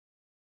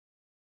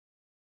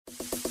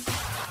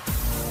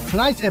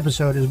Tonight's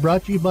episode is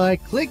brought to you by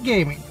Click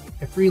Gaming,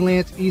 a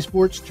freelance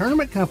esports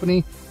tournament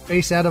company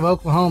based out of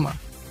Oklahoma.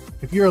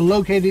 If you're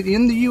located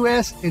in the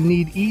U.S. and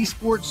need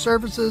esports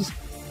services,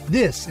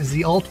 this is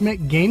the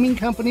ultimate gaming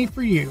company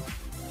for you.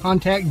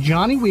 Contact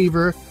Johnny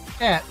Weaver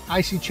at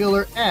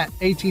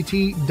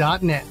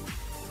icychiller@att.net.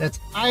 That's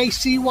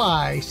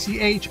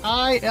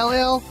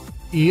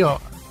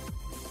ICYCHILLER.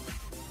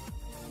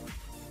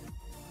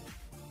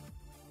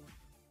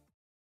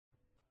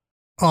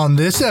 On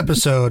this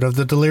episode of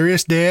the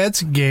Delirious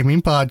Dads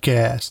Gaming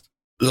Podcast.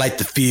 Light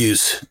the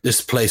fuse. This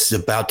place is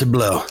about to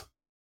blow.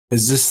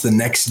 Is this the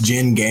next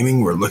gen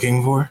gaming we're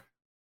looking for?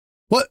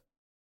 What?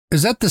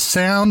 Is that the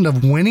sound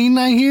of winning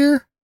I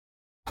hear?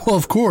 Well,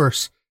 of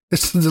course.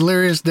 It's the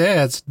Delirious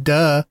Dads.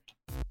 Duh.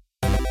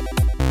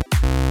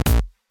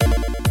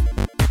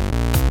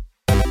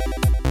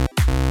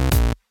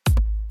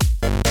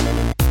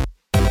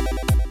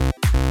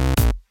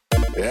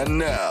 And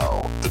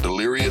now, the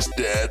Delirious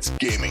Dads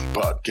Gaming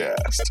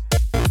Podcast.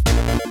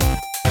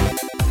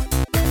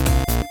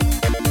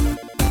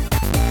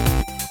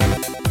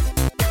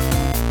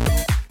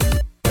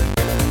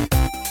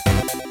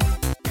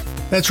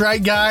 That's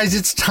right, guys.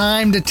 It's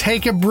time to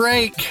take a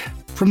break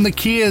from the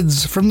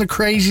kids, from the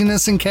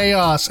craziness and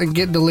chaos, and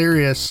get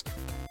delirious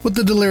with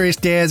the Delirious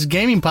Dads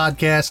Gaming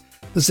Podcast.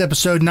 This is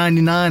episode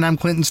 99. I'm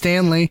Clinton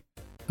Stanley,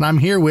 and I'm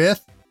here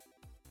with...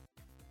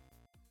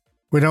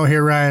 We don't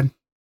hear Ryan.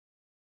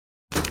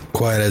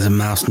 Quiet as a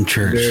mouse in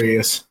church. There he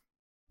is.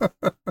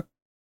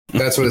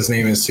 That's what his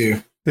name is,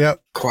 too. Yep.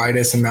 Quiet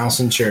as a mouse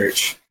in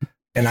church.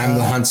 And I'm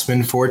the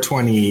Huntsman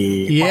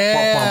 420.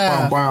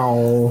 Yeah.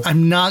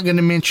 I'm not going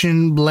to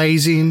mention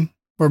blazing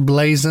or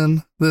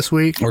blazing this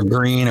week. Or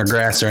green or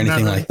grass or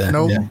anything like that.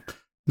 Nope. Yeah.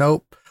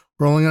 Nope.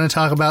 We're only going to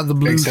talk about the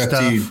blue Except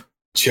stuff. you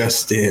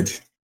just did.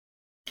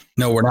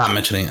 No, we're not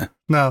mentioning it.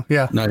 No,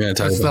 yeah. Not going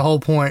to talk That's about the whole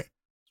point.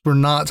 We're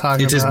not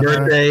talking it's about his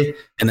birthday,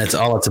 and that's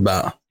all it's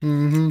about.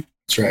 Mm-hmm.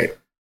 That's right.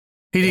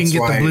 He didn't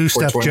get the blue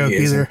stuff joke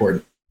either.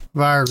 Important.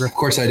 Viagra. Of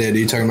course I did. Are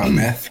you talking about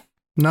meth?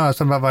 No, it's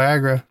not about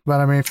Viagra.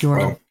 But I mean, if you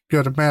want to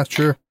go to meth,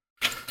 sure.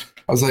 I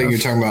was like, you're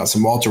talking about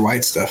some Walter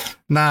White stuff.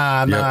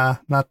 Nah,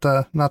 not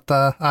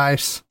the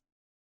ice.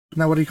 Isn't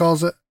that what he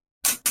calls it?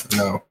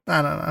 No.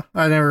 I don't know.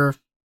 I never.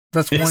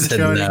 That's one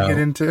show I didn't get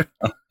into.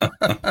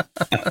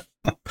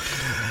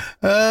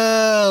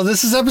 Oh,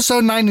 this is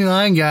episode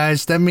 99,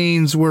 guys. That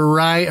means we're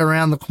right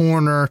around the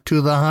corner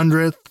to the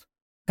 100th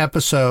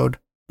episode.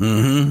 Or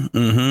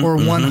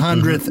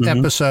 100th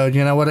episode.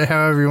 You know,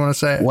 however you want to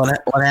say it.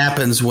 What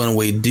happens when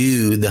we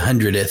do the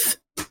 100th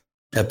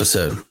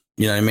episode?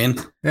 You know what I mean?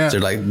 Yeah. Is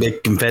there like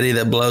big confetti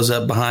that blows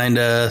up behind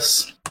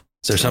us?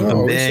 Is there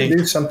something big? We should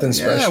do something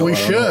special. Yeah, we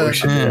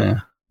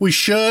should. We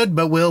should,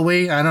 but will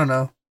we? I don't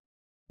know.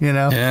 You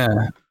know?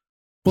 Yeah.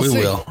 We'll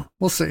see.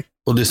 We'll see.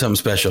 We'll do something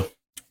special.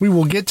 We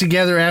will get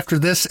together after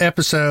this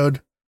episode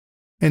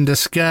and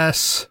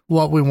discuss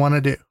what we want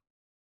to do.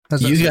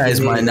 You guys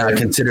might not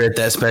consider it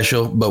that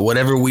special, but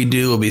whatever we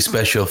do will be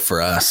special for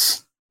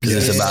us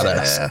because it's about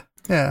us.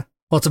 Yeah.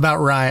 Well, it's about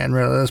Ryan,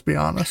 really. Let's be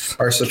honest.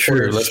 Our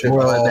supporters let's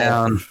boil it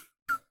down.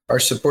 Our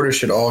supporters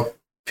should all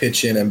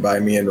pitch in and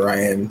buy me and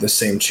Ryan the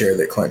same chair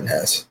that Clinton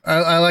has.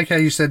 I like how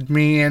you said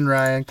me and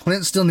Ryan.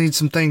 Clint still needs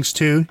some things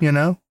too, you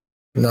know?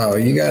 No,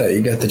 you got it.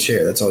 You got the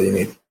chair. That's all you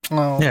need.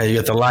 Oh. Yeah, you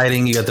got the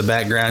lighting, you got the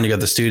background, you got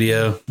the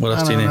studio. What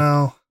else do you need?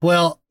 Know.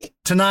 Well,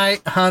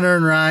 tonight, Hunter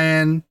and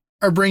Ryan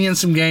are bringing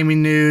some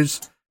gaming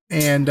news,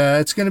 and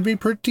it's going to be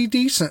pretty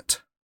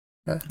decent.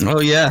 Oh,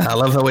 yeah. I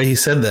love the way he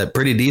said that.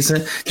 Pretty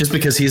decent. Just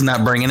because he's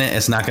not bringing it,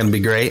 it's not going to be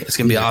great. It's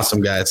going to be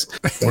awesome, guys.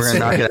 We're going to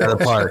knock it out of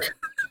the park.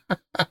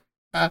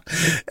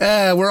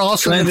 We're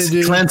also going to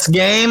do Clint's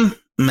game.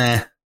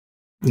 Meh.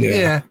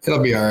 Yeah.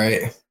 It'll be all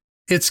right.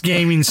 It's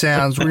gaming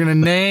sounds. We're going to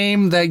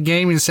name that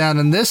gaming sound,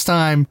 and this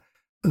time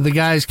the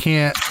guys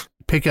can't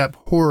pick up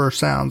horror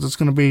sounds. It's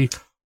going to be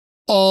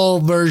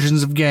all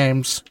versions of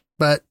games,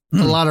 but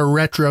a lot of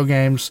retro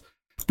games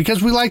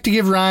because we like to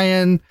give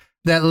Ryan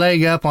that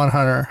leg up on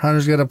Hunter.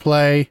 Hunter's going to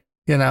play,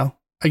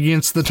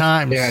 against the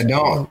times. Yeah,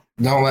 don't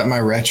let my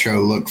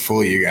retro look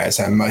fool you guys.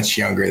 I'm much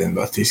younger than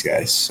both these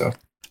guys. So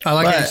I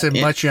like how you said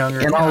much younger.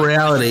 In all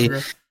reality,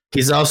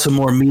 he's also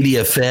more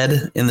media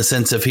fed in the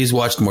sense of he's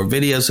watched more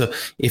videos. So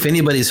if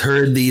anybody's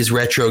heard these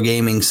retro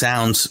gaming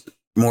sounds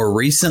more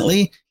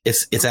recently,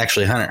 it's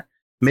actually Hunter.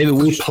 Maybe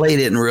we played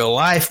it in real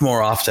life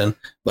more often,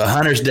 but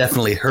Hunter's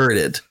definitely heard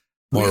it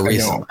more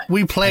recently.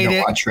 We played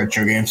it. Watch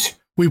retro games.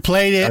 We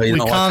played it. We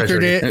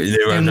conquered it,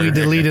 and we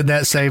deleted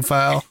that save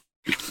file.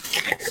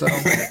 So.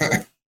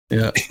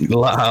 Yeah,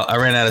 I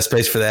ran out of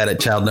space for that at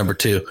child number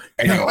 2.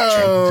 I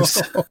know.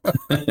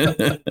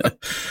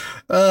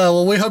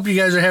 Well, we hope you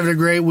guys are having a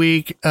great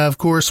week. Of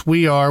course,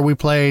 we are. We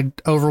played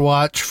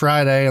Overwatch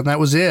Friday, and that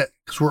was it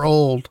because we're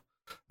old.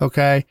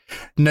 Okay,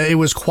 no, it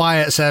was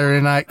quiet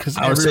Saturday night because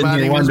I was sitting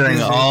here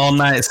wondering all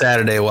night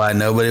Saturday why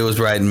nobody was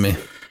writing me.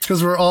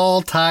 Because we're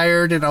all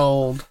tired and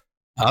old.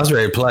 I was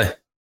ready to play.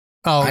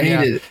 Oh,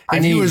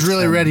 if he was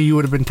really ready, you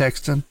would have been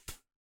texting.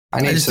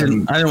 I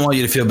didn't want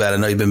you to feel bad. I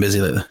know you've been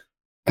busy lately.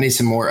 I need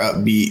some more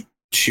upbeat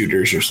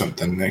shooters or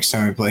something next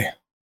time we play.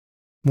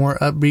 More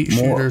upbeat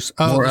shooters.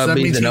 More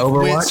upbeat than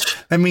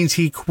Overwatch? That means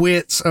he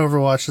quits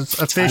Overwatch.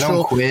 It's official. I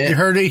don't quit. You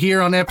heard it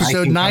here on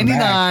episode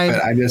 99.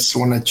 But I just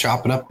want to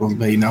chop it up a little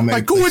bit. Maybe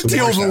I quit the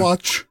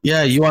Overwatch.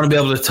 Yeah, you want to be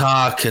able to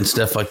talk and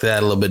stuff like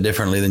that a little bit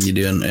differently than you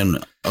do in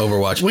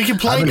Overwatch. We can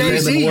play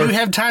DayZ. You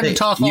have time to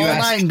talk all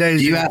night in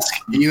DayZ.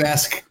 You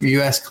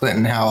ask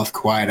Clinton how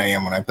quiet I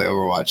am when I play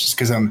Overwatch. Just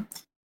because I'm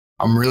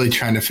really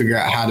trying to figure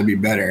out how to be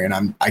better,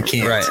 and I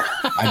can't. Right.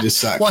 I just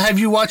suck. Well, have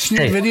you watched new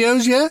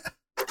videos yet?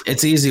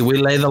 It's easy. We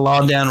lay the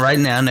law down right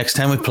now. Next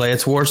time we play,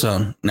 it's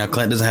Warzone. Now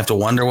Clint doesn't have to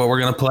wonder what we're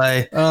going to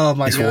play. Oh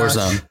my gosh.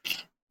 Warzone.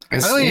 I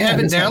don't even have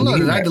it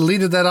downloaded. I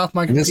deleted that off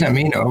my computer. It doesn't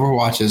mean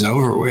Overwatch is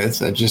over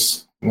with. I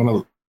just want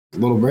a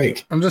little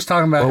break. I'm just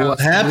talking about how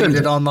it's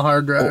deleted on the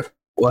hard drive.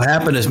 What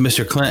happened is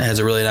Mr. Clint has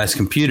a really nice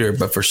computer,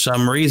 but for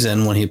some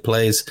reason, when he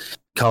plays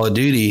Call of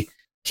Duty,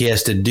 he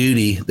has to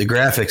duty the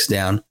graphics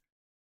down,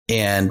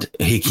 and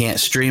he can't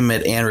stream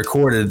it and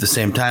record it at the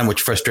same time,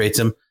 which frustrates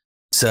him.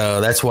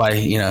 So that's why,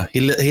 he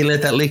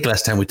let that leak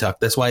last time we talked.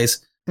 That's why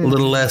he's a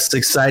little less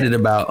excited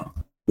about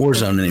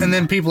Warzone anymore. And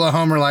then people at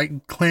home are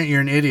like, Clint,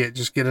 you're an idiot.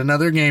 Just get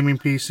another gaming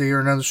PC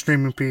or another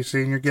streaming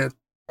PC and you're good.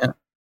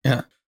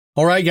 Yeah.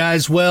 All right,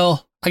 guys.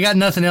 Well, I got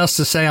nothing else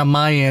to say on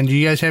my end. Do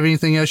you guys have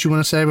anything else you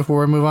want to say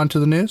before we move on to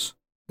the news?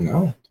 No,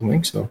 I don't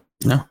think so.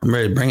 No, I'm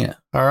ready to bring it.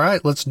 All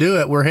right, let's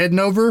do it. We're heading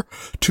over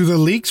to the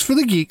Leaks for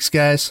the Geeks,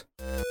 guys.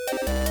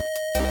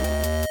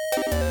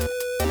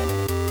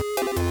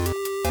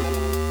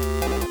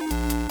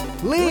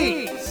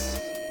 Leaks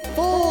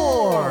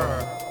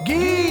for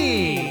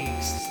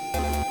Geeks.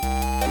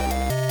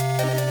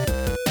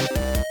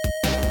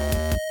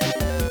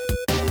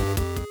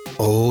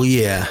 Oh,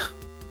 yeah.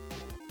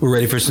 We're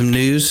ready for some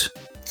news?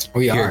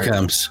 We are. Here it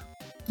comes.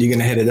 You going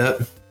to hit it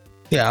up?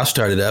 Yeah, I'll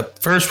start it up.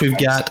 First, we've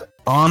got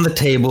on the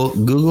table,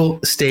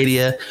 Google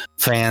Stadia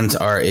fans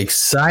are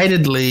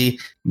excitedly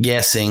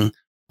guessing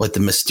what the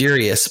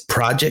mysterious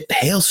Project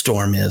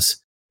Hailstorm is.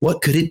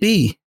 What could it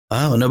be?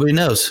 Oh, nobody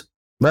knows.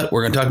 But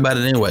we're going to talk about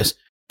it anyways.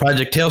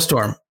 Project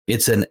Hailstorm.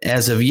 It's an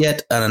as of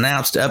yet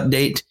unannounced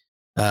update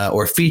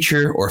or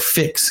feature or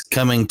fix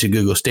coming to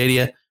Google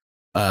Stadia.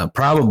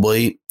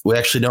 Probably, we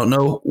actually don't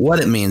know what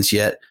it means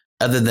yet,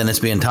 other than it's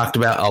being talked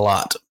about a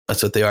lot.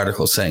 That's what the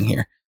article is saying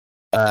here.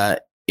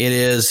 It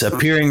is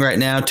appearing right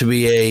now to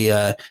be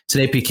it's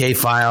an APK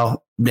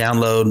file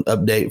download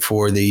update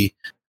for the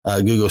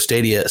Google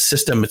Stadia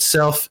system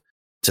itself.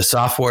 It's a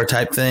software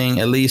type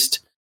thing, at least.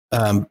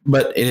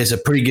 But it is a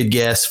pretty good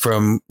guess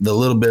from the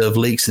little bit of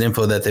leaks and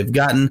info that they've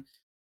gotten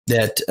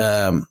that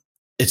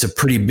it's a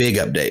pretty big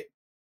update.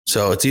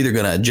 So it's either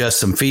going to adjust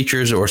some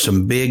features or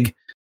some big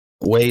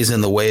ways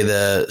in the way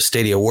the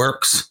Stadia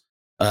works.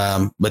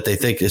 But they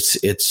think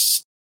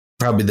it's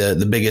probably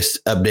the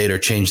biggest update or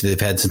change that they've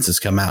had since it's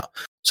come out.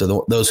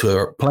 So those who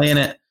are playing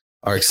it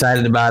are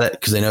excited about it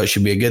because they know it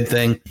should be a good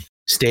thing.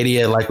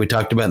 Stadia, like we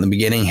talked about in the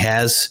beginning,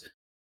 has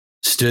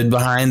stood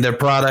behind their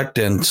product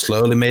and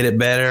slowly made it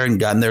better and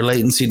gotten their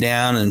latency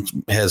down and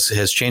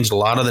has changed a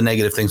lot of the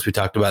negative things we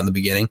talked about in the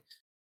beginning,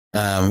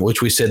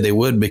 which we said they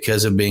would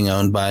because of being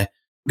owned by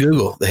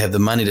Google. They have the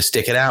money to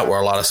stick it out where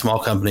a lot of small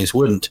companies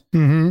wouldn't.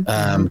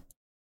 Mm-hmm.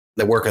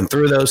 They're working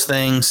through those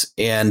things.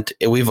 And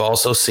we've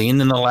also seen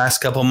in the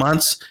last couple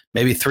months,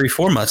 maybe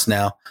 3-4 months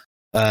now,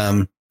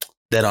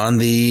 that on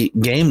the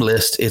game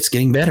list, it's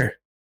getting better.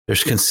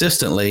 There's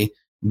consistently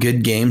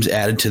good games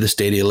added to the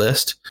Stadia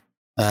list.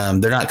 They're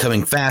not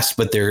coming fast,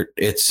 but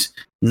it's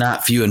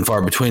not few and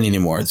far between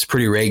anymore. It's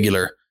pretty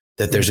regular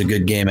that there's a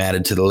good game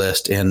added to the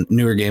list, and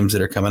newer games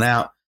that are coming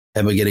out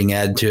have been getting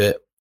added to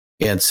it.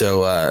 And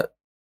so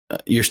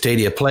your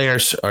Stadia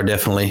players are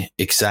definitely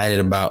excited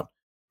about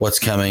what's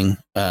coming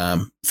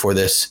for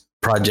this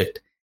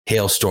Project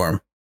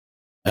Hailstorm.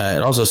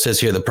 It also says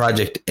here the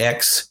Project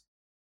X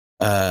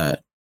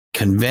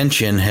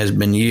convention has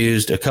been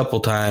used a couple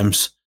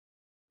times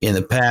in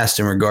the past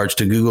in regards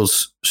to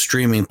Google's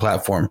streaming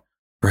platform.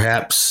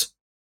 Perhaps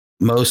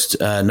most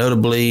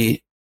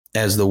notably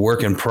as the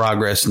work in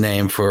progress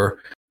name for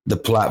the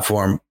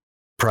platform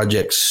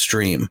Project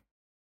Stream.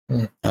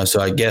 So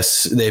I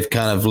guess they've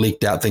kind of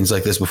leaked out things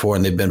like this before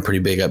and they've been pretty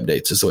big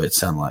updates is the way it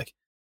sounds like.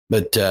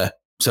 But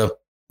so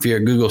if you're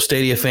a Google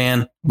Stadia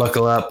fan,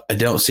 buckle up. I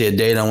don't see a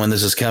date on when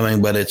this is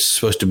coming, but it's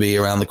supposed to be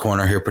around the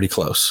corner here pretty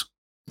close.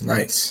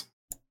 Nice.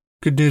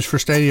 Good news for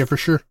Stadia for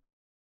sure.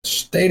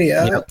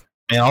 Stadia. Yep.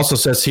 It also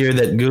says here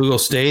that Google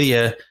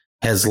Stadia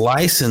has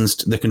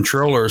licensed the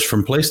controllers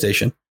from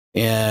PlayStation,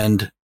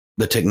 and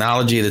the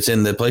technology that's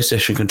in the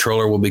PlayStation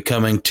controller will be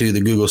coming to the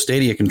Google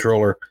Stadia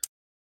controller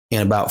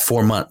in about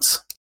 4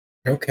 months.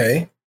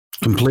 Okay.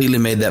 Completely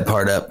made that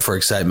part up for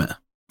excitement.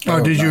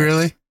 Oh, did you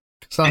really?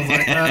 Sounds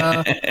like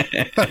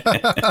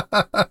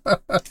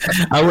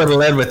I would have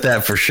led with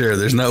that for sure.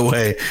 There's no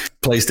way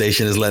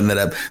PlayStation is letting that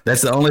up.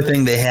 That's the only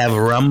thing they have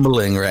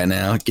rumbling right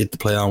now. Get to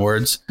play on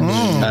words.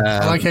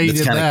 I like how you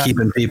did that. Kind of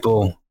keeping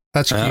people.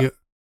 That's cute.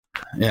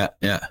 Yeah.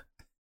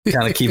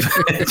 Kind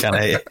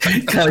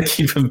of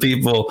keeping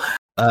people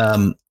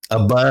a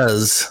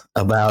buzz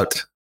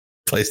about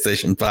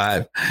PlayStation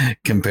 5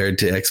 compared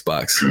to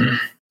Xbox.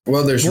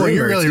 Well, there's Boy, rumor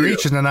you're really too.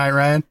 reaching tonight,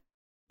 Ryan.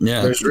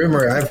 Yeah. There's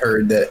rumor I've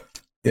heard that,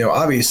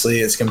 obviously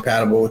it's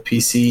compatible with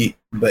PC,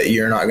 but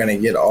you're not going to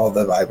get all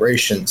the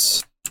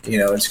vibrations.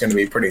 It's going to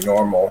be pretty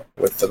normal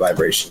with the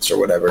vibrations or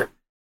whatever.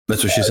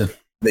 That's what she said.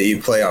 That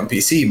you play on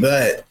PC,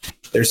 but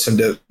there's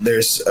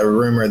a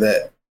rumor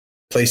that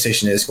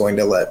PlayStation is going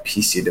to let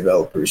PC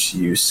developers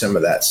use some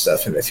of that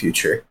stuff in the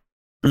future.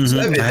 Mm-hmm. So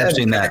I have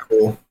seen that.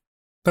 Cool.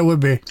 That would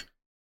be.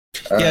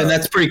 Yeah, and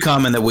that's pretty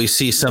common that we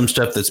see some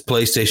stuff that's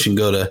PlayStation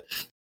go to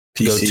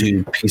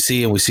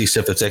PC, and we see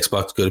stuff that's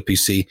Xbox go to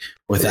PC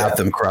without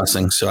them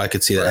crossing. So I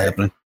could see that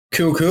happening.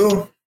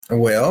 Cool.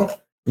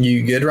 Well,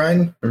 you good,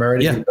 Ryan? Am I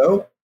ready to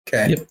go?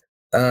 Okay.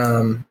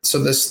 Yep.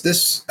 So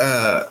this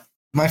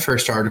my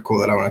first article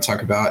that I want to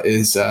talk about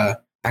is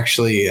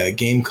actually a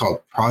game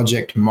called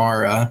Project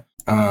Mara.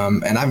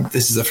 And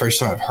this is the first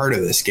time I've heard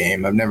of this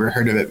game. I've never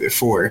heard of it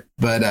before,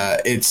 but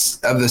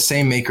it's of the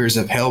same makers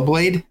of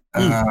Hellblade.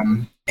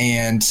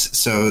 And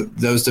so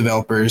those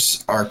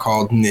developers are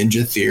called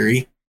Ninja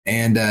Theory,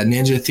 and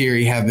Ninja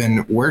Theory have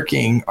been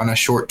working on a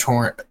short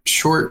form,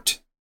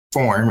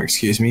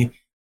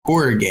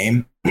 horror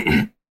game.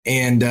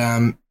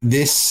 And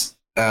this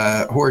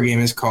horror game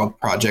is called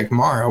Project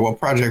Mara. Well,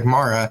 Project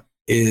Mara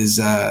is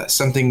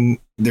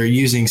they're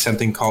using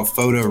something called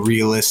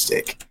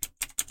photorealistic.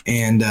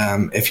 And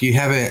if you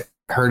haven't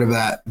heard of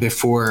that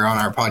before on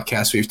our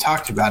podcast, we've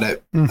talked about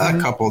it a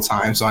couple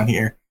times on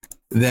here,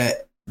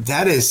 that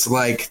is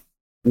like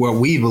what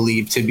we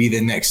believe to be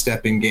the next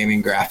step in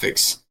gaming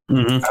graphics.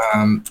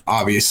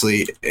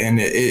 Obviously, and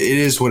it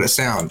is what it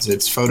sounds.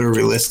 It's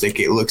photorealistic.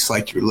 It looks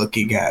like you're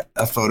looking at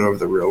a photo of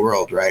the real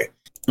world, right?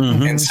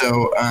 And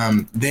so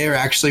they're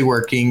actually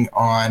working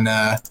on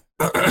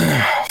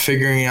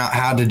figuring out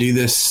how to do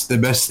this the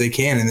best they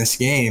can in this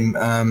game.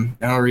 And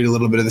I'll read a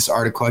little bit of this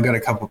article. I got a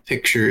couple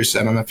pictures.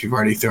 I don't know if you've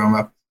already thrown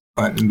them up,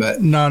 Clinton,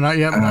 but no, not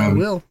yet. But I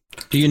will.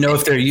 Do you know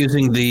if they're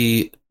using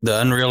the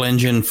Unreal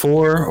Engine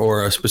 4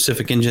 or a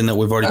specific engine that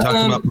we've already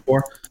talked about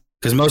before?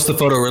 Because most of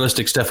the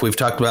photorealistic stuff we've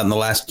talked about in the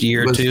last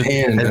year or two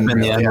has been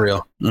the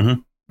Unreal. Yeah.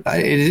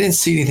 I didn't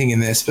see anything in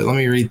this, but let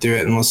me read through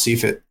it and we'll see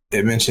if it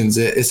mentions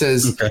it. It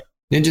says,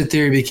 Ninja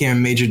Theory became a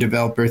major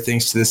developer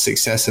thanks to the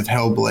success of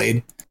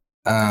Hellblade,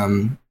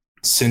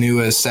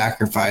 Senua's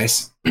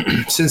Sacrifice.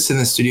 Since then,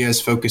 the studio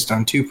has focused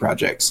on two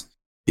projects: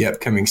 the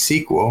upcoming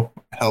sequel,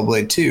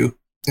 Hellblade 2,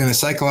 and a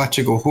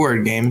psychological horror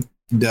game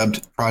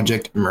dubbed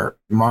Project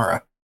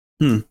Mara.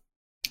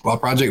 While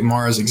Project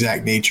Mara's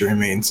exact nature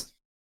remains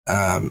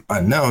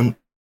unknown,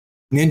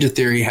 Ninja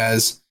Theory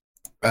has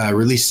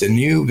released a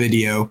new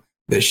video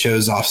that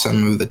shows off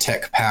some of the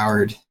tech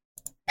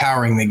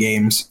powering the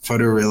game's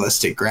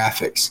photorealistic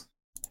graphics,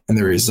 and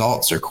the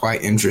results are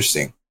quite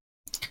interesting.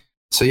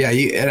 So yeah,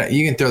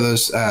 you can throw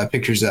those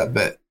pictures up,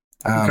 but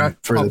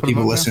for the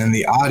people listening to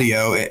the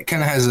audio, it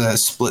kind of has a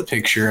split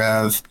picture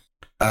of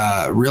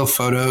real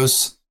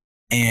photos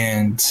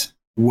and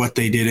what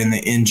they did in the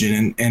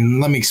engine.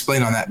 And let me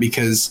explain on that,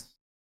 because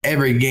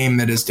every game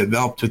that is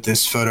developed with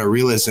this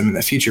photorealism in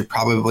the future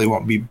probably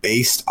won't be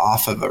based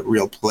off of a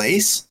real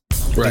place.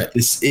 Right. Like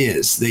this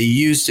is. They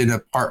used an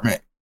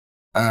apartment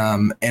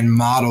and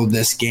modeled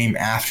this game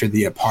after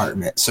the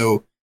apartment.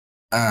 So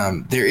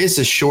there is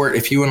a short,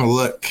 if you want to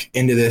look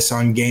into this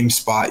on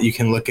GameSpot, you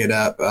can look it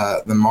up,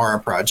 the Mara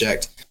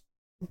project.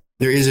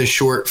 There is a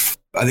short,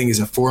 I think it's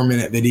a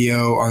 4-minute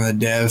video on the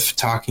dev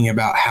talking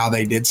about how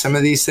they did some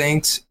of these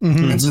things.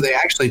 And so they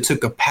actually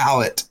took a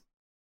palette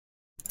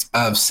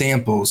of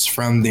samples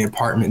from the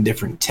apartment,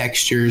 different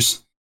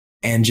textures,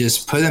 and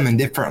just put them in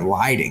different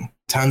lighting,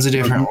 tons of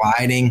different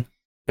lighting,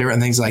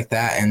 different things like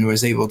that, and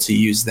was able to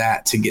use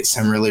that to get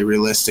some really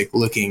realistic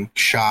looking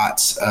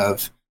shots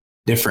of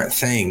different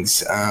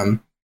things.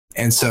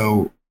 And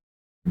so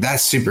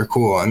that's super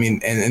cool. I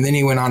mean, and then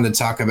he went on to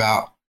talk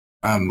about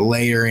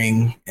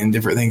layering and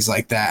different things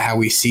like that, how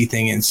we see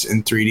things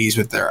in 3D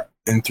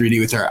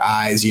with our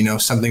eyes. You know,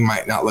 something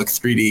might not look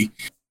 3D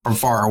from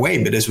far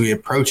away, but as we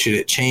approach it,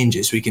 it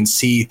changes. We can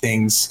see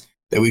things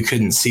that we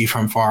couldn't see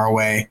from far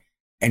away,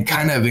 and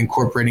kind of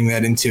incorporating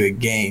that into a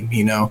game,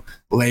 you know,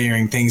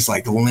 layering things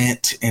like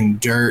lint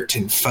and dirt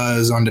and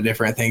fuzz onto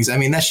different things. I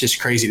mean, that's just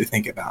crazy to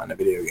think about in a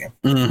video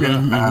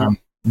game.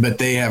 But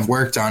they have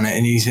worked on it,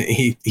 and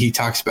he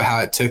talks about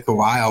how it took a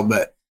while,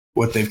 but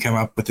what they've come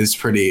up with is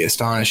pretty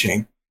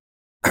astonishing.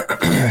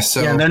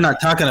 So yeah, they're not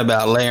talking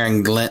about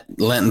layering lint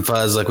and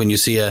fuzz like when you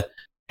see a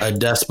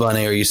dust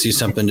bunny or you see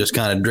something just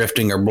kind of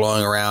drifting or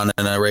blowing around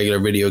in a regular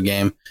video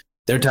game.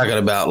 They're talking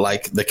about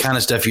like the kind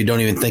of stuff you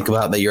don't even think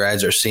about that your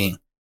eyes are seeing.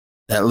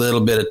 That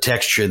little bit of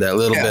texture, that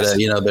little bit of,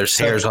 you know, there's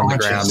hairs on the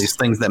ground, these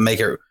things that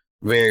make it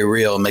very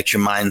real, makes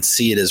your mind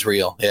see it as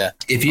real. Yeah.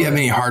 If you have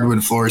any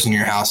hardwood floors in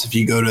your house, if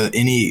you go to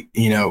any,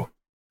 you know,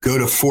 go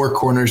to 4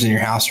 corners in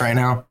your house right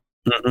now,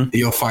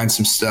 you'll find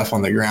some stuff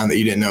on the ground that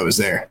you didn't know was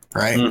there.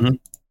 Right.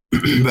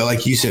 But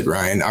like you said,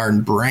 Ryan, our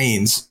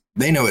brains,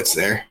 they know it's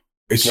there.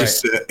 It's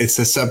just, it's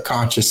a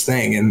subconscious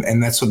thing.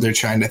 And that's what they're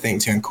trying to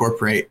think to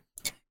incorporate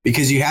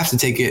because you have to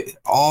take it,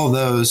 all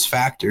those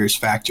factors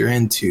factor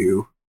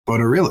into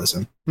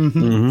photorealism.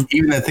 Mm-hmm.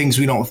 Even the things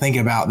we don't think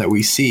about that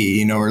we see,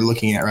 you know, we're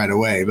looking at right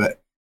away.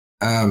 But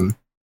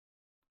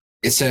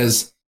it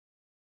says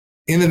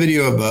in the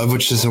video above,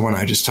 which is the one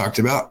I just talked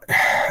about,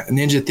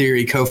 Ninja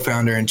Theory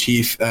co-founder and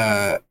chief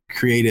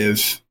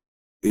creative,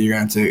 you're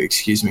going to have to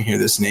excuse me here,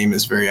 this name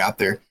is very out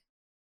there,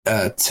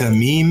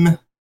 Tamim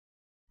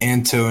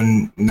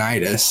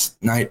Antonides,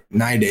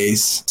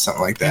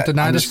 something like that.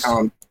 Antonides?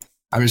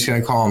 I'm just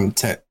going to call him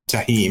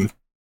Tahim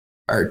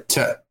or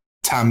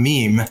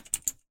Tamim.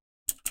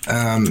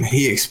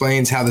 He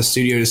explains how the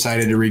studio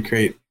decided to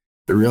recreate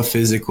the real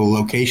physical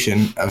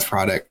location of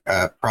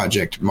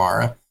Project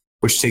Mara,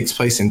 which takes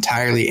place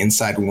entirely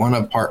inside one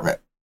apartment.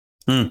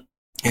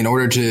 In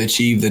order to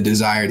achieve the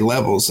desired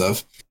levels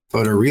of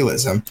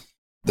photorealism,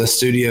 the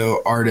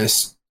studio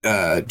artist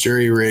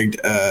jury-rigged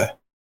a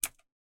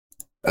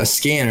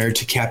scanner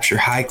to capture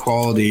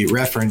high-quality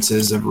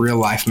references of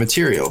real-life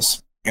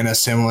materials. In a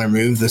similar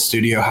move, the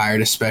studio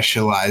hired a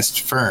specialized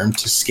firm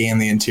to scan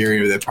the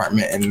interior of the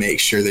apartment and make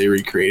sure they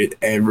recreated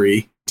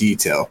every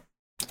detail.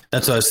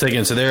 That's what I was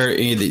thinking. So there,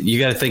 you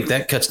got to think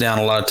that cuts down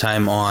a lot of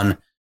time on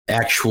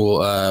actual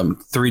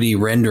 3D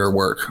render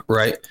work,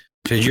 right?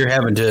 Because you're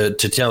having to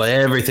tell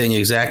everything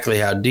exactly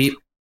how deep,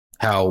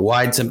 how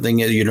wide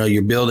something is. You know,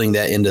 you're building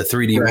that into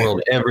 3D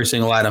world, every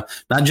single item,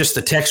 not just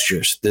the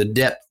textures, the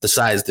depth, the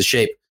size, the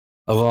shape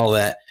of all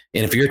that.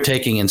 And if you're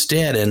taking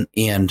instead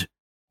and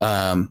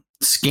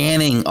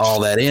scanning all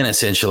that in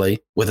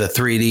essentially with a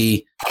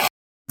 3D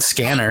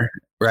scanner,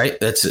 right?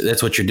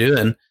 That's what you're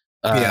doing.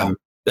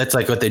 That's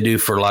like what they do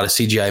for a lot of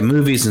CGI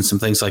movies and some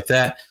things like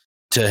that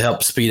to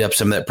help speed up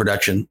some of that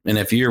production. And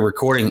if you're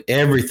recording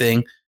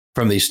everything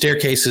from these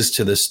staircases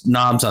to the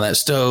knobs on that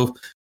stove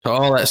to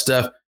all that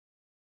stuff,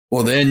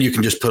 well, then you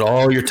can just put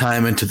all your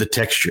time into the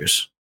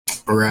textures.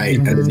 Right.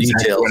 And That's the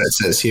exactly details. what it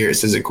says here. It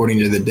says, according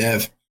to the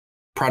dev,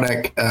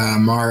 product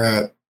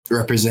Mara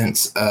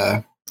represents,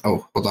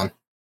 hold on.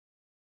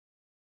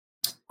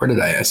 Where did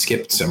I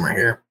skip somewhere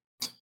here?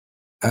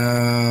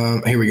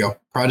 Here we go.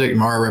 Project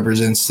Mara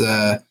represents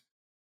a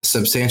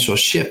substantial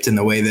shift in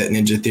the way that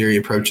Ninja Theory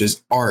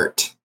approaches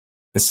art.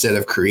 Instead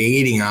of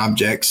creating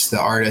objects, the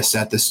artists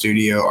at the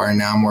studio are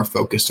now more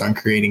focused on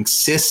creating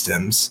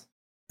systems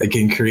that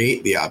can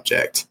create the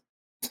object.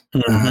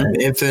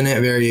 And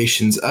infinite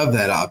variations of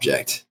that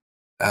object.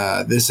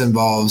 This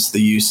involves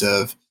the use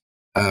of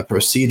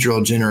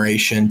procedural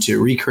generation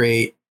to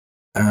recreate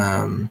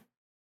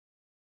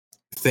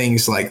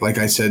things like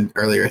I said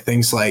earlier,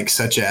 things like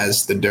such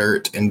as the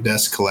dirt and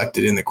dust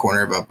collected in the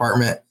corner of an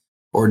apartment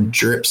or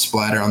drip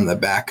splatter on the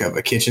back of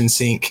a kitchen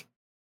sink.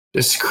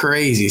 Just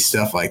crazy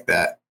stuff like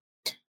that.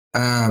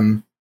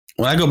 When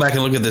I go back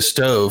and look at the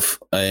stove,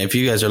 if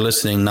you guys are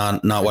listening,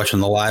 not watching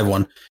the live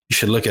one, you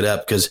should look it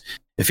up, because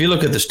if you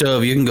look at the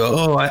stove, you can go,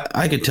 oh,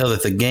 I could tell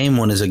that the game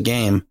one is a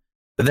game,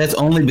 but that's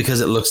only because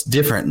it looks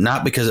different,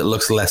 not because it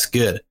looks less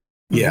good.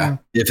 Yeah.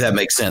 If that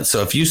makes sense.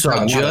 So if you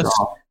saw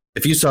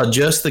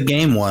just the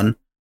game one,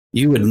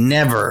 you would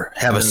never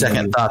have a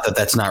second thought that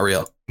that's not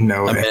real.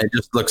 No way. I mean, it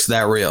just looks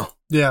that real.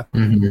 Yeah.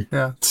 Mm-hmm.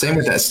 Yeah. Same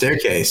with that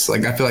staircase.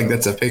 Like, I feel like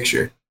that's a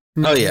picture.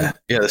 Oh, yeah.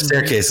 Yeah, the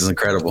staircase is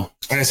incredible.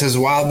 And it says,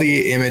 while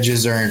the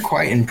images are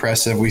quite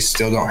impressive, we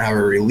still don't have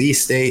a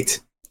release date,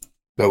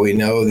 but we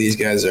know these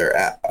guys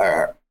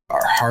are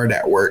hard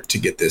at work to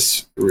get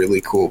this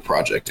really cool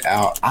project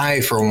out.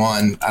 I, for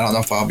one, I don't know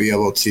if I'll be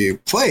able to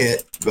play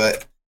it,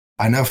 but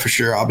I know for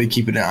sure I'll be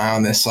keeping an eye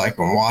on this so I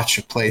can watch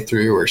a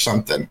playthrough or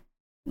something.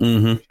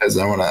 Because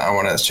I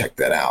want to check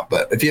that out.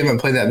 But if you haven't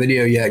played that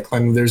video yet,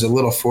 Clem, there's a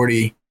little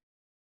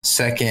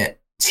 40-second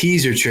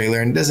teaser trailer,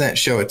 and it doesn't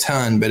show a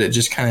ton, but it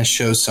just kind of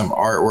shows some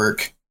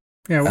artwork.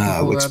 Yeah,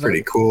 looks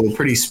pretty cool,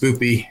 pretty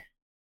spoopy.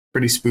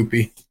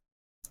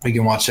 We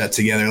can watch that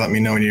together. Let me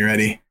know when you're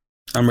ready.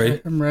 I'm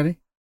ready. I'm ready.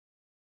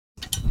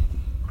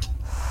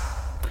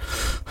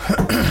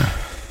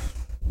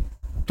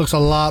 Looks a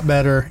lot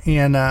better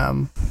in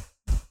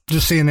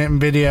just seeing it in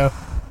video.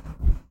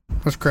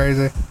 That's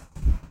crazy.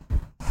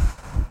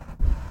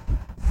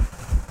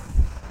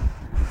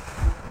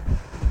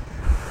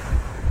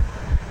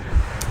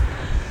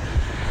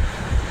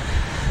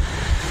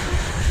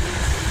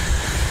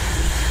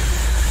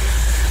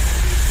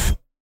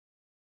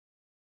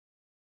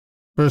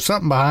 There's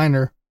something behind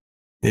her.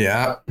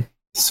 Yeah.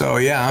 So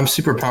yeah, I'm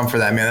super pumped for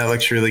that, man. That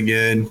looks really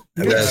good.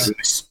 That looks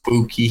really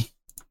spooky.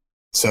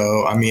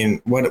 So I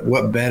mean,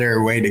 what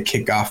better way to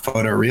kick off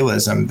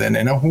photorealism than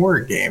in a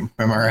horror game?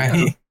 Am I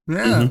right?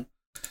 Yeah.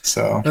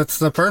 So that's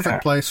the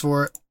perfect place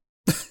for it.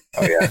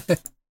 Oh yeah.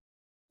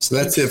 So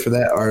that's it for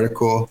that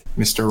article,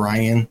 Mr.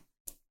 Ryan.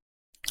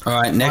 All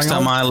right, next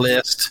on my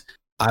list,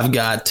 I've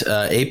got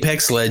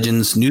Apex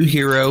Legends new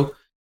hero.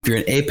 If you're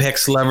an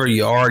Apex lover,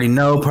 you already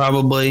know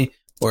probably.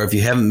 Or if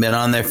you haven't been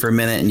on there for a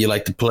minute and you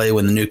like to play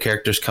when the new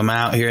characters come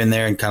out here and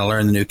there and kind of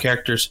learn the new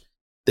characters,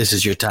 this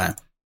is your time.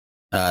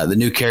 The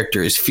new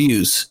character is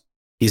Fuse.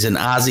 He's an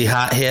Aussie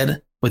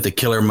hothead with a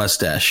killer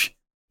mustache.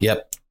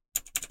 Yep.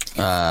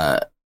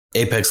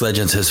 Apex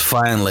Legends has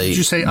finally Did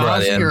you say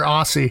brought Aussie in or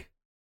Aussie?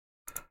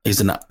 He's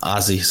an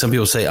Aussie. Some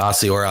people say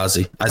Aussie or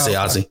Aussie. I say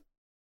Aussie.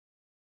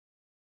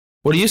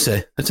 What do you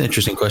say? That's an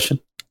interesting question.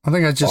 I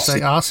think I just say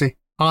Aussie.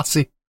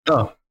 Aussie.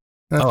 Oh,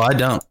 I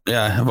don't.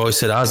 Yeah, I've always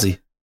said Aussie.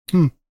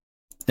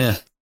 Yeah.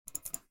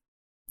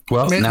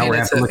 Well, now we're going to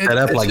have to look that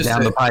up like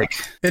down the pike.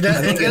 It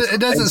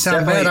doesn't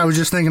sound bad. I was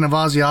just thinking of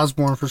Ozzy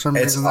Osbourne for some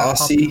reason.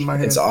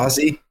 It's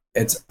Aussie.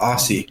 It's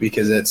Aussie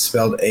because it's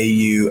spelled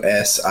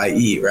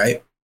Ausie,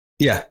 right?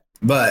 Yeah.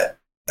 But,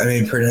 I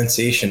mean,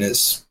 pronunciation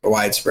is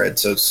widespread.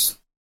 So it's.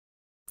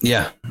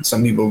 Yeah.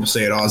 Some people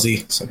say it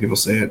Aussie. Some people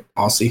say it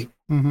Aussie.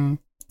 Mm-hmm.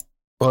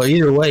 Well,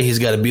 either way, he's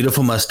got a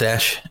beautiful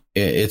mustache.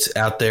 It's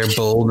out there,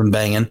 bold and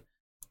banging.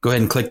 Go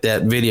ahead and click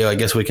that video. I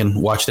guess we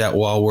can watch that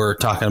while we're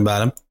talking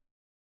about him.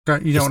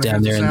 You don't want to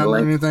have the sound or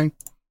anything?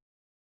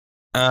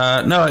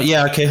 No,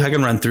 yeah, okay. I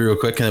can run through real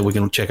quick and then we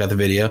can check out the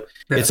video.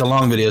 Yeah. It's a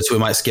long video, so we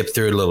might skip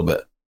through it a little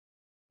bit.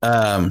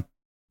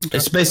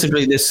 It's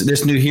basically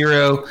this new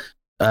hero.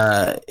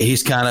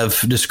 He's kind of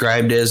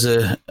described as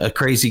a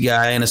crazy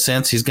guy in a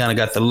sense. He's kind of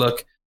got the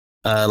look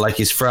like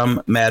he's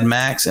from Mad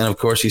Max, and of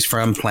course he's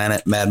from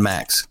Planet Mad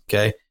Max.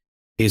 Okay,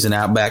 he's an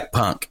outback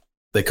punk,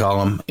 they call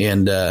him,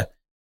 and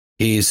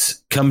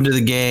he's come to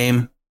the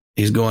game.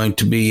 He's going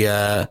to be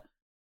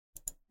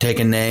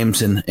taking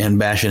names and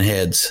bashing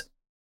heads.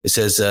 It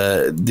says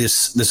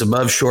this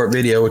above short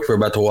video, which we're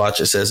about to watch.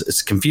 It says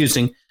it's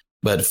confusing,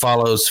 but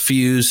follows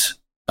Fuse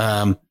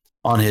on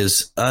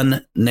his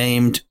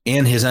unnamed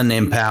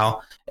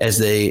pal as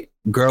they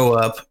grow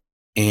up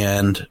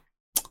and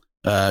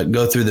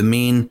go through the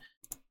mean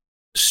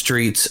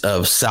streets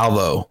of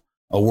Salvo,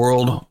 a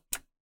world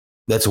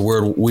that's a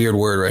weird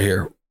word right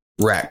here.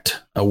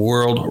 Racked, a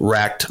world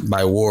racked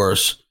by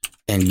wars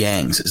and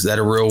gangs. Is that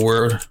a real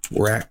word?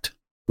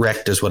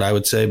 Racked is what I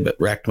would say, but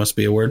racked must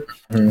be a word.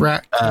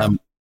 Racked.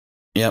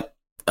 Yep.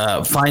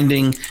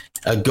 Finding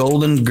a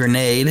golden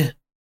grenade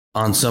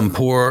on some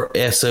poor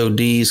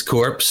SOD's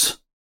corpse,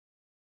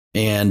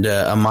 and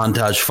a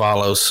montage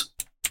follows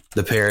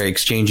the pair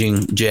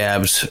exchanging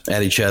jabs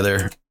at each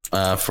other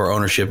for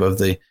ownership of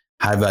the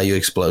high value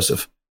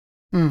explosive.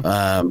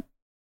 So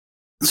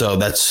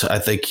I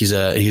think he's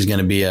going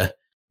to be a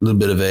little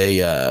bit of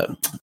a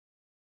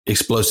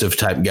explosive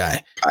type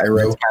guy.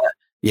 Pyro.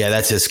 Yeah,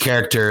 that's his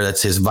character.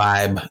 That's his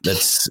vibe.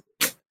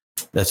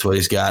 That's what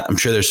he's got. I'm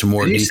sure there's some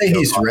more. Did you say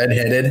he's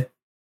redheaded?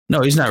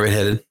 No, he's not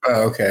redheaded.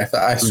 Oh, okay.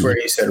 I swear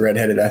you said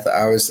redheaded. I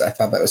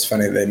thought that was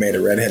funny. They made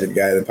a redheaded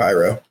guy the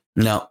Pyro.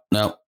 No.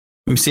 Let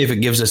me see if it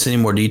gives us any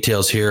more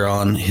details here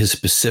on his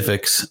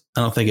specifics.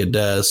 I don't think it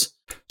does.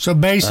 So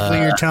basically,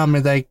 you're telling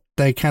me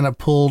they kind of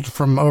pulled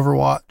from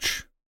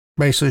Overwatch.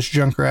 Basically, it's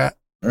Junkrat.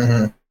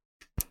 Mm-hmm.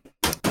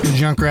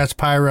 Junkrat's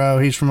Pyro.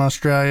 He's from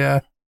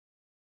Australia.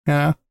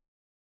 Yeah.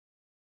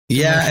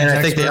 Yeah, and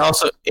I think they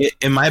also,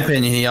 in my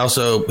opinion, they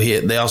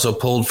also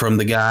pulled from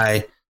the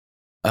guy.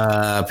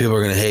 People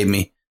are going to hate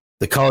me.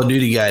 The Call of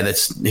Duty guy.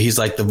 He's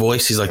like the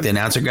voice. He's like the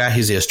announcer guy.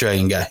 He's the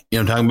Australian guy. You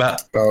know what I'm talking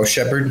about? Oh,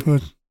 Shepard.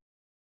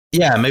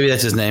 Yeah, maybe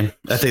that's his name.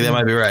 I think that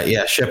might be right.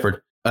 Yeah,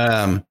 Shepard.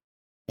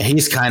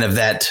 He's kind of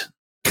that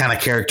kind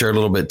of character a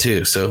little bit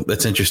too. So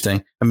that's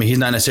interesting. I mean, he's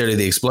not necessarily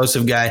the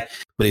explosive guy,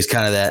 but he's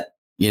kind of that,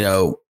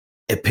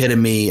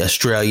 epitome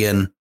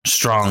Australian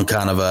strong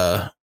kind of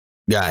a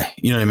guy.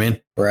 You know what I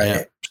mean? Right.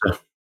 Yeah. So,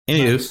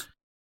 anywho,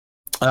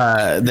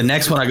 the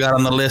next one I got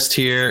on the list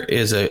here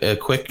is a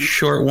quick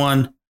short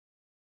one.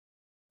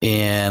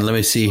 And let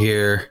me see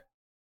here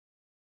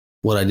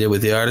what I did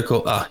with the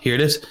article. Here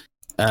it is.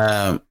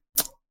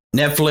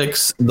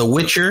 Netflix, The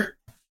Witcher,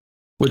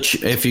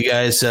 which if you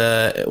guys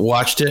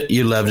watched it,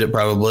 you loved it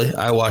probably.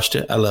 I watched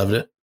it. I loved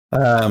it.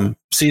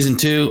 Season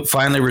 2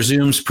 finally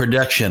resumes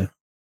production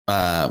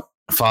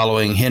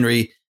following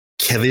Henry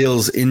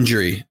Cavill's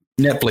injury.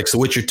 Netflix, The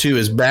Witcher 2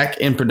 is back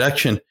in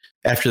production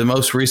after the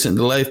most recent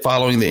delay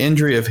following the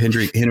injury of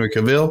Henry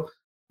Cavill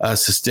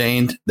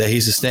sustained.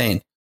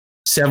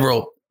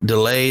 Several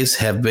delays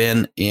have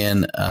been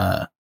an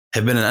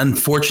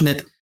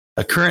unfortunate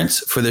occurrence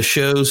for the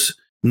show's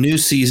new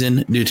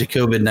season due to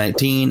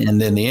COVID-19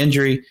 and then the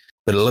injury,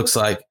 but it looks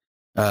like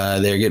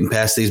they're getting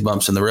past these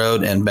bumps in the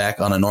road and back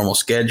on a normal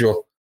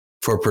schedule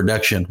for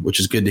production, which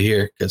is good to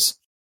hear because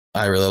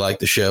I really like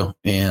the show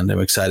and I'm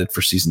excited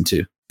for season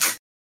 2.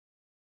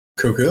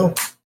 Cool.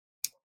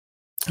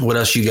 What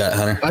else you got,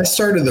 Hunter? I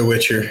started The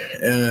Witcher.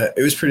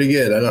 It was pretty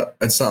good.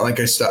 It's not like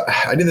I stopped.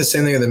 I did the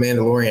same thing with The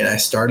Mandalorian. I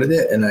started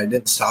it and I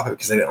didn't stop it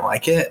because I didn't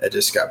like it. I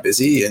just got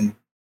busy and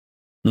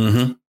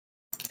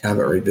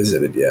haven't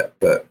revisited yet.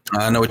 But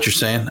I know what you're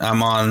saying.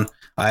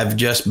 I've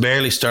just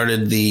barely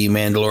started The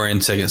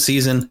Mandalorian second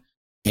season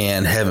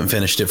and haven't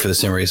finished it for the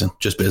same reason.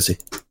 Just busy,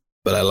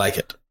 but I like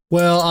it.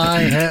 Well,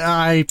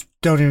 I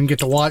don't even get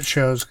to watch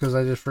shows because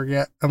I just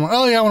forget. I'm like,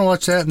 oh yeah, I want to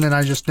watch that, and then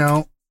I just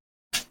don't.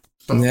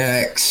 So.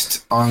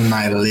 Next on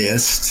my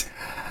list.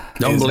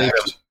 Don't believe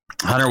it.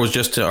 Clint was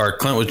just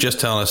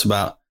telling us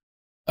about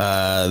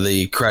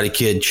the Karate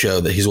Kid show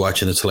that he's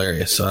watching. It's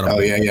hilarious. So I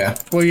don't yeah.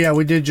 Well, yeah,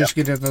 we did just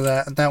get into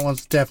that. That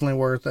one's definitely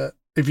worth it.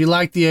 If you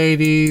like the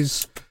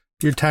 80s,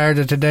 you're tired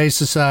of today's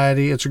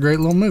society, it's a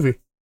great little movie.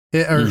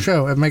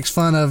 show. It makes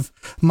fun of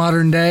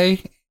modern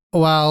day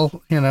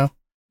while,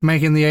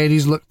 making the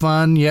 80s look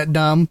fun yet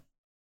dumb.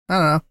 I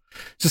don't know.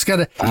 It's got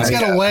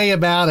a way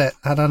about it.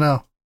 I don't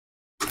know.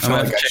 I feel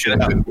like I should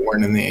have been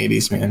born in the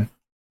 80s, man.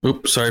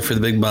 Oops, sorry for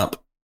the big bump.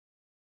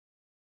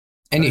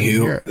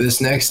 Anywho,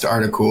 this next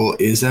article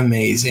is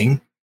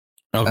amazing.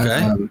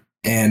 Okay.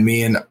 And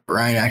me and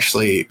Ryan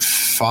actually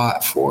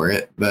fought for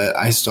it, but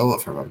I stole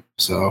it from him.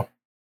 So,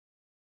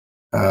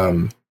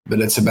 but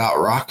it's about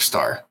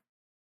Rockstar.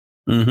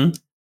 Mm-hmm.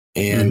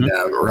 And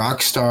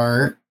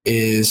Rockstar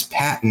is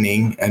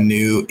patenting a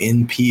new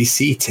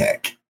NPC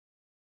tech,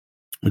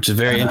 which is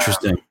very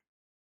interesting.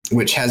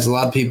 Which has a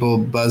lot of people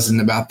buzzing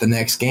about the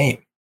next game.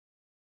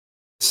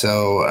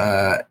 So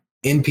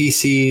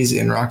NPCs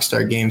in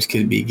Rockstar games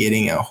could be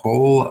getting a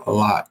whole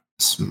lot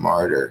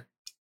smarter.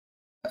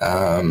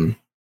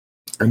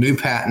 A new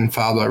patent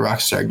filed by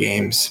Rockstar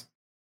Games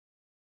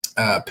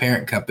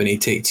parent company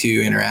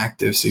Take-Two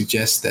Interactive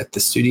suggests that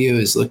the studio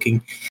is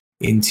looking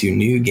into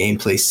new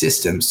gameplay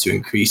systems to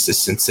increase the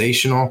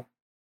situational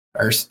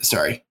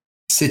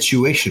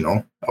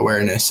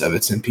awareness of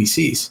its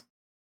NPCs.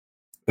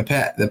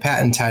 The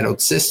patent titled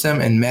System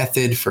and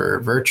Method for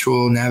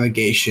Virtual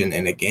Navigation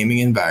in a Gaming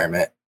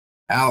Environment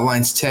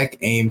outlines tech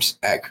aimed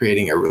at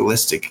creating a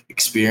realistic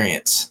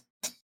experience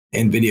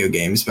in video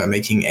games by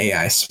making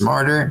AI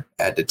smarter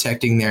at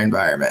detecting their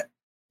environment.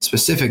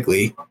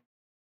 Specifically,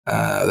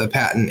 the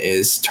patent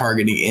is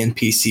targeting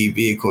NPC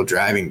vehicle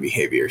driving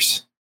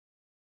behaviors.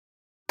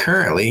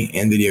 Currently,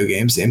 in video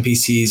games,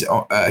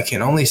 NPCs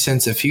can only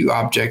sense a few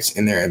objects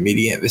in their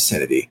immediate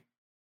vicinity.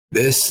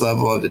 This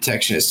level of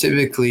detection is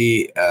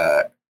typically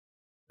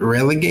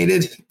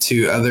relegated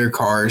to other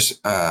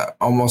cars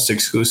almost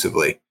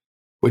exclusively,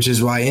 which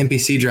is why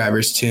NPC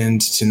drivers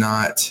tend to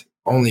not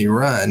only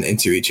run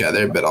into each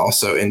other, but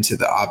also into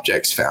the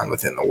objects found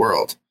within the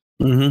world.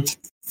 Mm-hmm.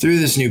 Through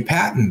this new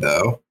patent,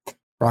 though,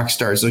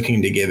 Rockstar is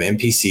looking to give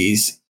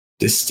NPCs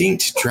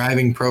distinct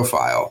driving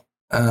profile.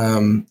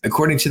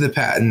 According to the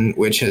patent,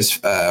 which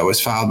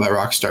was filed by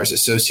Rockstar's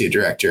Associate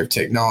Director of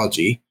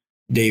Technology,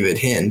 David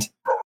Hind,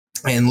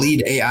 and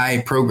lead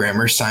AI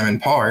programmer Simon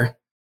Parr,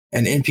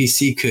 an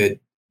NPC could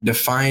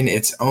define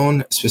its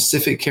own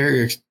specific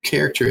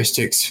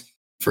characteristics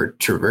for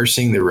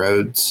traversing the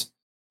road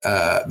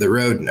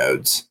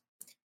nodes.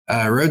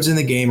 Roads in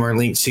the game are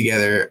linked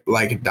together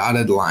like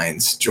dotted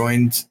lines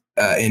joined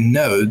in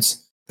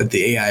nodes that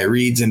the AI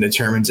reads and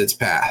determines its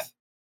path.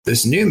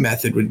 This new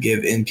method would give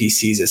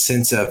NPCs a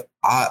sense of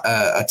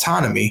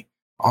autonomy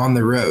on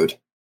the road.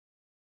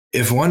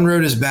 If one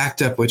road is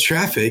backed up with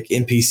traffic,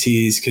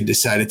 NPCs could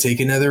decide to take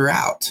another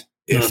route.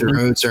 If the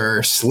roads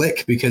are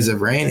slick because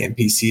of rain,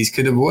 NPCs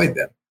could avoid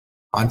them.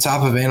 On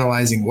top of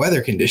analyzing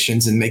weather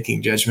conditions and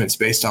making judgments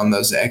based on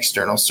those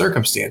external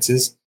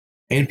circumstances,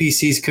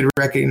 NPCs could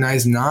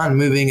recognize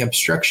non-moving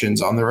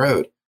obstructions on the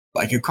road,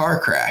 like a car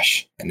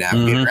crash, and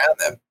navigate around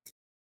them.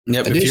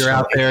 Yep, if you're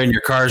out there and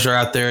your cars are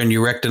out there and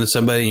you wrecked into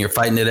somebody and you're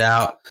fighting it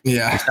out,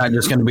 it's not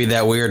just going to be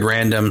that weird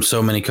random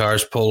so many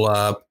cars pull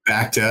up.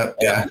 Backed up,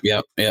 Yep.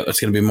 It's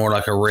going to be more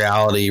like a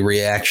reality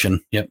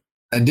reaction. Yep.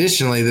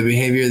 Additionally, the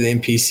behavior of the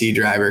NPC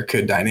driver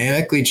could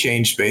dynamically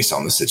change based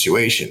on the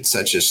situation,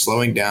 such as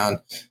slowing down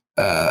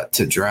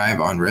to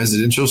drive on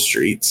residential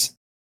streets.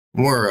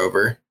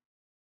 Moreover,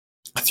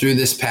 through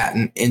this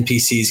patent,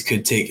 NPCs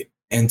could take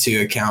into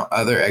account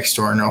other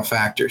external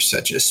factors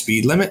such as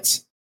speed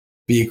limits,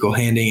 vehicle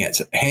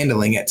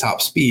handling at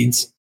top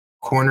speeds,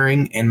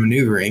 cornering and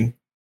maneuvering,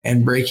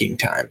 and braking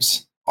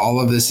times. All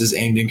of this is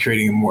aimed at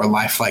creating a more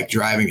lifelike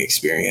driving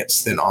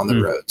experience than on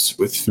the roads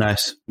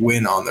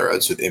when on the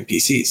roads with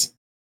NPCs.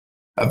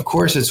 Of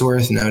course, it's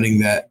worth noting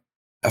that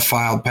a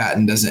filed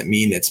patent doesn't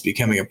mean it's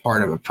becoming a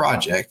part of a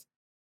project.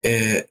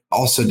 It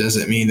also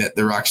doesn't mean that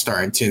the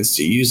Rockstar intends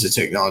to use the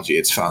technology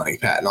it's filing a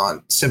patent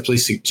on. Simply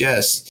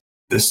suggests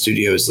the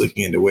studio is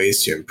looking into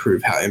ways to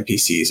improve how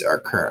NPCs are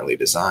currently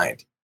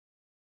designed.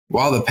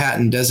 While the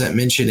patent doesn't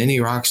mention any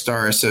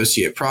Rockstar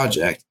associate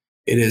project,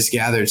 it has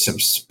gathered some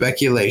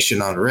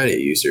speculation on Reddit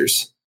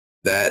users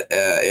that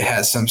it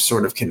has some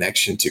sort of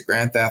connection to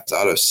Grand Theft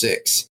Auto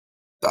 6.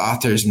 The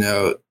authors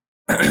note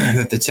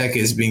that the tech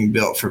is being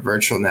built for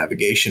virtual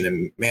navigation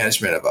and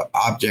management of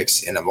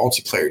objects in a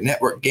multiplayer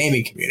network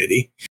gaming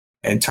community,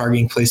 and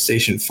targeting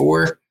PlayStation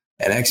 4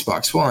 and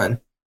Xbox One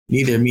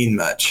neither mean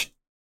much.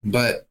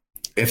 But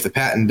if the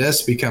patent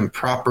does become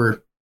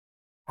proper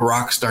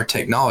Rockstar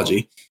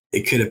technology,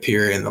 it could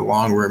appear in the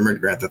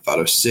long-rumored Grand Theft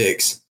Auto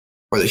 6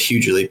 or the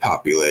hugely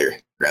popular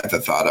Grand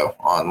Theft Auto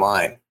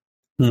Online.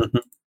 Mm-hmm.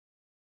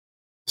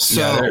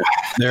 So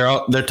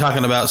they're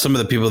talking about some of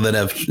the people that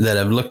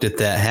have looked at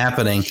that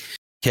happening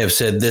have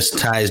said this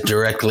ties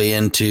directly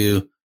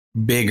into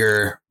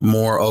bigger,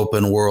 more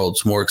open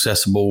worlds, more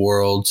accessible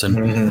worlds,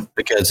 and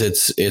because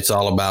it's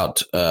all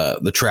about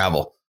the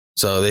travel.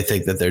 So they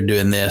think that they're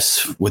doing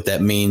this with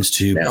that means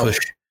to push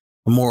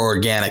a more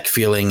organic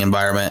feeling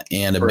environment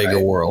and a bigger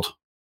world.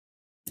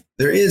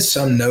 There is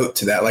some note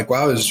to that. Like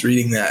while I was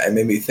reading that, it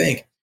made me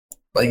think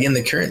like in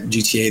the current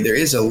GTA, there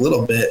is a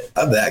little bit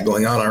of that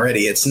going on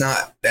already. It's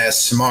not as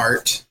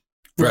smart,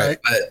 Right.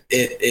 but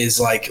it is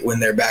like when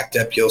they're backed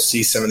up, you'll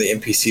see some of the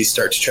NPCs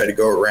start to try to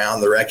go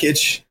around the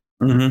wreckage.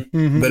 Mm-hmm.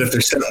 Mhm. But if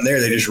they're sitting there,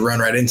 they just run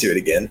right into it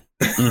again.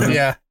 Mm-hmm.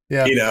 Yeah.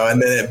 Yeah. You know,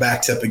 and then it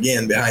backs up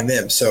again behind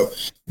them. So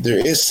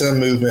there is some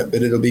movement,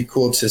 but it'll be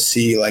cool to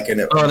see like an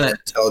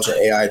intelligent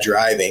AI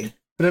driving.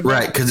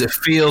 Right, because it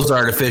feels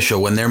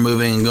artificial when they're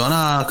moving and going,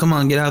 come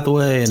on, get out of the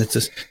way. And it's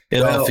just,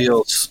 all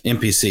feels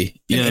NPC.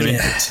 You know what I mean?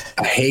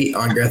 I hate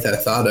on Grand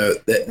Theft Auto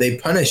that they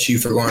punish you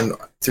for going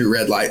through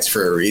red lights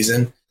for a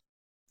reason.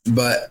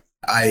 But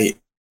I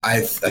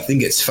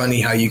think it's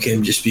funny how you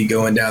can just be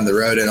going down the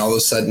road and all of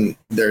a sudden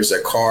there's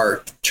a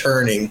car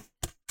turning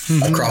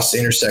across the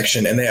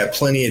intersection and they have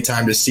plenty of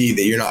time to see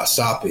that you're not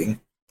stopping.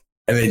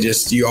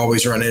 And you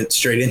always run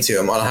straight into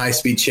them on a high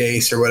speed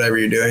chase or whatever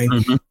you're doing.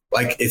 Mm-hmm.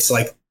 Like it's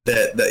like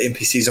the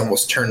NPCs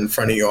almost turn in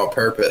front of you on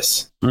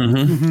purpose.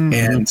 Mm-hmm.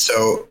 And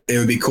so it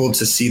would be cool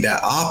to see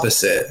that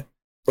opposite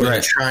where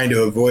they're trying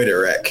to avoid a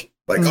wreck.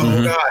 Like,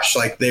 oh gosh,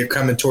 like they're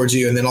coming towards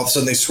you and then all of a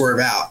sudden they swerve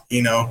out,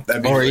 you know?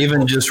 That'd be or really even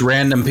cool. just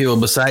random people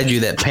beside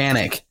you that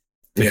panic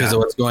because of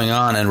what's going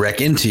on and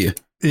wreck into you.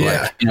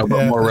 Yeah. Like,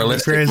 but more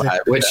realistic.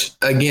 Which,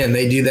 again,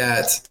 they do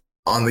that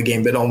on the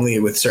game, but only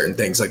with certain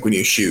things, like when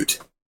you shoot.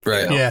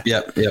 Right. You know?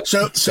 Yeah. Yep.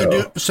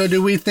 So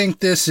do we think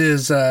this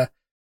is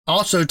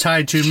also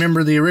tied to,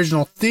 remember the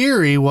original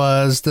theory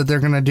was that they're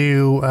going to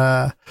do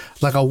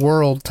like a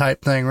world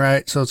type thing,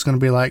 right? So it's going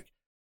to be like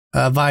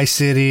Vice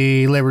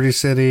City, Liberty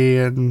City,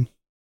 and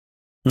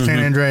San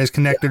Andreas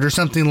connected or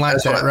something like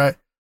that, right?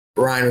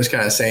 Ryan was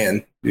kind of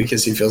saying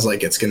because he feels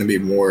like it's going to be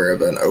more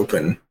of an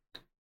open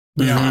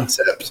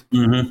concept.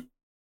 Mm-hmm.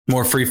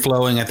 More free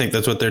flowing. I think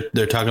that's what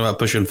they're talking about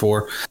pushing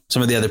for.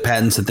 Some of the other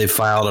patents that they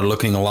filed are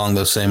looking along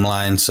those same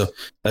lines. So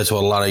that's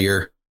what a lot of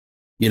your,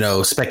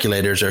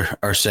 speculators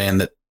are saying,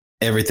 that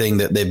everything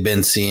that they've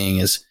been seeing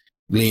is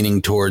leaning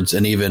towards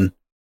an even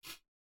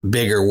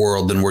bigger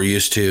world than we're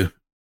used to,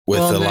 with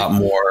a lot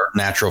more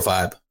natural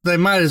vibe. They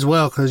might as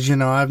well, because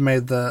I've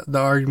made the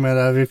argument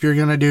of if you're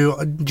going to do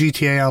a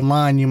GTA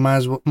Online, you might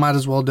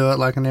as well do it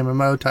like an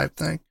MMO type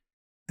thing,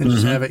 and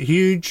just have it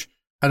huge.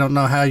 I don't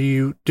know how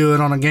you do it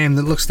on a game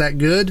that looks that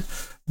good,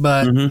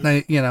 but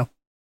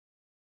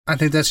I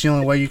think that's the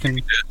only way you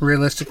can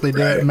realistically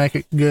do it and make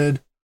it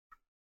good.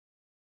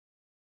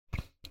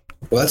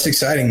 Well, that's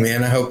exciting,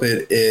 man. I hope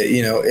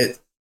it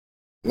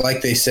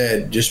like they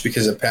said, just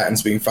because a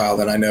patent's being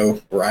filed, and I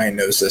know Ryan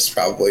knows this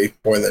probably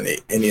more than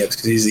any of us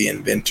because he's the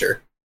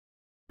inventor,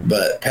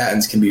 but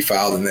patents can be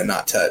filed and then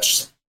not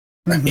touched.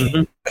 I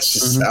mean, that's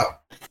just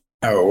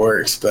how it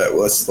works. But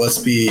let's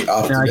be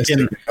optimistic.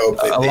 And hope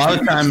that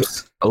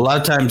a lot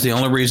of times the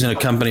only reason a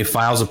company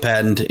files a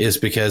patent is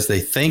because they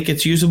think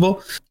it's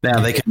usable. Now,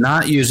 they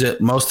cannot use it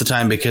most of the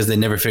time because they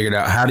never figured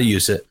out how to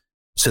use it.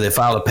 So they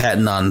file a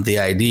patent on the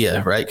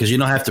idea, right? Because you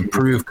don't have to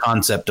prove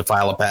concept to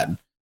file a patent.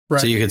 Right.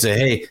 So you could say,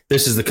 hey,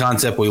 this is the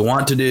concept we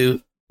want to do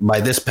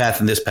by this path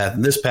and this path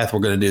and this path. We're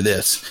going to do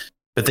this.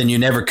 But then you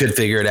never could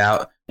figure it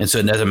out. And so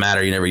it doesn't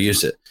matter. You never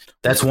use it.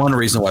 That's one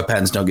reason why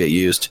patents don't get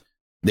used.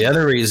 The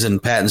other reason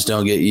patents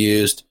don't get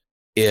used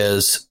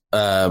is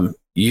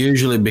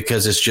usually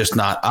because it's just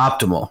not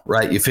optimal,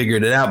 right? You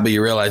figured it out, but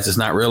you realize it's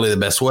not really the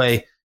best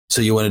way.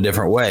 So you went a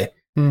different way.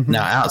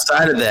 Now,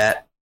 outside of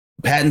that,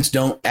 patents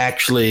don't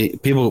actually,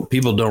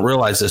 people don't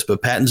realize this,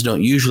 but patents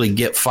don't usually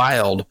get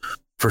filed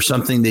for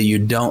something that you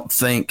don't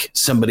think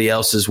somebody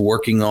else is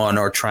working on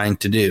or trying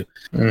to do.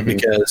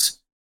 Because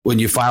when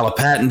you file a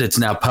patent, it's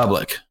now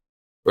public,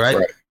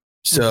 right?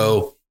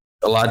 So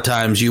a lot of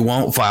times you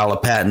won't file a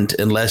patent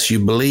unless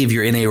you believe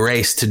you're in a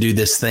race to do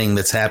this thing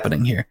that's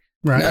happening here.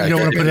 Right. You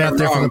don't want to put it out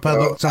there for the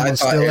public.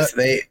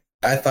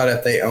 I thought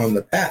if they own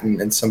the patent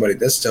and somebody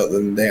does steal it,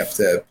 then they have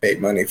to pay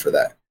money for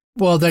that.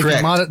 Well,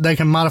 they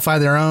can modify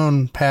their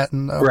own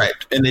patent, though. Right,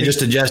 and they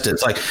just adjust it.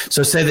 It's like,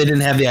 so say they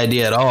didn't have the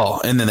idea at all,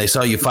 and then they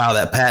saw you file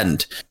that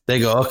patent. They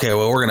go, okay,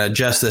 well, we're going to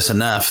adjust this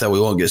enough that we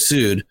won't get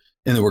sued,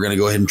 and then we're going to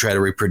go ahead and try to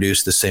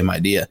reproduce the same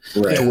idea.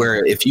 Right. To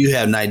where if you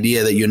have an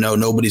idea that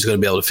nobody's going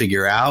to be able to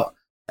figure out,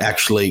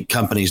 actually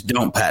companies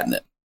don't patent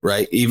it,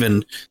 right?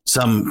 Even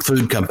some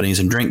food companies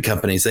and drink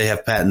companies, they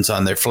have patents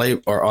on their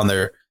flavor or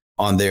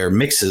on their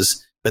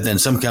mixes, but then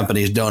some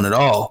companies don't at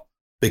all.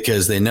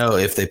 Because they know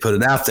if they put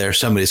it out there,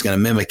 somebody's going to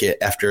mimic it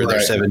after their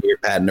 7-year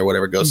patent or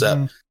whatever goes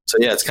up. So,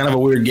 yeah, it's kind of a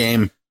weird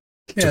game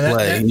to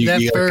play. You got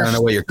to kind of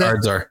know what your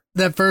cards are.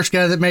 That first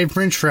guy that made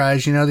French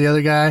fries, the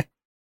other guy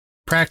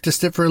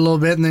practiced it for a little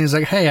bit, and then he's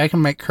like, hey, I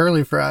can make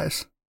curly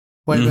fries.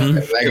 Wait a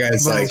minute. That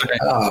guy's like,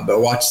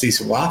 but watch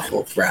these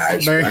waffle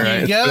fries.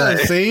 There you go.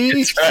 See?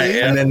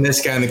 And then this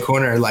guy in the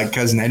corner, like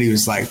Cousin Eddie,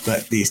 was like,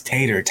 but these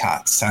tater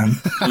tots, son.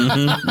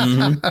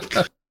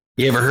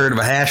 You ever heard of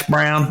a hash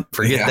brown?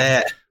 Forget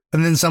that.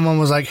 And then someone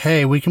was like,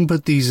 hey, we can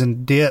put these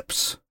in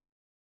dips.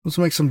 Let's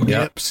make some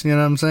dips. You know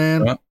what I'm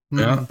saying?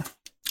 Yeah.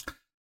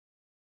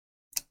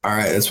 All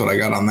right. That's what I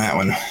got on that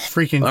one.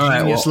 Freaking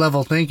genius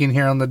level thinking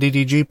here on the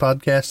DDG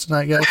podcast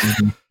tonight, guys.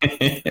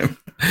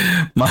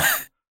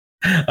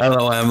 I don't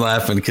know why I'm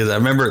laughing, because I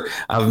remember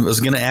I was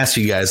going to ask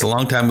you guys a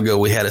long time ago.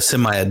 We had a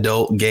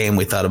semi-adult game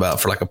we thought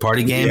about for like a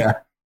party game,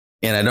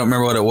 and I don't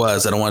remember what it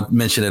was. I don't want to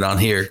mention it on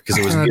here because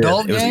it was good.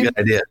 It was a good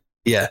idea.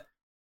 Yeah,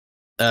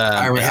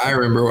 I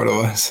remember what it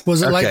was.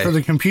 Was it like for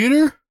the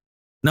computer?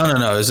 No.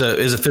 It was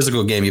a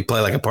physical game. You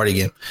play like a party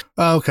game.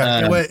 Oh,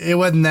 okay. It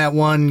wasn't that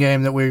one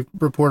game that we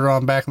reported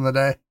on back in the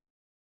day.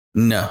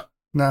 No.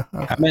 Okay.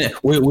 I mean,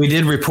 we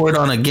did report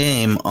on a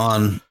game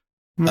on.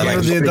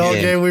 The adult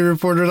game we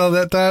reported on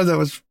that time? That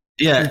was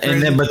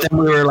and then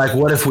we were like,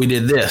 what if we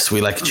did this? We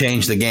like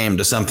changed the game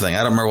to something. I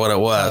don't remember what it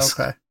was.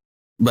 Okay.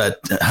 But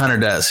Hunter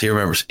does. He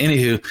remembers.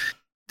 Anywho,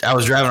 I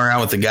was driving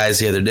around with the guys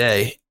the other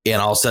day,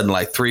 and all of a sudden,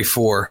 like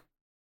 3-4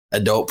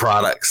 adult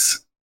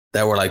products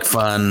that were like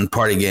fun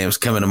party games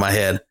come into my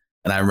head,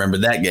 and I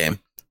remembered that game.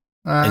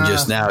 And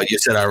just now, you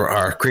said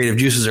our creative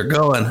juices are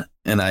going,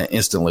 and I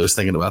instantly was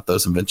thinking about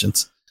those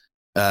inventions.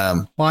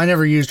 Well, I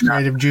never used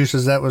creative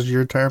juices. That was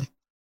your term.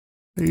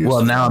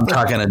 Well, now I'm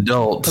talking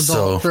adult,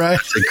 so right?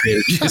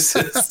 Creative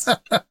juices.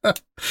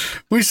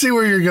 We see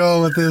where you're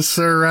going with this,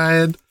 Sir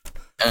Ryan.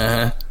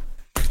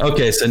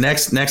 Okay, so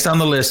next on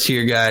the list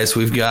here, guys,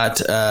 we've got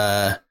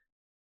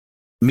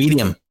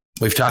Medium.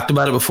 We've talked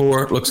about it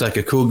before. It looks like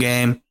a cool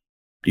game.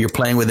 You're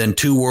playing within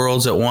two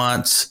worlds at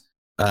once.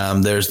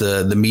 There's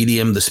the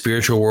medium, the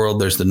spiritual world.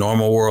 There's the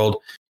normal world.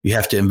 You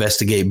have to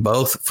investigate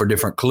both for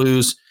different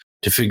clues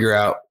to figure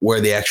out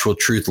where the actual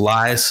truth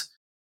lies.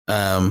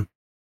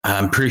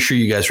 I'm pretty sure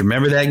you guys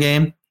remember that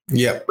game.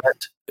 Yep.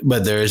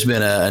 But there has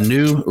been a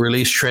new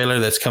release trailer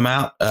that's come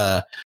out.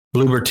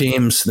 Bloober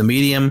Team's The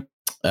Medium.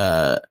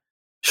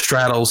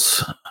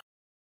 Straddles.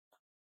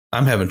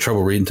 I'm having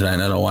trouble reading tonight. I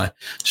don't know why.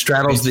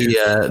 Straddles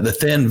the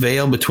thin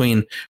veil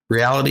between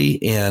reality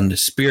and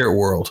spirit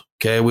world.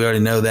 Okay, we already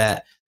know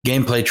that.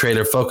 Gameplay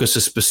trailer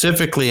focuses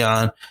specifically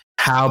on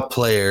how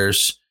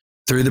players,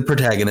 through the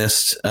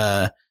protagonist,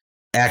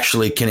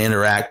 actually can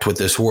interact with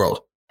this world.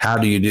 How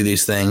do you do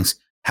these things?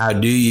 How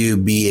do you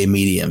be a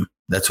medium?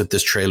 That's what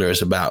this trailer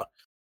is about.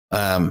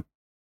 And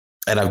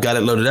I've got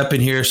it loaded up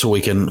in here so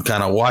we can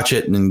kind of watch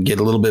it and get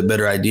a little bit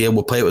better idea.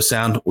 We'll play it with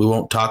sound. We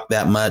won't talk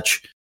that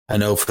much. I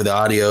know for the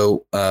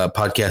audio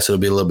podcast, it'll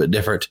be a little bit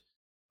different,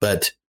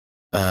 but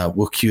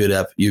we'll cue it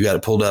up. You got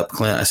it pulled up,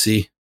 Clint, I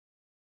see.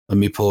 Let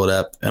me pull it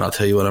up and I'll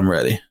tell you when I'm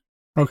ready.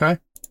 Okay.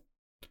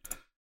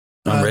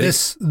 I'm ready.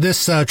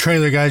 This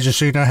trailer, guys, just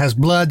so you know, has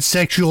blood,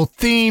 sexual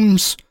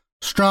themes,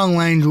 strong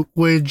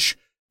language,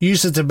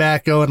 use of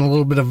tobacco, and a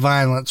little bit of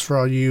violence for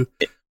all you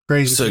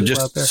crazy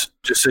people out there.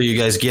 Just so you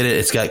guys get it,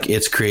 it's got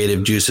its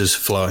creative juices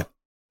flowing.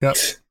 Yep.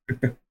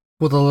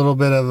 With a little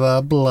bit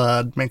of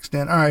blood mixed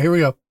in. All right, here we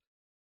go.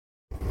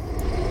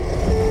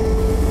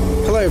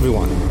 Hello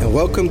everyone, and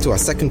welcome to our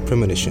second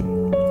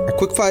premonition, a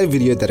quickfire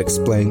video that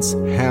explains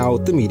how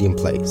the medium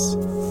plays.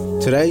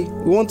 Today,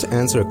 we want to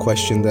answer a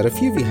question that a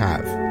few of you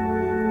have,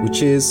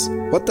 which is,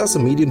 what does a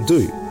medium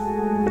do?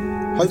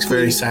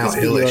 Hopefully, this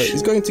video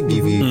is going to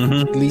give you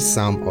at least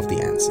some of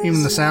the answers.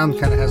 Even the sound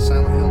kind of has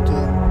Silent Hill to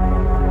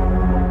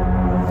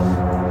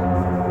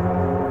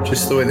it.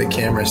 Just the way the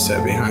camera's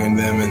set behind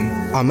them,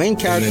 and our main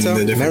character,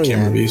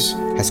 Marianne,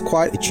 has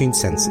quite attuned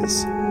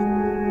senses.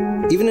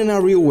 Even in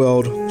our real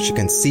world, she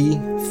can see,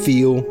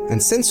 feel,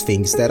 and sense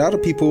things that other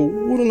people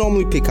wouldn't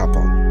normally pick up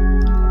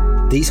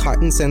on. These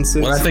heightened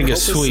senses also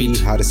see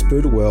how the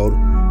spirit world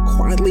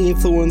quietly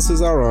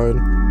influences our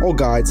own or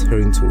guides her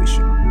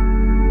intuition.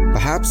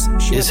 Perhaps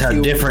she is how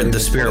different the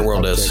spirit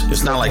world is.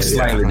 It's not like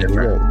slightly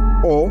different.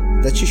 Or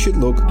that she should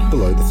look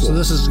below the floor. So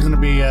this is going to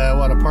be, a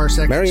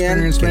parsec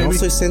Marianne experience, can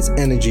also sense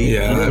energy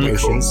and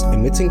emotions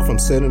emitting from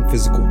certain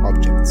physical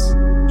objects.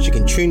 She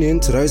can tune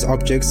in to those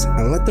objects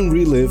and let them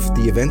relive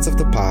the events of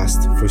the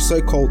past through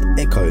so-called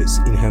echoes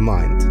in her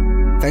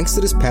mind. Thanks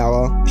to this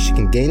power, she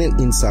can gain an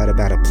insight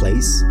about a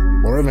place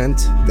or event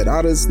that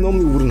others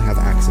normally wouldn't have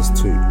access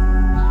to.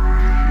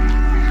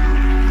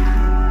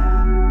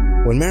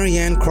 When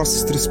Marianne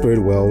crosses to the spirit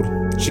world,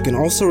 she can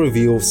also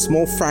reveal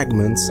small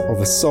fragments of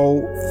a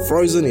soul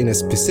frozen in a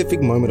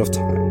specific moment of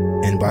time.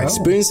 And by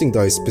experiencing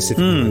those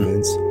specific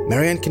moments,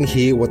 Marianne can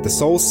hear what the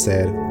soul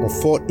said or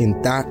thought in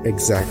that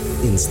exact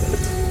instant.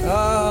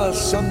 Ah,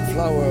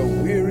 sunflower,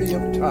 weary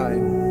of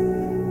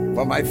time,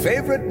 for my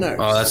favorite nurse.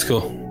 Oh, that's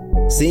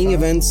cool. Seeing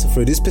events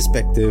through this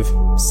perspective,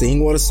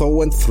 seeing what a soul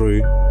went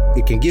through,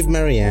 it can give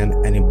Marianne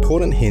an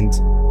important hint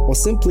or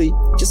simply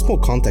just more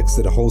context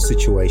to the whole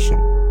situation.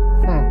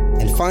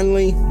 And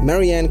finally,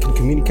 Marianne can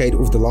communicate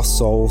with the lost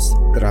souls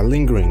that are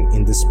lingering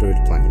in the spirit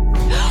plane.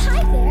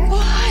 Hi there. Oh,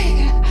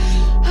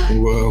 hi.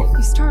 Whoa.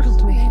 You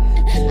startled me.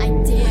 I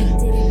did,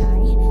 didn't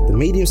I? The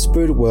medium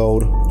spirit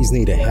world is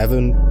neither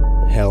heaven,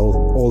 hell,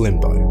 or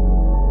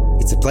limbo.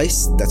 It's a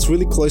place that's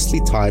really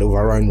closely tied with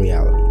our own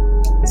reality,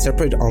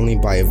 separated only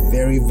by a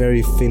very,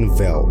 very thin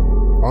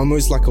veil,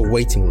 almost like a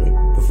waiting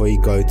room before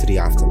you go to the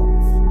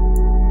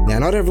afterlife. Now,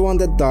 not everyone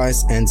that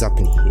dies ends up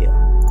in here.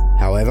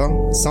 However,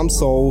 some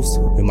souls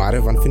who might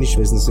have unfinished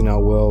business in our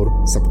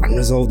world, some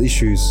unresolved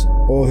issues,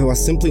 or who are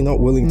simply not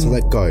willing to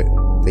let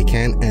go, they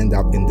can end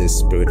up in this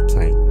spirit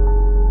plane.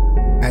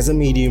 As a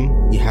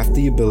medium, you have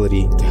the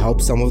ability to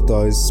help some of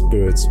those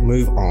spirits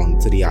move on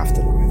to the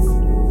afterlife.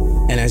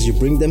 And as you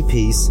bring them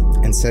peace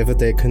and sever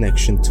their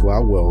connection to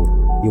our world,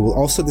 you will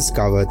also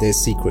discover their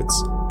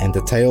secrets and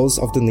the tales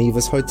of the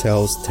Nevis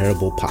Hotel's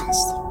terrible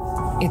past.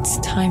 It's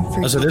time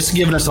for So this is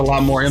giving us a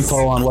lot more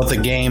info on what the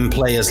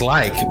gameplay is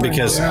like,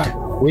 because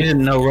we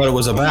didn't know what it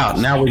was about.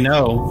 Now we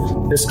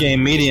know this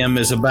game medium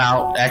is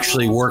about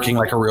actually working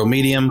like a real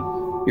medium.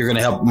 You're going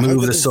to help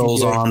move the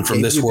souls on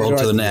from this world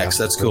to the next.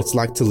 That's cool. It's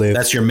like to live.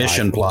 That's your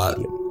mission plot.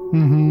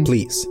 Mm-hmm.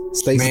 Please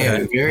stay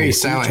Man, safe. very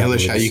Silent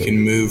Hillish how you can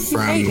move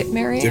from hate it,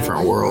 Marianne.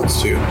 different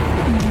worlds too.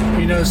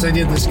 You notice they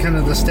did this kind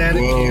of the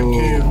static Whoa. cam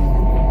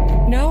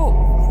too. No.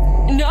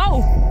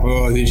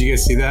 Oh, did you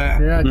guys see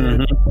that? Yeah, I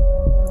did.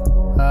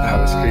 That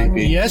was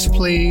creepy. Yes,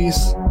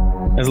 please.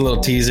 There's a little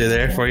teaser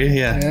there for you.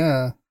 Yeah.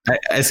 Yeah.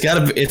 It's got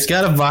a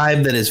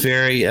vibe that is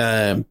very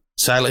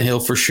Silent Hill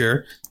for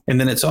sure.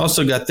 And then it's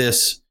also got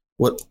this,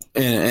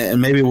 and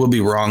maybe we'll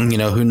be wrong,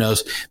 who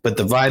knows, but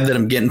the vibe that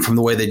I'm getting from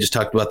the way they just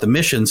talked about the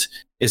missions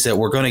is that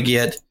we're going to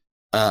get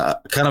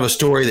kind of a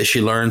story that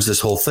she learns this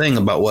whole thing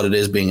about what it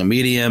is being a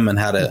medium and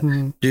how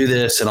to do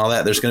this and all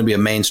that. There's going to be a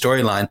main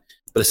storyline,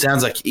 but it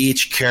sounds like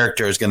each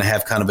character is going to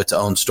have kind of its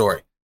own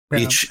story.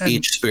 Yeah.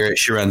 Each spirit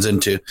she runs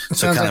into.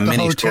 So kind of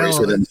mini stories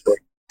within the story.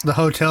 The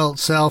hotel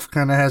itself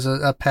kind of has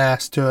a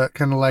past to it,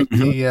 kind of like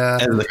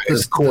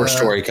the core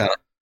story kind of.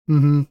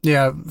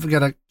 Yeah, we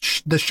got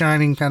the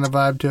Shining kind of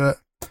vibe to it.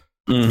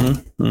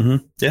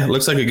 Yeah, it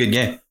looks like a good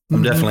game.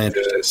 I'm definitely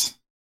interested.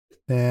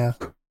 Yeah.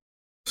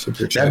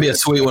 That'd be a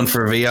sweet one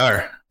for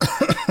VR.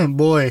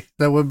 Boy,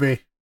 that'd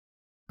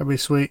be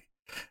sweet.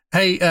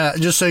 Hey,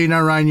 just so you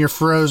know, Ryan, you're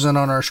frozen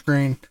on our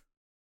screen.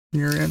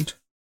 Your end.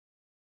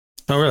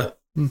 Oh, really?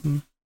 Mm-hmm.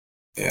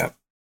 Yeah.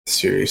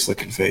 Serious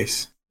looking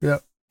face.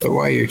 Yep. But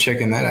while you're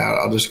checking that out,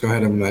 I'll just go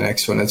ahead on the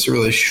next one. It's a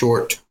really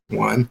short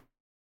one.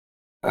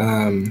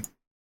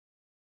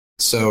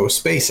 So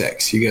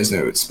SpaceX, you guys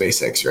know what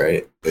SpaceX,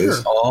 right?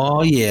 Sure.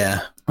 Oh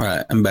yeah. All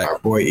right, I'm back. Our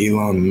boy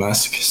Elon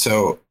Musk.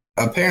 So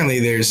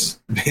apparently there's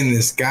been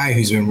this guy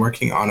who's been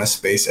working on a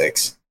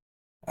SpaceX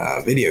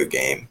video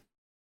game.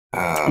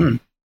 But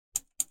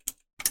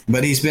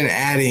he's been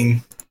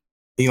adding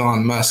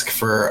Elon Musk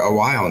for a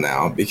while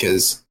now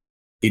because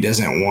he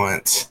doesn't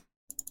want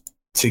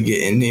to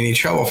get in any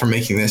trouble for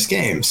making this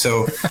game.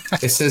 So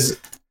it says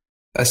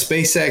a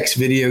SpaceX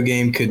video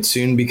game could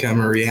soon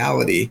become a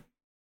reality.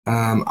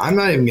 I'm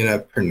not even going to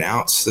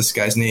pronounce this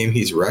guy's name.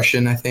 He's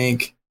Russian, I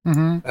think.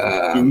 By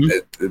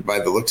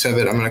the looks of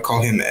it, I'm going to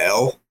call him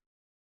L.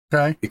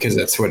 Okay. Because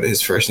that's what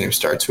his first name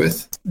starts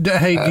with.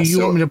 Hey, do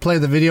you want me to play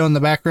the video in the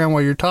background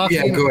while you're talking?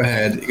 Yeah, go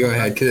ahead. Go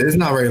ahead. Because it's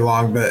not very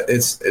long, but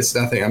it's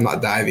nothing. I'm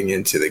not diving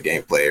into the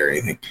gameplay or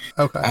anything.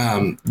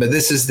 Okay. But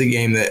this is the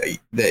game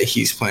that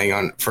he's playing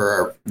on for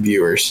our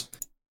viewers.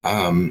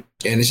 And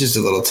it's just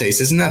a little taste.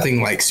 It's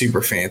nothing like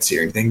super fancy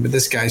or anything, but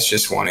this guy's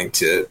just wanting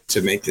to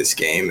make this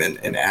game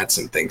and add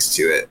some things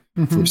to it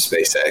from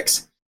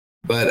SpaceX.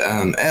 But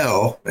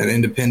L, an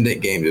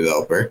independent game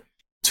developer,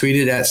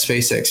 tweeted at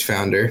SpaceX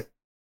founder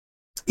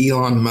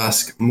Elon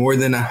Musk more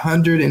than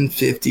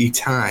 150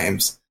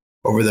 times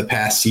over the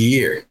past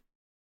year,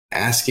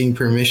 asking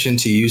permission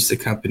to use the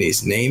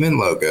company's name and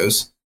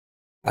logos.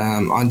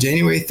 On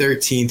January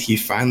 13th, he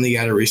finally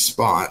got a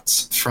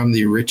response from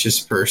the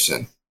richest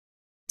person.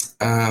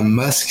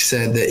 Musk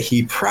said that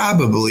he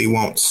probably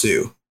won't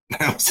sue.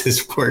 That was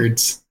his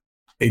words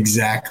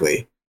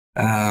exactly.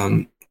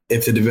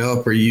 If the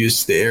developer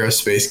used the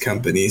aerospace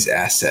company's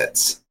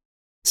assets.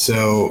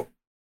 So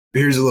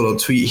here's a little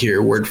tweet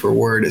here, word for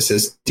word. It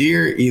says,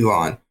 "Dear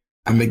Elon,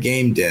 I'm a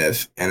game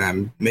dev and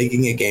I'm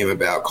making a game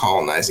about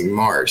colonizing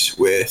Mars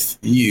with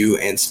you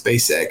and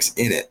SpaceX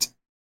in it.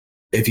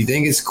 If you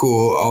think it's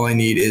cool, all I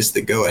need is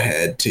the go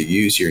ahead to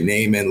use your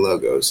name and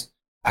logos.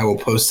 I will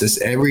post this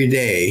every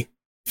day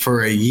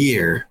for a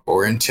year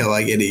or until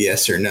I get a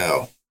yes or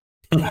no."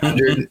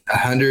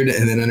 100,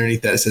 and then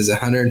underneath that it says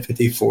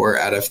 154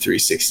 out of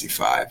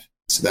 365.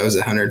 So that was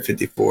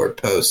 154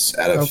 posts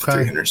out of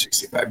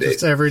 365 days.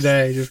 Just every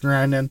day, just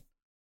grinding.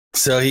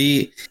 So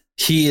he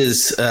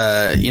is,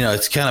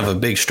 it's kind of a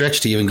big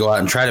stretch to even go out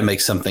and try to make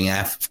something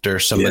after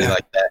somebody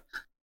like that.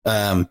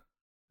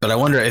 But I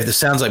wonder if this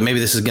sounds like maybe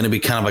this is going to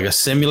be kind of like a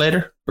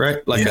simulator,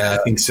 right? Like I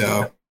think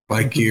so.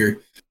 Like you're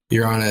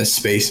on a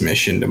space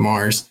mission to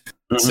Mars.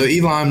 So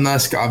Elon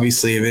Musk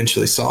obviously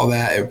eventually saw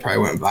that. It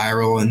probably went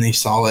viral and they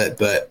saw it,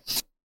 but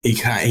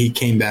he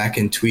came back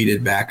and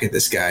tweeted back at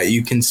this guy,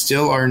 "You can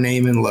steal our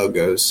name and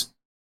logos,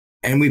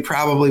 and we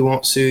probably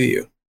won't sue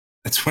you."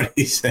 That's what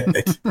he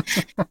said.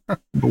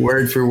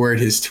 Word for word,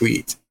 his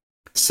tweet.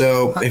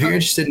 So if you're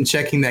interested in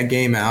checking that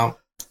game out,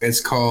 it's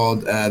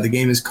called, the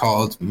game is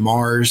called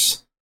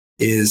Mars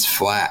is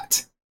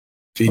Flat,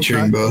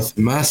 featuring both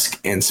Musk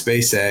and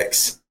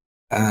SpaceX.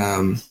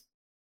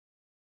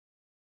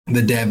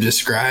 The dev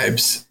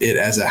describes it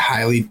as a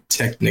highly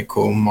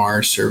technical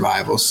Mars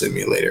survival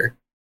simulator.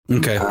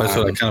 Okay, that's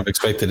what I kind of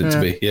expected it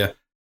to be. Yeah.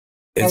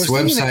 Its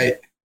website.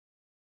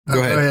 Go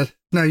ahead.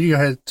 No, you go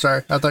ahead.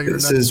 Sorry, I thought you were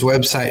done. His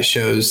website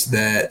shows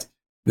that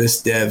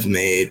this dev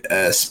made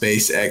a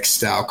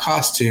SpaceX-style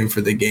costume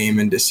for the game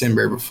in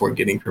December before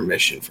getting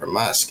permission from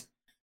Musk.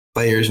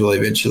 Players will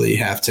eventually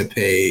have to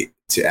pay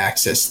to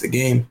access the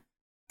game,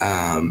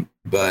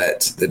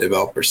 but the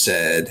developer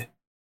said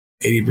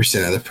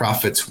 80% of the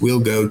profits will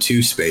go to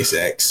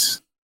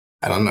SpaceX.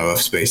 I don't know if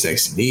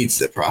SpaceX needs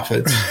the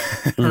profits.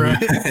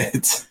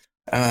 Right.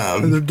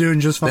 They're doing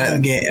just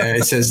fine.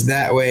 It says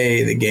that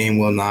way the game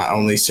will not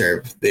only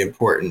serve the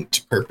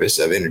important purpose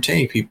of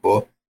entertaining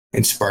people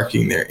and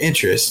sparking their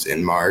interest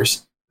in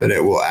Mars, but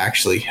it will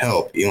actually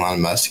help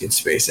Elon Musk and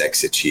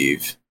SpaceX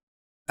achieve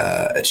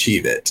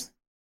it.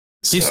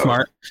 He's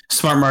smart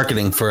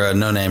marketing for a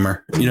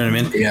no-namer. You know what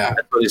I mean? Yeah.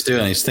 That's what he's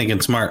doing. He's thinking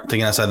smart,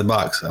 thinking outside the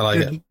box. I like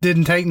it.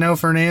 Didn't take no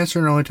for an answer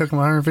and only took him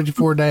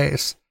 154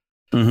 days.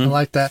 Mm-hmm. I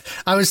like that.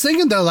 I was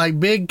thinking though,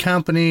 like big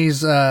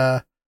companies,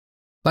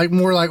 like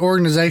more like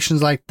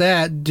organizations like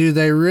that, do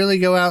they really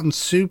go out and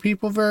sue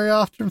people very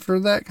often for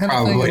that kind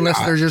of thing? Unless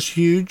they're just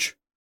huge.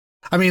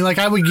 I mean, like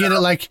I would get it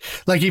like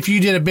if you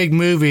did a big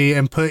movie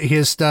and put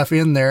his stuff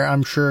in there,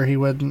 I'm sure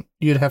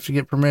you'd have to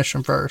get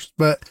permission first.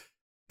 But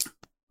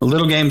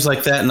little games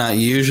like that, not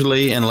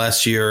usually,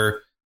 unless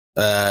you're,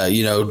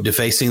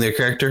 defacing their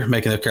character,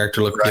 making their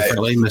character look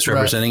differently,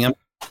 misrepresenting them.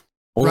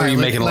 Or you're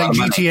making a lot of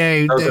money.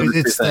 GTA,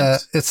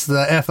 it's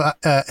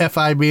the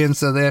FIB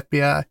instead of the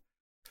FBI.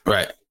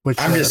 Right. Which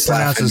I'm just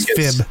pronounces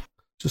fib.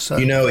 Just so.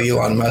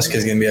 Elon Musk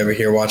is going to be over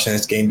here watching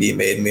this game be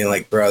made and being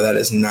like, bro, that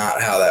is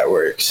not how that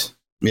works.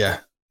 Yeah.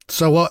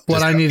 So what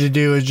I need to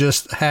do is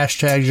just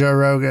hashtag Joe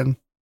Rogan.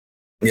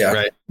 Yeah.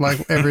 Right.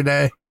 Like every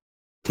day.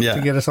 Yeah.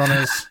 To get us on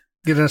the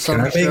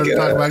show to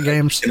talk about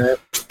games.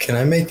 Can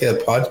I make a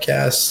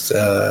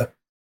podcast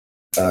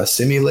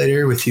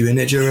simulator with you in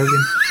it, Joe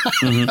Rogan?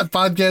 Mm-hmm. A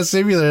podcast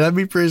simulator. That'd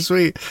be pretty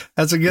sweet.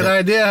 That's a good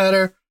idea,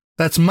 Hunter.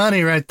 That's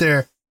money right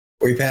there.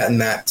 We patent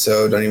that,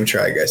 so don't even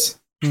try, guys.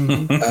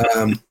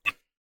 Mm-hmm.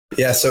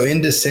 So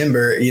in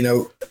December,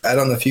 I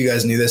don't know if you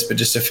guys knew this, but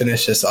just to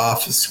finish this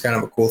off, it's kind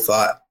of a cool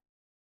thought.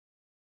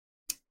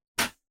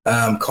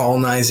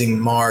 Colonizing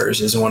Mars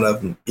is one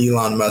of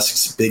Elon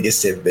Musk's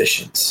biggest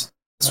ambitions.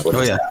 That's what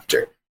he's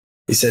after.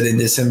 He said in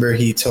December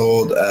he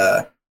told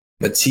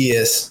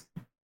Matthias,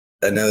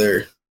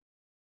 another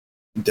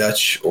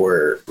Dutch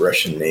or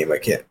Russian name, I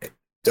can't,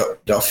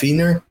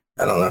 Dolphiner?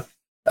 I don't know.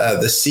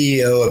 The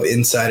CEO of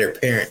Insider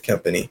Parent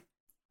Company,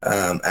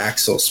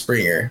 Axel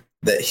Springer,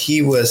 that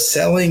he was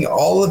selling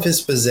all of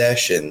his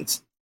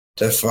possessions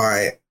to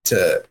fund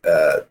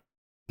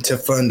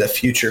a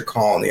future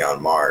colony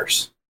on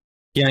Mars.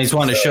 Yeah, he's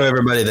wanting to show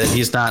everybody that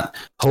he's not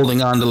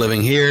holding on to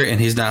living here, and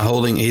he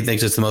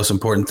thinks it's the most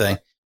important thing.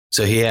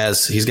 So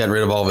he's gotten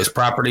rid of all of his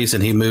properties,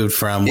 and he moved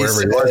from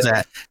wherever he was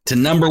at to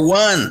number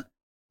one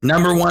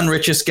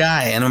richest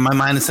guy. And in my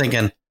mind, is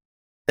thinking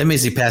that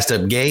means he passed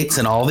up Gates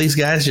and all these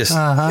guys just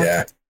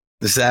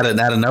just out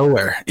of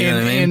nowhere. You know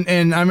what I mean?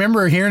 And I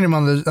remember hearing him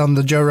on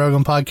the Joe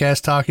Rogan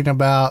podcast talking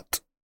about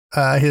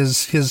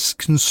his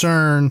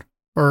concern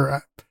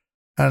or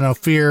I don't know,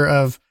 fear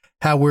of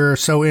how we're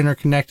so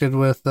interconnected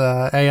with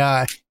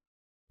AI.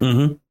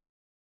 Mm-hmm.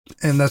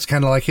 And that's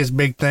kind of like his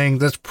big thing.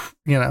 That's,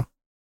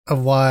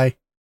 of why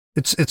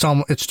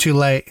it's too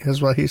late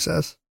is what he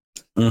says.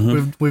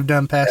 Mm-hmm. We've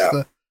done past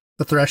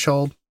the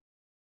threshold.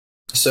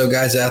 So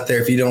guys out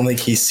there, if you don't think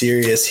he's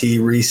serious, he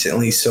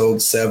recently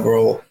sold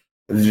several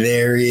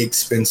very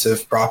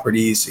expensive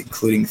properties,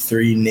 including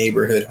 3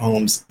 neighborhood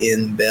homes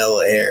in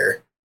Bel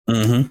Air.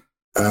 Mm-hmm.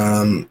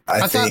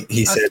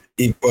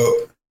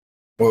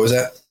 What was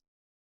that?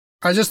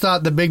 I just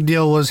thought the big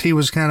deal was he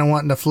was kind of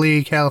wanting to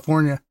flee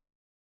California.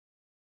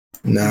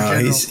 No,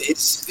 he's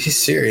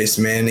serious,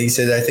 man. He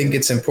said, I think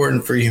it's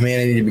important for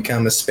humanity to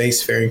become a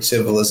spacefaring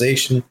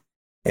civilization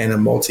and a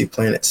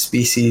multi-planet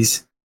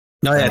species.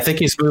 No, I think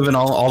he's moving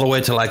all the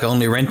way to like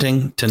only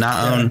renting to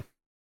not own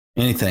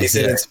anything. He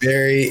said it's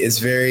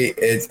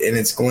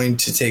going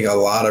to take a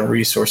lot of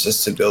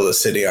resources to build a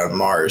city on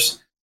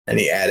Mars. And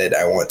he added,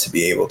 I want to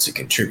be able to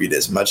contribute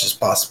as much as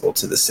possible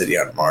to the city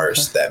on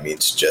Mars. That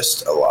means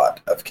just a lot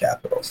of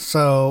capital.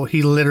 So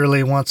he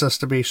literally wants us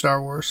to be Star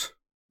Wars.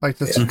 Like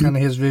that's kind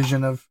of his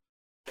vision of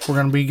we're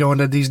going to be going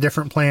to these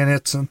different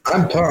planets. And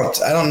I'm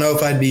pumped. I don't know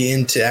if I'd be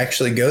in to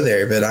actually go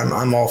there, but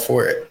I'm all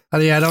for it. I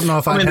don't know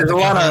if I'd have the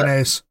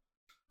cojones.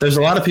 There's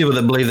a lot of people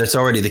that believe that's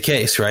already the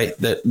case, right?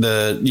 That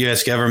the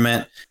U.S.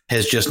 government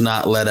has just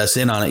not let us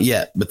in on it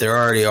yet. But there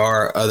already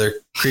are other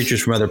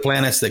creatures from other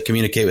planets that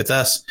communicate with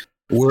us.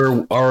 We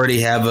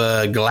already have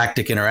a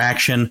galactic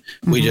interaction.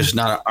 We just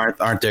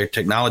aren't there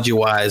technology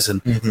wise,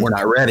 and we're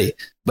not ready.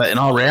 But in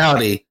all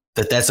reality,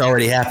 that's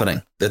already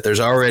happening. That there's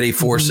already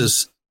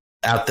forces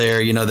out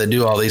there, that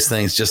do all these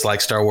things, just like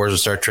Star Wars or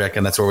Star Trek,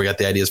 and that's where we got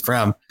the ideas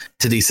from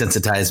to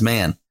desensitize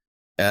man.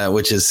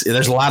 Which is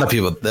there's a lot of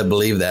people that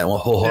believe that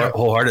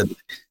wholeheartedly,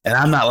 and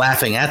I'm not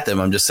laughing at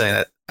them. I'm just saying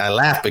that I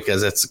laugh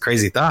because that's a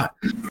crazy thought.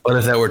 What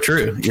if that were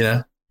true?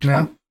 Yeah.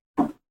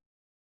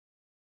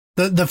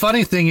 The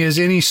funny thing is,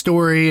 any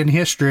story in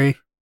history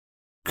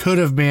could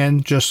have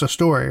been just a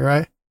story,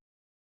 right?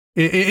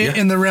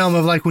 In the realm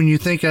of like when you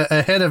think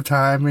ahead of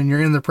time and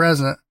you're in the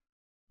present,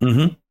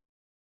 Mm-hmm.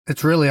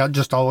 It's really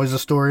just always a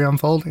story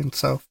unfolding.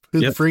 So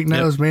who the freak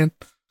knows, man?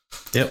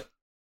 Yep.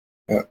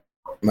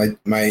 My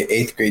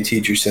 8th grade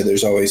teacher said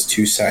there's always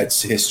two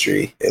sides to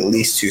history, at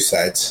least two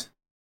sides.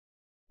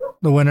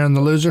 The winner and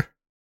the loser.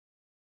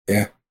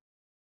 Yeah.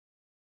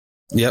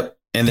 Yep.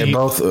 And they're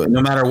both,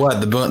 no matter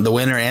what, the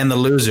winner and the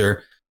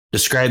loser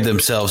describe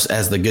themselves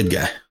as the good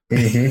guy.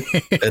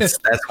 Mm-hmm.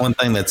 That's one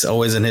thing that's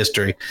always in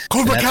history.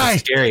 Cobra Kai.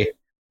 Scary.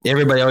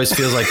 Everybody always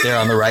feels like they're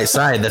on the right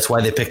side. That's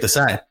why they pick the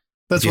side.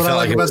 That's what I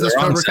like about this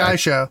Cobra Kai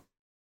show.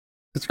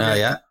 Oh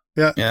yeah.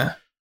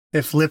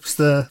 It flips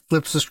the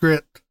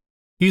script.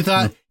 You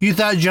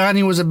thought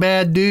Johnny was a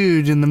bad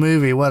dude in the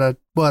movie. What a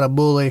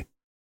bully.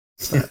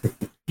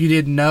 You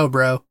didn't know,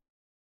 bro.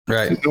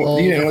 Right. You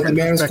didn't know what the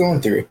man was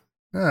going through.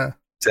 Yeah.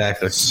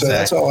 Exactly. So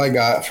that's all I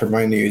got for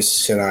my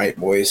news tonight,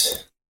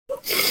 boys.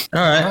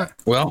 All right.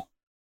 Well,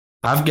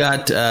 I've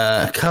got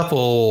a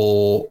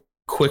couple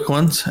quick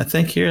ones, I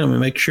think, here. Let me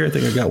make sure. I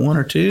think I got one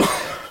or two.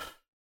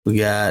 We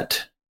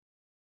got...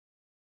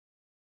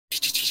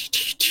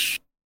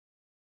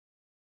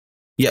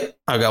 Yep,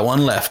 I've got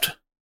one left.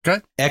 Okay.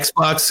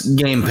 Xbox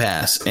Game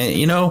Pass.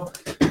 And,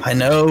 I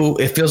know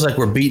it feels like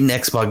we're beating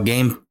Xbox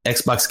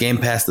Game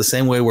Pass the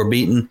same way we're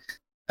beating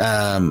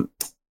Call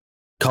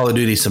of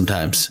Duty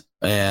sometimes.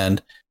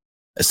 And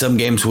some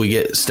games we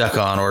get stuck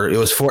on, or it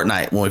was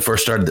Fortnite when we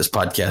first started this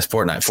podcast.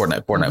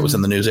 Fortnite was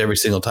in the news every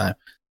single time.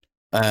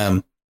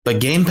 But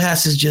Game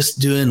Pass is just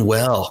doing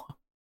well.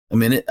 I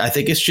mean, I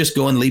think it's just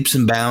going leaps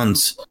and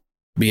bounds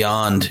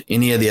beyond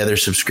any of the other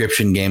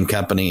subscription game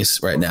companies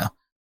right now.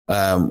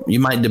 You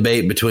might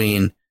debate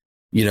between,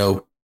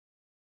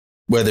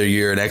 whether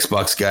you're an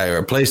Xbox guy or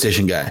a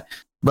PlayStation guy.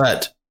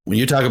 But when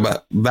you talk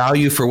about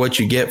value for what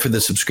you get for the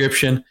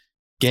subscription,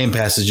 Game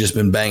Pass has just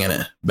been banging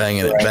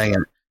it.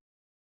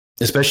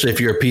 Especially if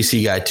you're a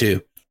PC guy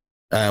too.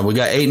 We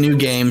got 8 new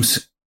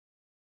games.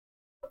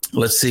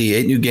 Let's see,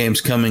 8 new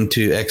games coming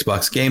to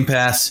Xbox Game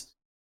Pass.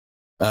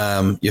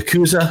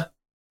 Yakuza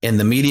and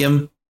the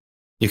Medium.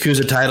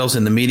 Yakuza titles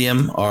and the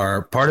Medium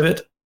are part of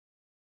it.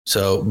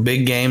 So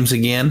big games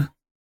again.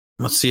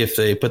 Let's see if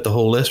they put the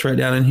whole list right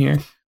down in here.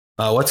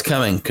 What's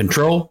coming?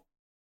 Control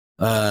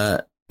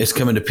is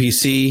coming to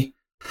PC.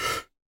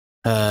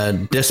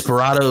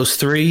 Desperados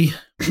 3,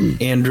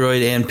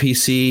 Android and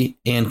PC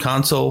and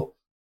console.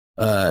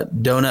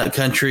 Donut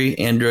Country,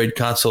 Android,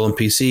 console, and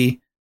PC.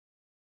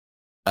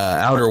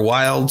 Outer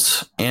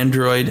Wilds,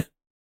 Android.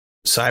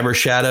 Cyber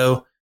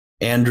Shadow,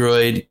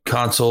 Android,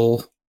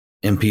 console,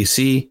 and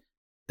PC.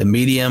 The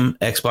Medium,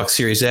 Xbox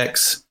Series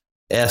X,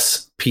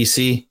 S,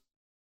 PC.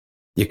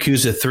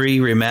 Yakuza 3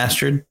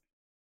 Remastered.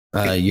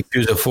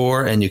 Yakuza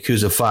 4 and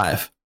Yakuza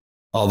 5.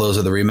 All those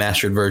are the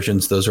remastered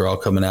versions. Those are all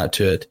coming out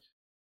to it.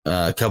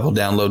 A couple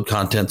download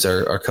contents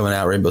are coming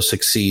out. Rainbow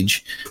Six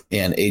Siege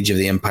and Age of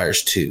the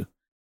Empires 2.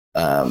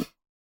 And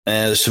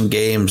there's some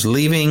games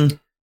leaving.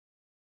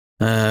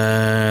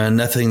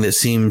 Nothing that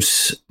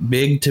seems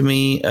big to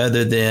me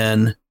other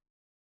than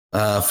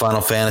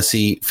Final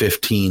Fantasy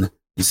 15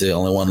 is the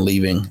only one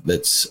leaving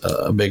that's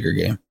a bigger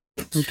game.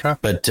 Okay.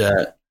 But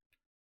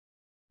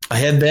I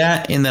had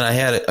that, and then I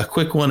had a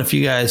quick one. If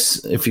you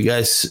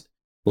guys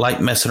like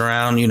messing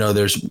around,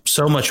 there's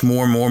so much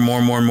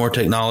more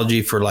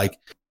technology for like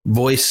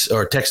voice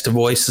or text to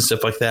voice and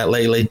stuff like that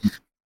lately.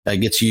 It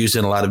gets used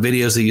in a lot of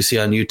videos that you see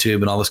on YouTube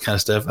and all this kind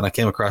of stuff. And I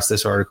came across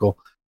this article,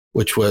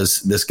 which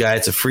was this guy.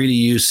 It's a free to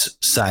use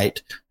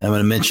site. I'm going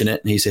to mention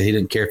it. And he said he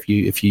didn't care if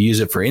you use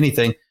it for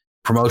anything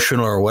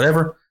promotional or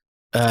whatever.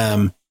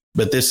 But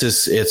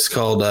it's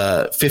called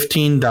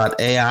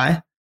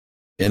 15.ai.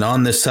 And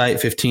on this site,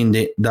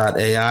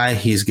 15.ai,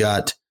 he's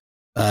got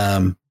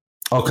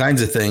all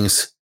kinds of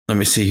things. Let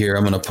me see here.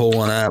 I'm going to pull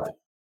one up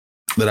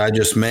that I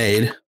just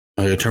made.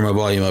 I'm going to turn my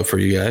volume up for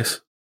you guys.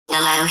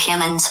 Hello,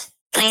 humans.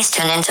 Please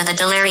tune into the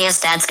Delirious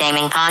Dads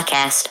Gaming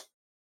Podcast,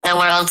 the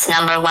world's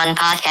 #1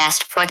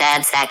 podcast for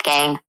dads that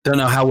game. Don't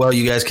know how well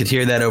you guys could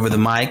hear that over the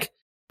mic,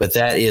 but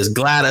that is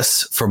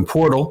Gladys from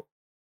Portal.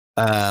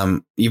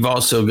 You've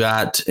also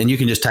got, and you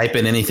can just type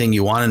in anything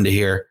you want into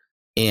here,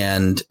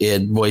 and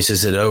it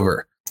voices it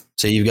over.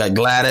 So you've got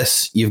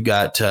Gladys, you've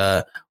got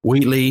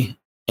Wheatley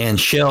and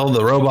Shell,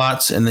 the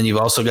robots, and then you've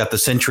also got the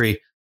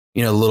Sentry,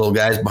 little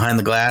guys behind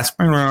the glass.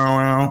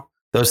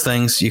 Those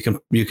things, you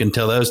can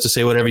tell those to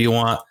say whatever you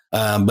want.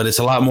 But it's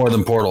a lot more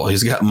than Portal.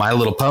 He's got My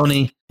Little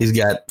Pony. He's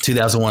got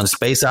 2001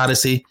 Space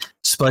Odyssey,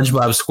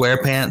 SpongeBob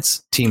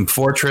SquarePants, Team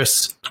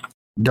Fortress,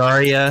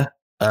 Daria,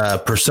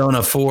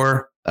 Persona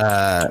 4,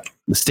 the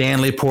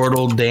Stanley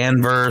Portal,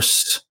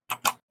 Danverse,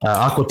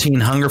 Aqua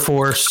Teen Hunger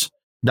Force,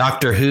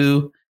 Doctor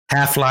Who,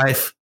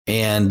 Half-Life,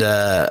 and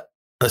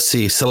let's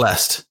see,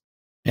 Celeste.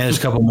 And there's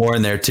a couple more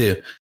in there too.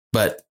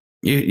 But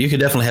you could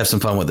definitely have some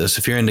fun with this.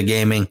 If you're into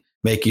gaming,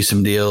 make you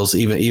some deals,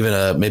 even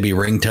a maybe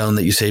ringtone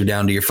that you save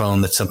down to your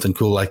phone that's something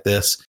cool like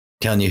this,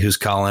 telling you who's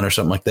calling or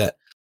something like that.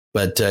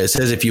 But it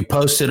says if you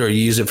post it or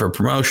you use it for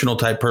promotional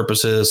type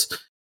purposes,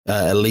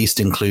 at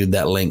least include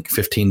that link,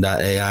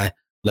 15.ai.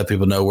 Let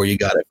people know where you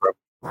got it from.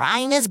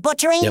 Ryan is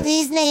butchering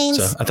these names.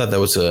 So I thought that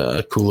was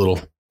a cool little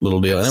little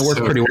deal, and it worked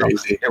So pretty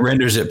crazy. well. It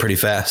renders it pretty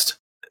fast.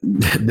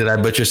 Did I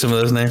butcher some of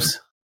those names?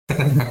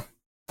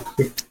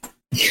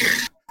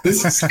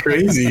 This is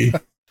crazy.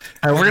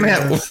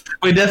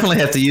 We definitely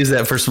have to use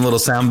that for some little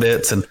sound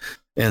bits and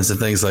some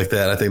things like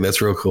that. I think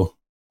that's real cool.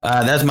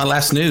 That's my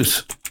last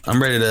news.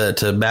 I'm ready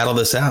to battle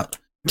this out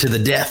to the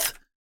death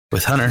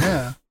with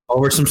Hunter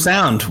over some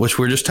sound, which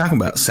we're just talking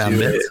about. Sound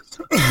bits.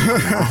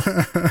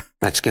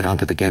 Let's get on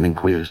to the gaming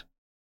quiz.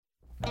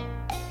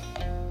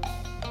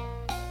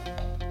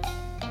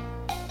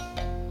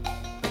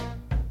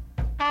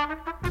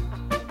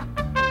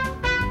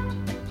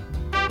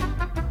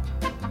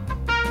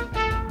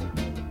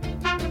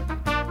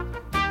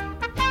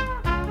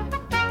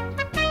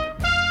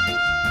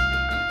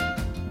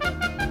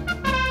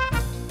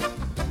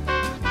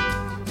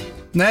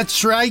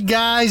 That's right,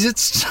 guys.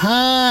 It's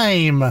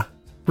time.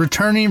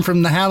 Returning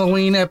from the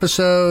Halloween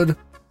episode,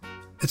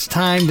 it's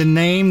time to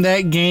name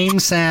that game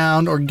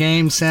sound or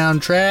game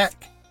soundtrack.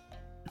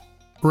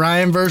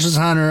 Ryan versus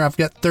Hunter. I've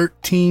got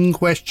 13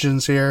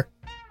 questions here,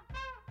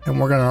 and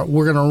we're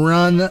gonna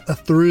run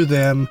through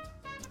them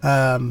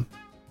and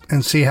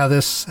see how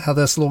this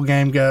little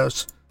game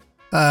goes.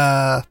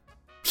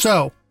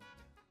 So,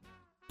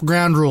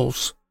 ground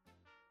rules.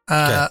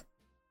 Okay.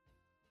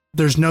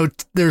 There's no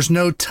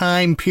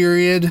time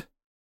period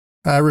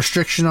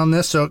restriction on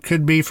this, so it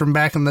could be from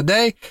back in the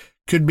day,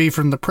 could be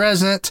from the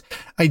present.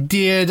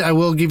 I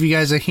will give you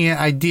guys a hint.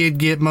 I did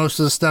get most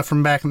of the stuff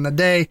from back in the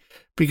day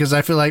because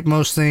I feel like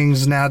most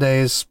things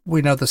nowadays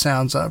we know the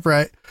sounds of,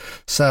 right?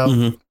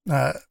 So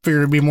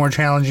figured it'd be more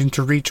challenging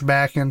to reach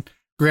back and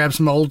grab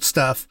some old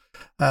stuff.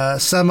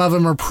 Some of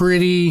them are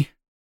pretty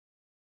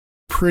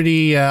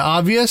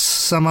obvious.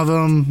 Some of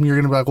them you're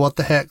gonna be like, "What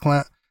the heck,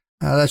 Clint?"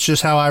 That's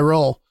just how I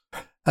roll.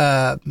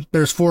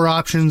 There's 4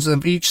 options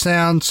of each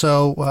sound,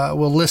 so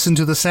we'll listen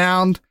to the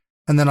sound,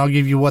 and then I'll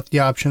give you what the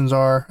options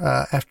are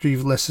after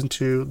you've listened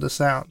to the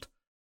sound.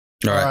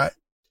 All right.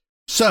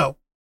 So,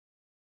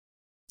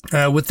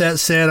 with that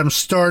said, I'm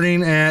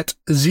starting at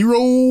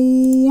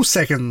 0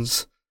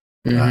 seconds.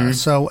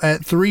 So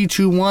at 3,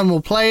 2, 1,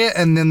 we'll play it,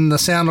 and then the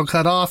sound will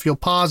cut off. You'll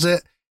pause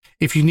it.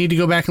 If you need to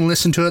go back and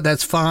listen to it,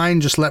 that's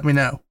fine. Just let me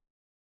know.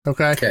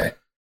 Okay? Okay.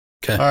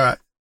 Okay. All right.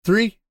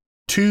 3,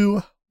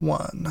 2,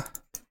 1.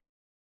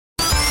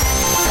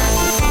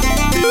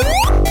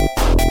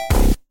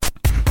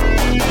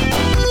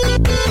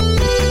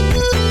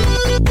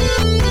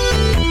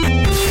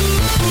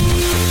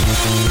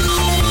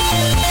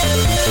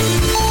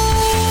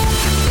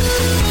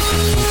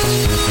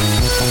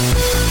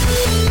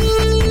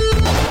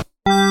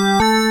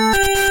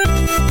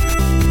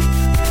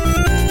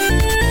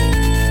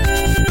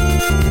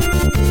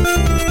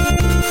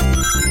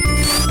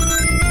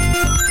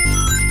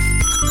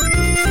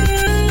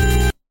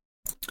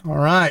 All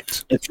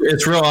right.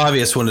 It's real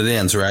obvious when it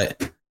ends, right?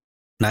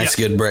 Nice,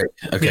 good break.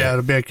 Okay. Yeah,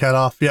 it'll be a cut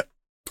off. Yep.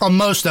 On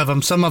most of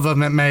them. Some of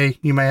them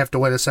you may have to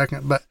wait a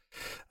second, but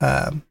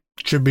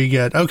should be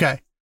good.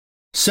 Okay.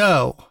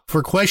 So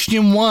for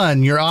question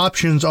 1, your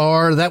options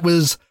are that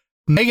was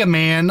Mega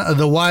Man: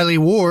 The Wily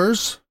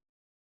Wars,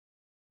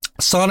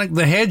 Sonic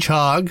the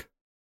Hedgehog,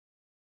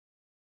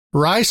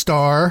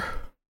 Rystar,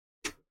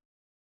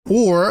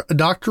 or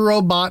Dr.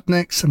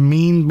 Robotnik's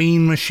Mean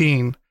Bean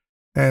Machine.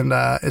 And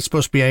it's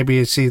supposed to be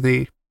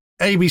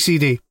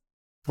ABCD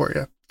for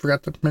you.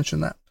 Forgot to mention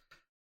that.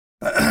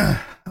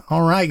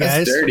 All right,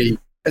 guys.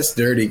 That's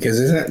dirty because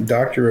isn't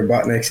Dr.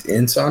 Robotnik's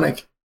in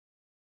Sonic?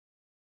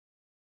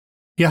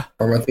 Yeah.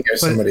 Or am I thinking of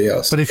somebody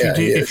else? But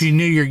if you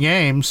knew your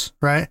games,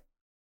 right?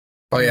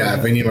 Oh yeah,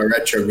 if I knew my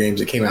retro games,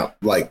 it came out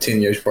like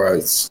 10 years before I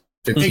was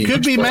 15. It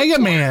could be Mega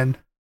Man.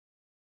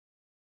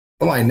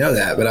 Well, I know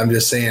that, but I'm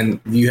just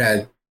saying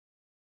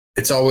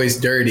it's always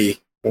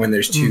dirty when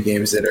there's 2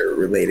 games that are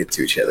related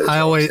to each other. I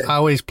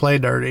always play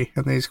dirty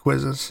in these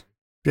quizzes.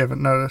 If you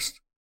haven't noticed.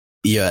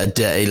 You're a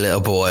dirty little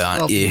boy,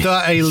 aren't you?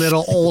 Dirty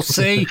little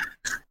OC.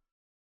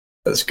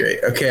 That's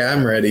great. Okay,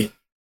 I'm ready.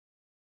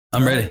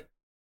 I'm ready.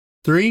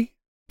 3,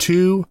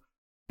 2,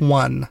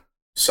 1.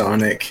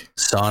 Sonic,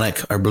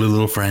 our blue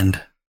little friend.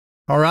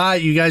 All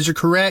right, you guys are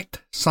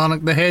correct.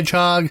 Sonic the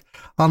Hedgehog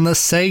on the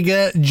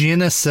Sega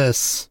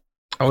Genesis.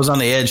 I was on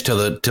the edge till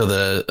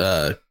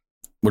the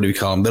what do we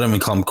call them? They don't even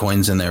call them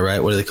coins in there, right?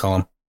 What do they call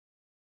them?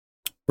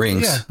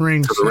 Rings. Yeah,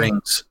 rings. The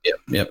rings.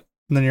 Yep.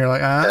 And then you're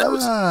like, That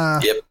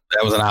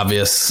was an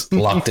obvious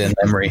locked in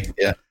memory.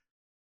 Yeah.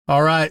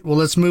 All right. Well,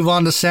 let's move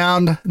on to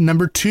sound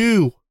number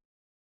 2.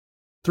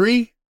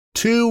 3,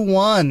 2,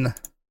 1.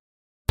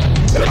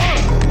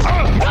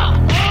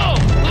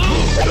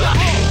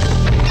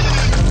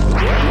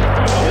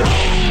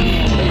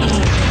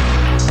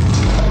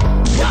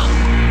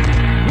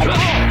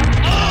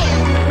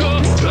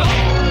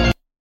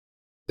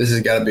 this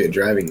has got to be a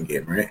driving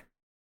game, right?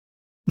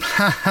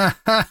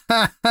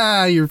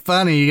 You're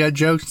funny. You got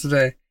jokes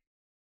today.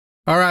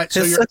 All right.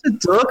 So he's such a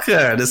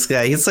joker, this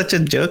guy. He's such a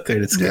joker,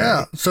 this guy.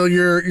 Yeah. So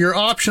your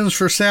options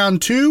for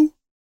sound 2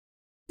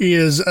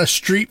 is a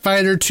Street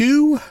Fighter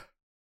 2.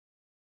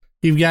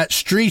 You've got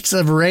Streets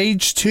of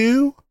Rage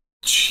 2.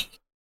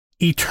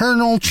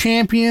 Eternal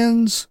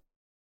Champions,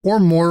 or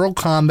Mortal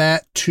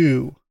Kombat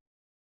 2?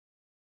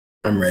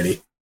 I'm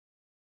ready.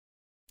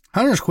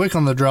 Hunter's quick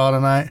on the draw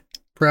tonight.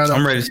 Proud of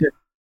I'm him. ready too.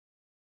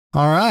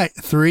 All right.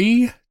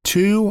 3,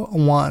 2,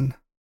 1.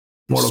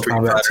 Mortal Street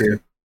Kombat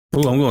Fighter. 2.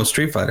 Ooh, I'm going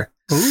Street Fighter.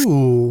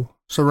 Ooh.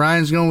 So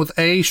Ryan's going with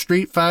A,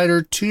 Street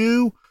Fighter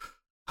 2.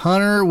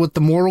 Hunter with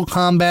the Mortal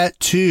Kombat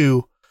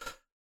 2.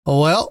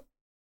 Well,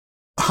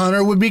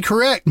 Hunter would be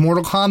correct.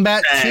 Mortal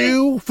Kombat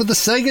 2 for the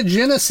Sega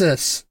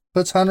Genesis.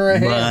 Puts Hunter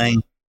ahead.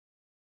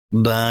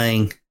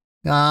 Dying.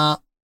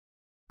 All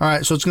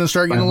right, so it's going to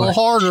start getting a little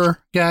harder,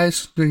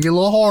 guys. It's going to get a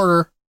little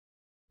harder.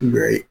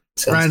 Great.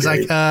 Sounds Ryan's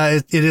great.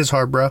 like, it is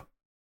hard, bro.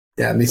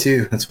 Yeah, me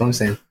too. That's what I'm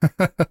saying.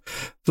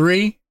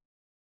 3,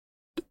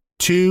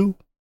 2,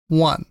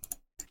 1.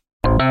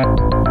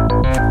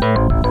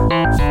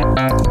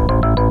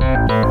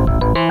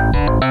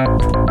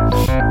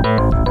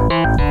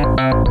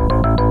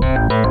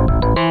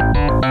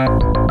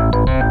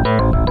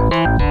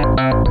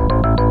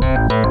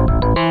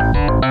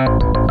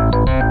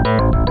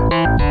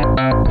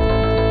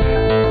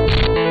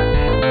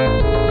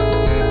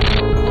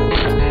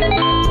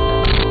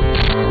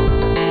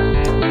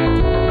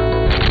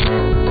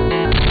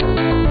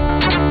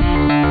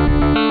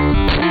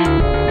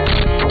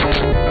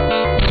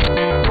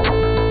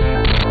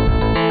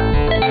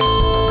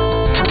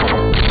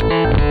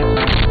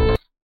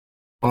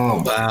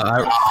 Oh,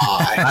 Wow,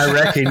 I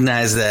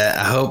recognize that.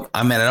 I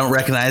don't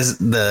recognize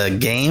the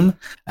game.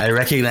 I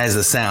recognize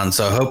the sound.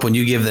 So I hope when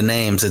you give the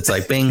names, it's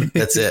like, bing,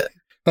 that's it.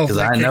 Because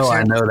I know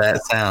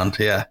that sound.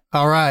 Yeah.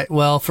 All right.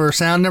 Well, for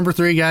sound number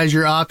 3, guys,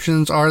 your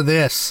options are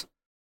this: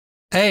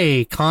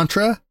 A,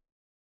 Contra;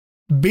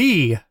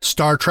 B,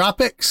 Star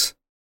Tropics;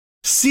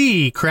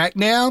 C,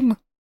 Crackdown;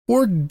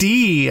 or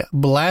D,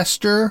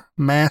 Blaster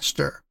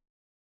Master.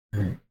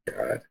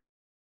 God.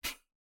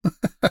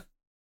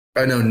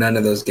 I know none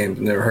of those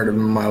games. Never heard of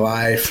them in my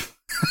life.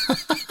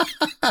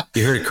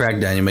 You heard of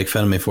Crackdown. You make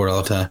fun of me for it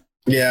all the time.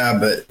 Yeah,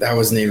 but that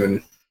wasn't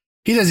even.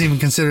 He doesn't even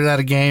consider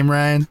that a game,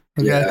 Ryan.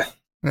 Okay.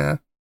 Yeah.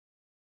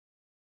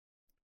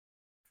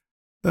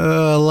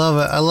 Oh, I love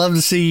it. I love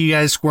to see you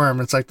guys squirm.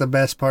 It's like the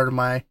best part of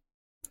my.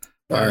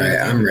 All right,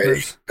 I'm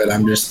ready. But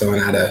I'm just throwing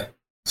out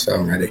so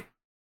I'm ready.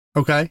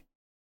 Okay.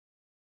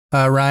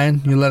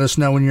 Ryan, you let us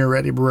know when you're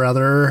ready,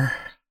 brother.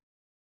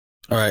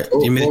 All right.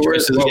 Give me the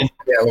choices again.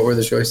 Yeah, what were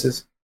the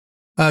choices?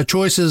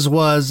 Choices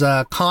was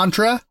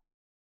Contra.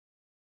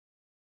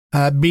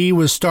 B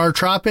was Star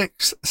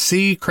Tropics.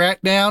 C,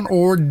 Crackdown.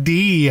 Or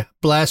D,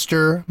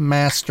 Blaster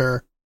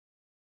Master.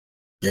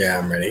 Yeah,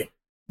 I'm ready.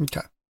 Okay.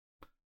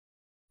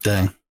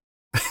 Dang.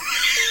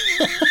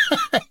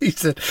 He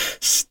said,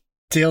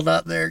 still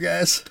not there,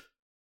 guys.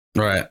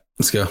 All right.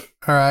 Let's go.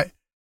 All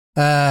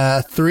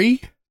right.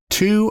 3,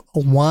 2,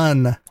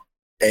 1.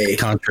 A.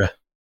 Contra.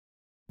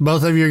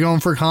 Both of you are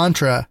going for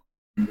Contra.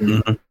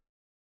 Mm-hmm.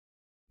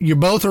 You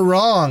both are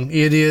wrong.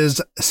 It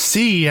is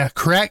C,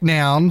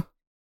 Crackdown.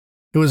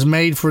 It was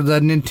made for the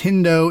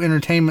Nintendo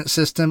Entertainment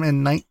System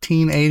in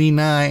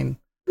 1989.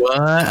 What?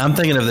 I'm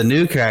thinking of the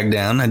new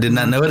Crackdown. I did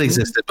not know it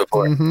existed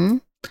before. Mm-hmm.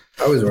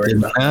 I was worried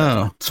about that.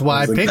 No. That's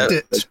why I picked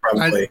it. That's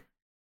probably.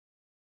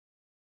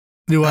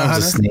 Do I, That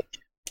was a snake.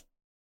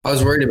 I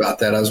was worried about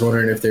that. I was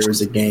wondering if there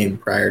was a game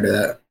prior to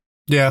that.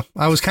 Yeah,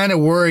 I was kind of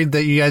worried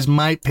that you guys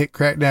might pick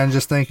Crackdown,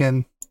 just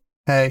thinking,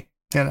 hey,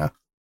 you know.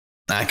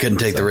 I couldn't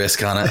take the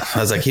risk on it.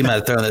 I was like, he might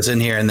have thrown this in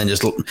here and then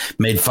just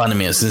made fun of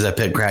me as soon as I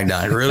picked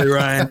Crackdown. Like, really,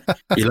 Ryan?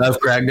 You love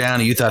Crackdown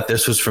and you thought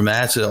this was from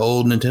the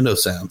old Nintendo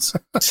sounds.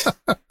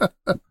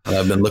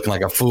 I've been looking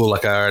like a fool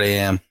like I already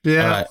am.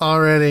 Yeah,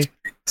 already.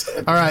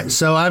 All right,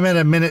 so I'm at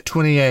a minute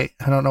 28.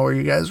 I don't know where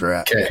you guys are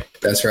at. Okay,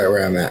 that's right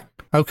where I'm at.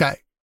 Okay.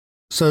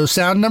 So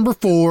sound number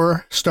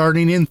 4,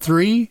 starting in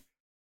 3,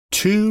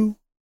 2,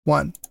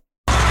 1.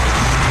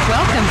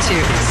 Welcome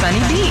to Sunny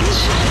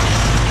Beach.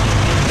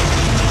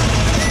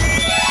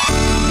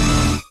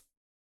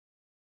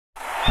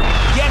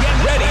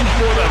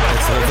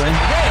 That's the whole thing?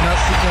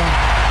 Nope, keep going.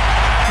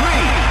 3,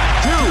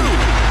 2,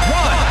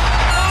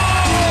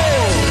 1.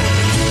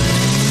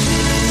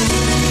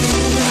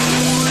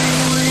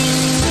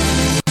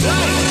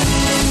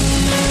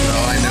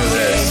 Oh, I know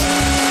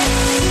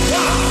this.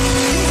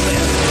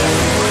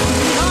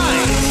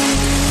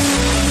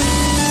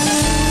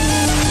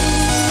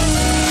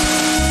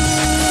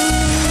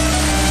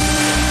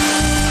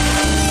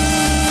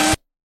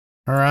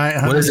 All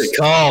right. What is it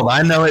called?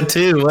 I know it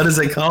too. What is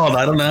it called?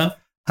 I don't know.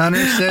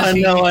 Hunter says I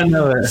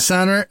know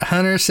it.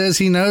 Hunter says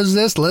he knows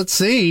this. Let's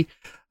see.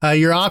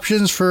 Your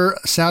options for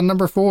sound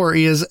number 4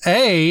 is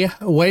A,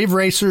 Wave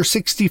Racer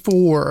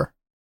 64,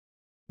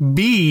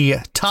 B,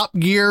 Top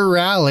Gear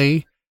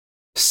Rally,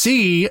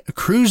 C,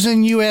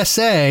 Cruisin'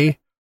 USA,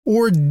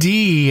 or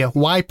D,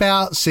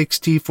 Wipeout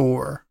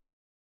 64.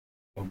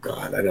 Oh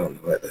God, I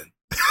don't know it then.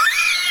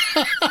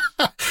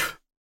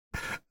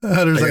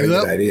 Hunter's I got like, a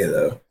well, good idea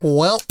though.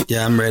 well,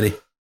 Yeah, I'm ready.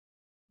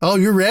 oh,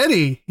 you're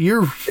ready.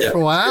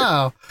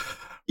 Wow.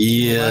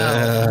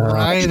 Yeah. Wow.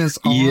 Ryan is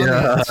on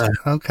Yeah. it.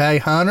 Okay,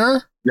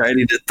 Hunter.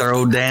 Ready to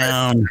throw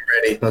down. I'm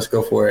ready. Let's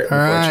go for it. All before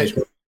I right. change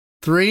my-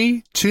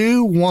 3,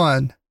 2,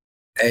 1.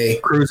 A.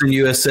 Cruising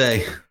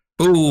USA.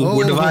 Ooh,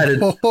 we're divided.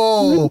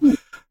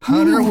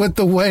 Hunter with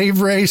the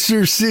Wave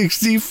Racer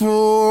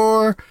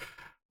 64.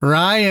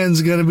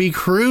 Ryan's going to be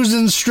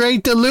cruising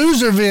straight to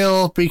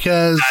Loserville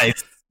because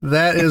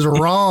that is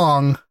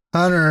wrong.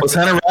 Hunter. Was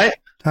Hunter right?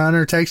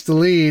 Hunter takes the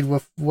lead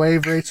with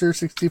Wave Racer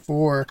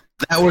 64.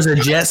 That was a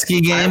jet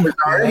ski game? I was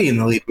already in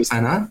the lead, was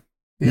I not?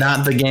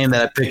 Not the game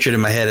that I pictured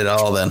in my head at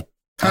all then.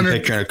 I'm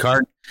picturing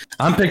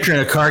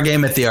a car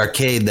game at the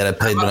arcade that I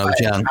played when I was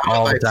young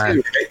all the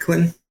time.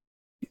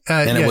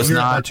 And it was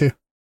not it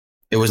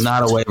was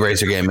not a Wave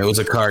Racer game. It was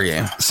a car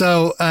game.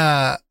 So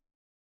I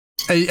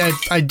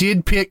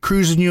did pick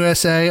Cruising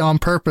USA on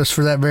purpose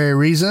for that very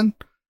reason.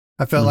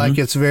 I felt like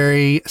it's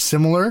very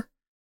similar.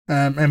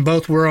 And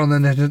both were on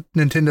the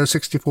Nintendo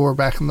 64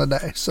 back in the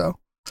day. So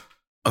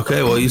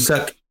okay, well, you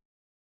suck.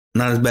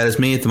 Not as bad as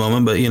me at the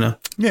moment, but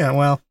Yeah,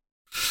 well,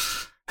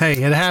 hey,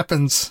 it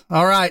happens.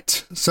 All right,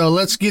 so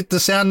let's get to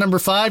sound number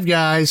 5,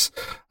 guys.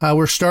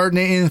 We're starting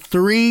it in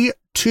 3,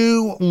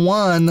 2,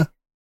 1.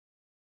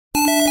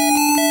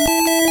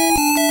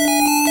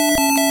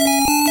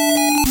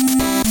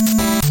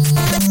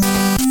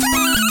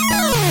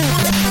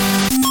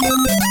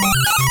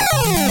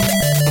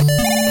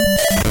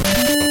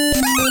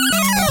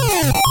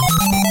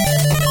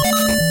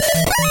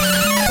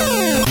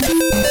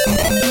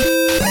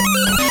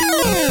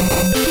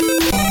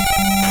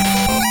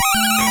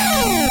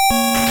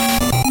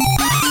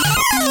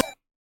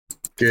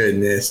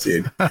 Goodness,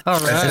 dude. All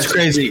right. That's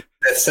crazy.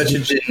 That's such a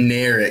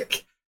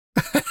generic.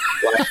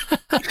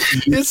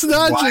 It's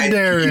not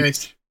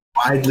generic.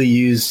 Widely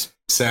used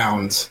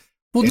sounds.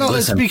 Well, no,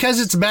 Listen. it's because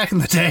it's back in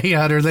the day,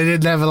 Hunter. They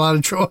didn't have a lot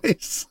of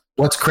choice.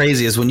 What's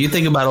crazy is when you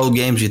think about old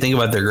games, you think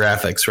about their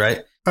graphics, right?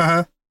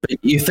 Uh-huh. But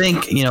you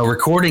think,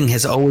 recording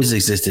has always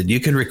existed.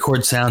 You can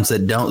record sounds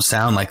that don't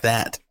sound like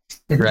that,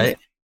 right?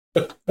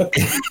 and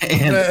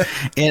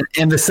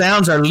the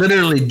sounds are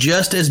literally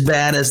just as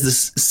bad as the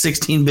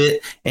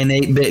 16-bit and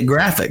 8-bit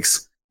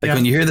graphics. Like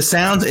when you hear the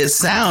sounds, it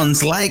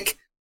sounds like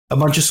a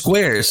bunch of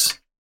squares,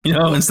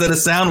 instead of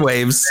sound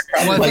waves.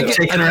 Well,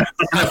 taken around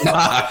in a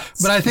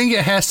box. But I think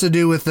it has to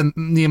do with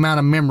the amount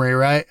of memory,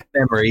 right?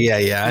 Memory,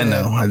 yeah, I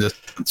know.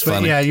 It's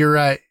funny. But yeah, you're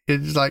right.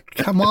 It's like,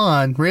 come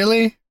on,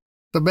 really?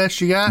 The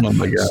best you got? Oh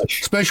my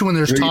gosh! Especially when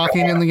there's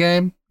talking in the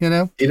game, You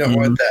don't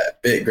want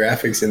that bit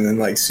graphics and then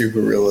like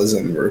super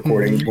realism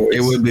recording voice.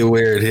 It would be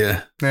weird,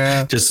 yeah.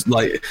 Yeah. Just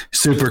like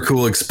super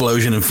cool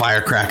explosion and fire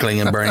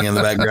crackling and burning in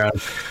the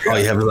background. All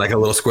you have is like a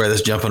little square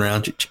that's jumping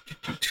around.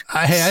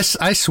 I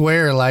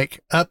swear,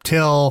 like up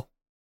till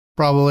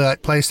probably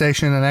like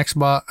PlayStation and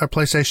Xbox, or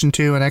PlayStation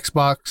 2 and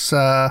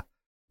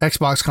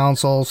Xbox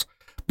consoles.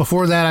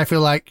 Before that, I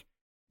feel like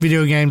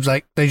video games,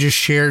 like they just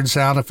shared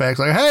sound effects.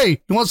 Like,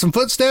 hey, you want some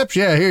footsteps?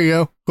 Yeah, here you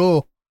go.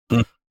 Cool.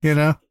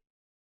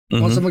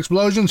 Want some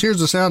explosions? Here's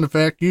the sound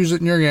effect. Use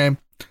it in your game.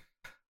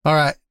 All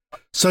right.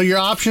 So your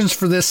options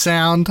for this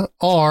sound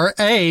are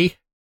A,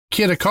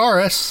 Kid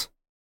Icarus,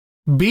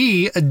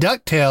 B,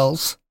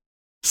 DuckTales,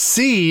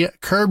 C,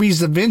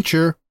 Kirby's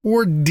Adventure,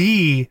 or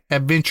D,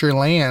 Adventure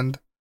Island.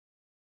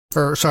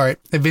 What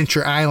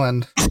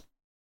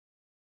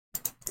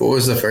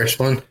was the first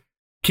one?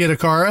 Kid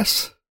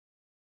Icarus.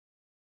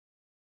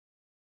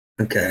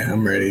 Okay,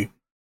 I'm ready.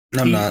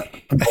 I'm not.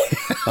 I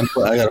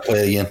gotta play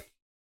it again.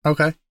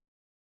 Okay.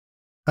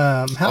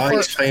 While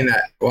he's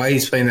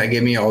playing that,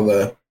 give me all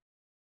the.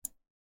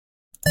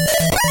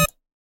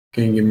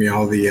 Can you give me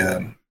all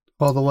the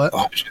what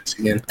options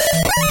again? So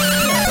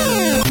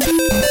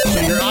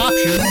your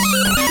options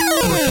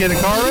were Kid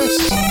Icarus,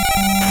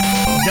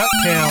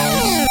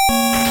 DuckTales,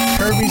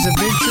 Kirby's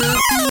Adventure,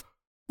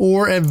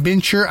 or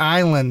Adventure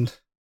Island.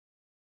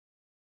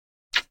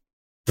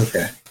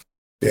 Okay.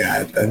 Yeah,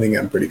 I think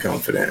I'm pretty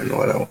confident in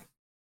what I want.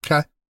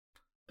 Okay.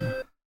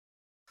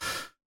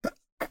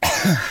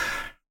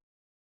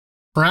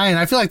 Ryan,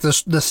 I feel like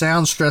the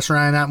sound stress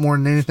Ryan out more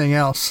than anything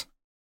else.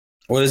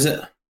 What is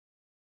it?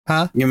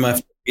 Huh? Give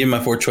me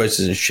my 4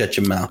 choices and shut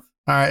your mouth.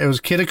 All right, it was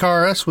Kid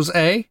Icarus was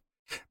A,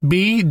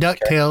 B,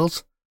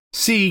 DuckTales,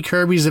 C,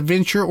 Kirby's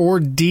Adventure, or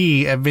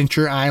D,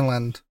 Adventure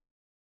Island.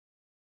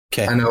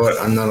 Okay. I know what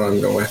I'm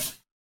going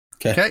with.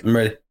 Okay, I'm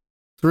ready.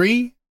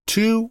 3,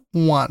 2,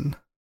 1.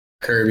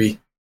 Kirby.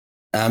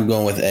 I'm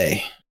going with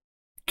A.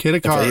 Kid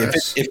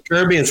Icarus. If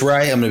Kirby is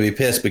right, I'm going to be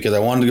pissed because I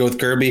wanted to go with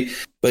Kirby,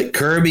 but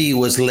Kirby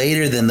was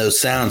later than those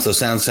sounds. Those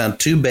sounds sound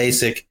too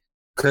basic.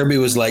 Kirby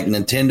was like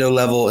Nintendo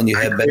level, and you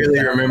had better. I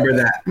really remember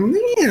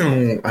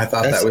that. I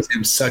thought that was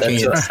him sucking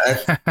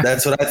it.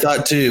 That's what I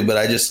thought too, but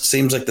I just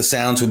seems like the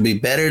sounds would be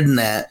better than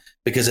that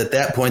because at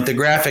that point the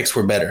graphics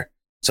were better.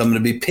 So I'm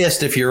going to be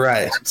pissed if you're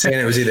right. I'm saying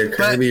it was either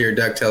Kirby or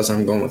DuckTales.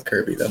 I'm going with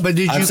Kirby though. But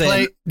did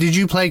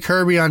you play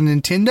Kirby on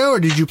Nintendo or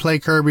did you play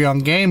Kirby on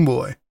Game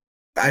Boy?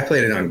 I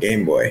played it on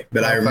Game Boy,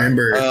 but I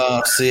remember.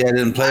 Oh, see, I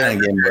didn't play it on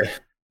Game Boy.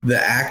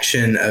 The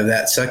action of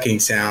that sucking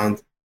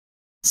sound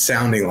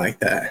sounding like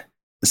that.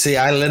 See,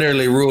 I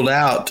literally ruled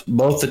out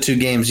both the 2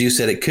 games you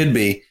said it could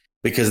be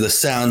because the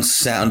sounds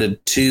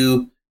sounded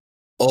too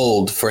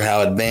old for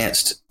how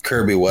advanced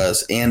Kirby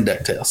was and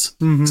DuckTales.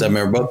 Mhm. So I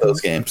remember both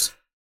those games.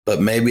 But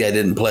maybe I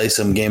didn't play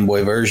some Game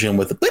Boy version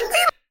with the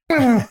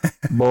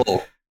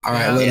bull. All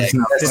right, Yeah,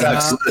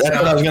 that's what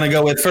I was going to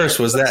go with first.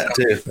 Was that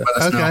too?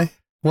 Okay.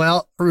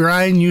 Well,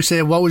 Ryan, you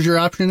said what was your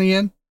option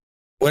again?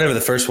 Whatever the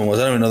first one was,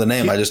 I don't even know the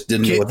name. I just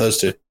didn't go with those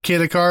two.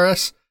 Kid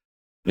Icarus.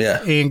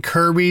 Yeah. And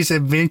Kirby's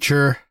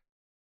Adventure.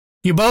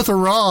 You both are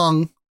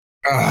wrong.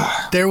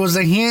 There was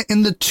a hint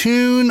in the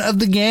tune of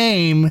the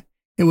game.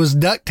 It was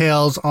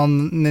DuckTales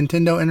on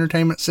Nintendo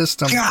Entertainment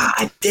System.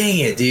 God dang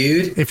it,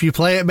 dude. If you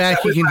play it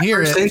back, you can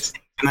hear it.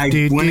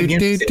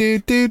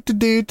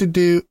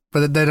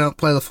 But they don't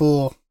play the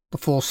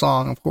full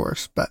song, of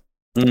course. But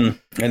I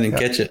didn't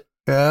catch it.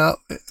 Yeah,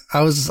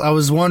 I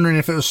was wondering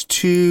if it was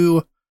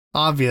too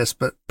obvious,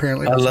 but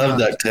apparently I love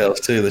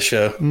DuckTales too, the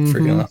show.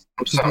 Freaking awesome.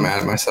 I'm so mad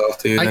at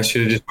myself, dude. I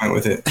should have just went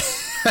with it.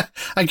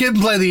 I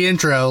couldn't play the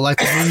intro. Like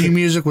the menu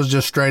music was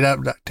just straight up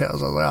DuckTales. I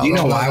was like, You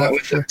know why I went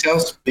with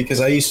DuckTales? Because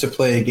I used to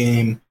play a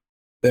game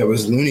that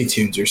was Looney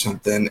Tunes or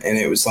something, and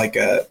it was like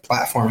a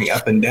platforming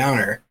up and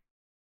downer.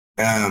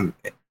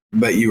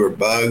 But you were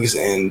Bugs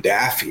and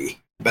Daffy.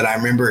 But I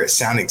remember it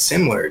sounding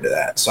similar to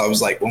that. So I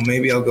was like, well,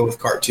 maybe I'll go with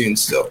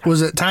cartoons still.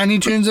 Was it Tiny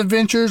Toons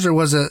Adventures or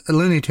was it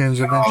Looney Tunes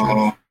Adventures?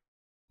 Oh,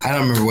 I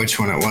don't remember which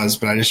one it was,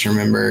 but I just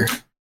remember.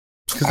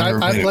 Because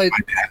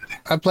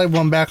I played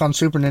one back on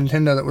Super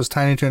Nintendo that was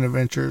Tiny Toon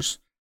Adventures,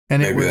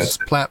 and maybe it was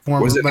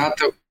platform. Was it not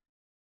the?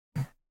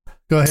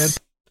 Go ahead.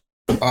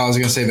 I was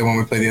gonna say the one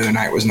we played the other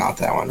night was not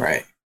that one,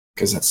 right?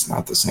 Because that's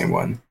not the same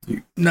one.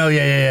 No,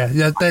 yeah.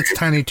 That's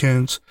Tiny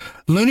Toons.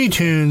 Looney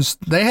Tunes.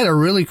 They had a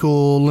really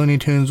cool Looney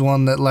Tunes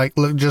one that like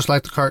looked just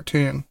like the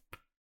cartoon.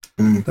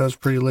 That was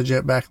pretty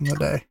legit back in the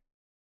day.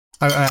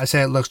 I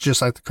say it looks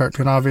just like the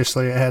cartoon.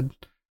 Obviously, it had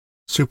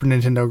Super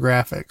Nintendo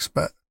graphics,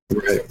 but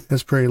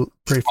it's pretty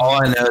fun.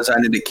 All I know is I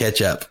need to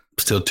catch up.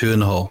 Still 2 in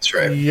the hole. That's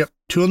right. Yep,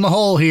 2 in the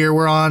hole here.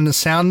 We're on to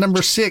sound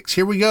number 6.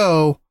 Here we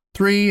go.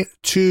 3,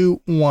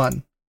 2,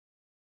 1.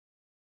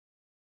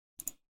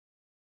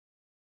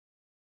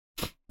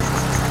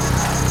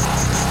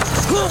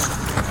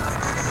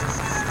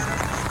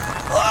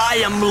 I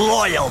am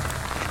loyal.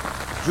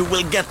 You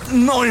will get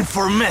no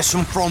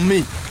information from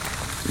me.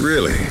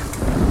 Really?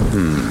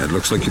 It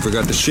looks like you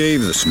forgot to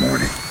shave this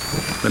morning.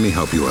 Let me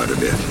help you out a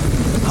bit.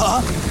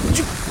 Huh?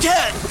 You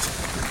can't!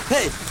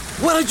 Hey,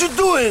 what are you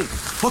doing?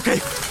 Okay.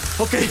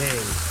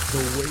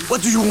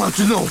 What do you want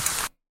to know?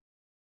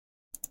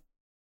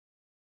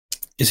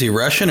 Is he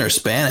Russian or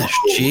Spanish?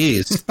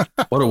 Jeez.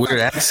 What a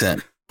weird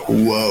accent.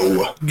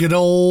 Whoa. Good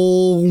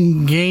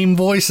old game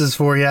voices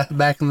for you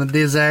back in the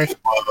Disney.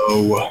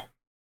 Whoa.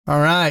 All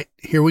right,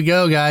 here we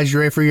go, guys. You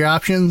ready for your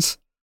options?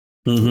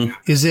 Mm-hmm.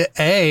 Is it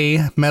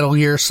A, Metal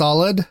Gear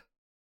Solid,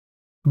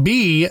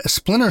 B,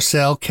 Splinter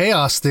Cell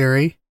Chaos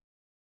Theory,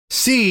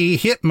 C,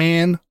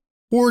 Hitman,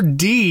 or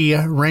D,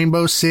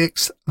 Rainbow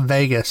Six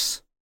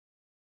Vegas?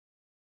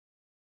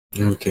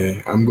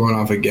 Okay, I'm going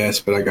off a guess,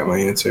 but I got my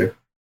answer.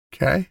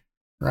 Okay,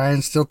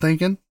 Ryan's still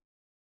thinking?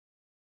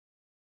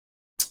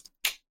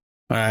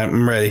 All right,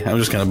 I'm ready. I'm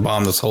just going to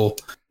bomb this whole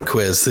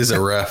quiz. These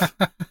are rough.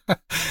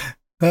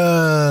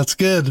 It's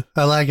good.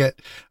 I like it.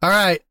 All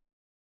right.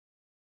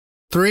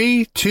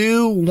 3,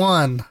 2,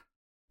 1.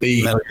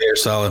 B. Metal Gear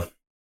Solid.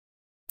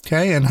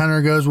 Okay, and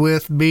Hunter goes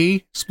with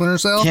B, Splinter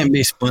Cell. Can't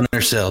be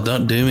Splinter Cell.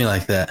 Don't do me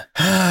like that.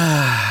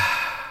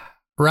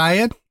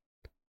 Ryan,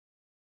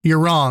 you're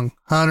wrong.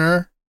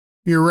 Hunter,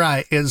 you're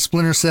right. It's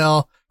Splinter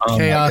Cell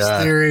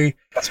Chaos Theory.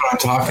 That's what I'm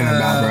talking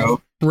about,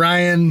 bro.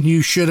 Ryan,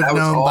 you should have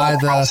known by the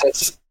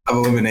process of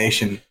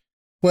elimination.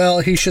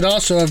 Well, he should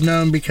also have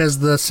known because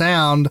the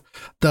sound,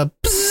 the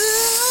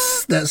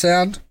psst, that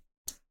sound,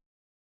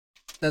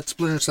 that's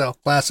Splinter Cell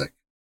classic.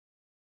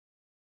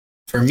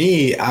 For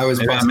me, I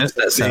missed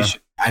that sound.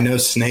 I know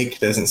Snake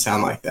doesn't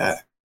sound like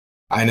that.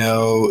 I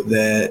know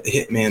that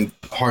Hitman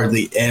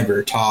hardly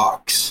ever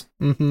talks.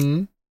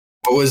 Mm-hmm.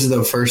 What was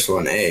the first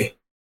one? A.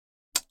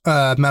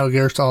 Metal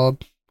Gear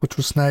Solid, which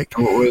was Snake.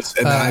 What was?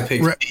 And then I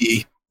picked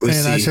B. And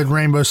C. I said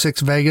Rainbow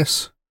Six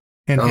Vegas.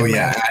 And Hitman.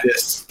 Yeah,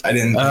 I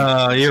didn't.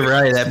 Oh, you're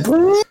right.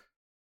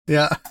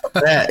 Yeah.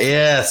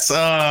 Yes. Oh,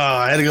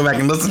 I had to go back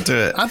and listen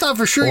to it. I thought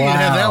for sure you'd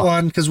have that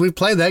one because we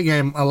played that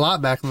game a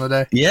lot back in the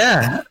day.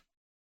 Yeah.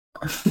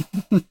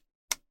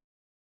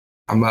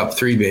 I'm up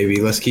 3, baby.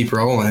 Let's keep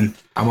rolling.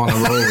 I'm on a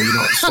roll. You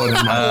don't slow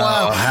down.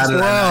 Wow. How did I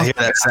not hear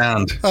that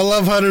sound? I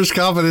love Hunter's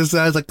confidence.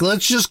 I was like,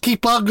 let's just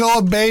keep on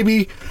going,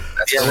 baby.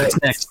 Yeah,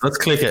 what's next? Let's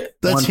click it.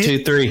 1,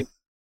 2, 3.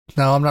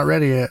 No, I'm not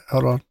ready yet.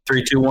 Hold on.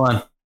 3, 2,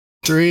 1.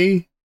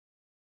 3,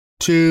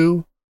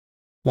 2,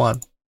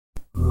 1.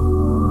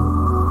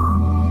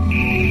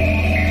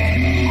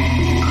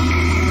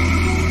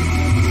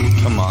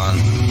 Come on.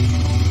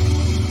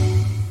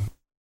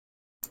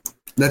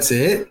 That's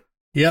it?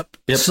 Yep.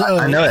 So,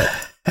 I know it.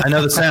 I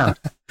know the sound.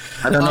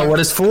 I don't know what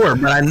it's for,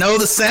 but I know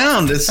the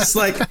sound. It's just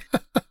like.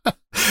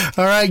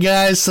 All right,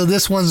 guys. So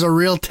this one's a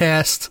real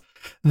test.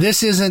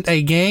 This isn't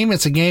a game.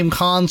 It's a game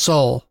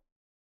console.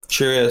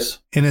 Sure is.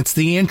 And it's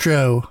the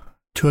intro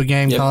to a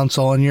game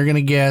console. And you're going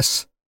to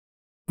guess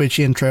which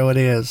intro it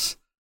is.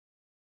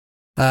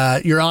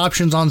 Your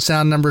options on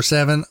sound number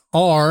 7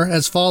 are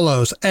as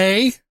follows.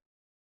 A,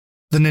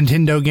 the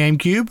Nintendo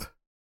GameCube.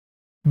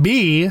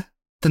 B,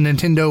 the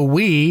Nintendo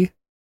Wii.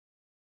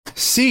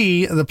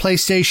 C, the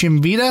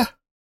PlayStation Vita.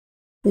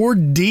 Or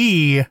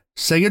D,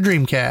 Sega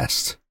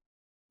Dreamcast.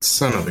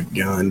 Son of a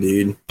gun,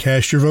 dude.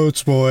 Cast your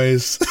votes,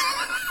 boys.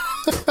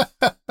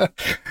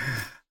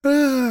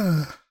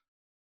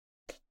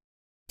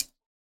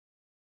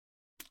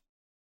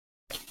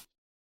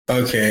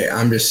 Okay,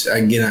 I'm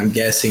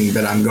guessing,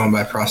 but I'm going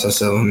by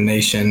process of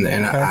elimination,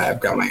 and Okay. I've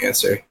got my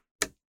answer.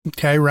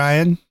 Okay,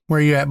 Ryan, where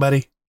are you at,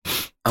 buddy?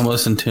 I'm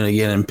listening to it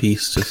again in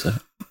peace. Just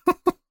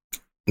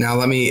Now,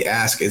 let me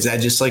ask, is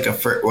that just like a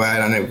first, well, I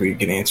don't know if we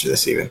can answer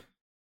this even.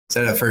 Is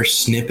that a first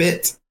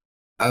snippet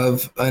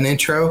of an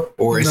intro,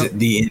 or is it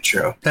the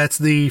intro? That's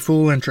the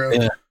full intro.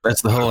 Yeah,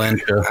 that's the whole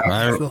intro.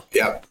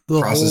 Yep. The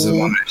Process of whole-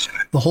 elimination.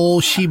 The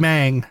whole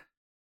shebang.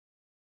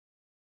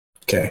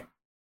 Okay.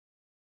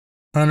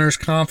 Hunter's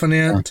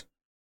confident.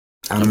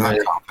 I'm not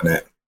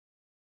confident.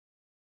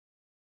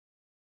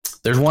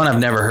 There's one I've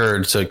never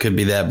heard, so it could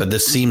be that, but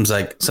this seems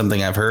like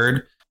something I've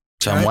heard.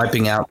 So I'm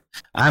wiping out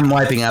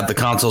the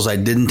consoles I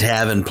didn't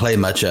have and play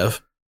much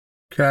of.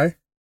 Okay.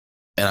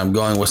 And I'm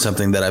going with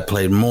something that I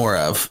played more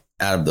of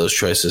out of those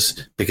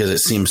choices because it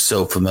seems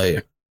so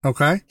familiar.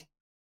 Okay.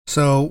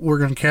 So we're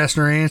going to cast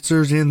our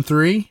answers in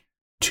 3,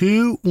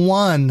 2,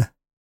 1.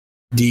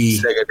 D.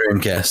 Sega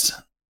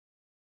Dreamcast.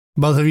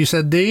 Both of you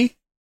said D?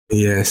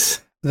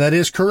 Yes. That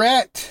is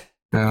correct.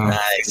 Oh,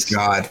 Nice.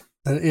 God.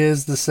 That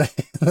is the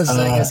Sega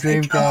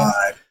Dreamcast. God.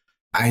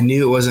 I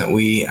knew it wasn't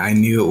Wii. I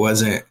knew it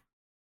wasn't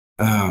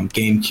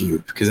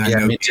GameCube because I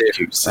know me too.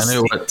 GameCube's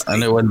I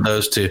knew it wasn't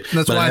those two.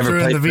 That's but why I never threw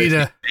in the played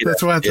Vita.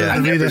 That's why I threw I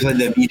in the never Vita. played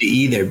the Vita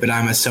either, but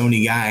I'm a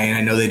Sony guy and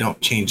I know they don't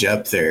change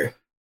up their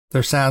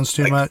sounds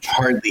too much.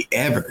 Hardly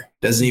ever.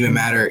 Doesn't even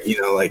matter,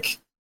 like.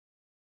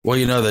 Well,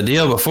 the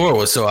deal before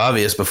was so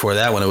obvious before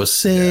that when it was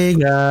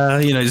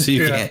Sega, so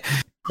you can't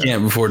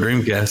before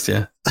Dreamcast,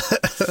 yeah.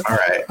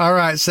 All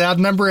right. Sound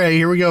number 8.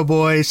 Here we go,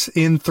 boys.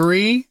 In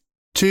 3,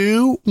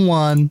 2,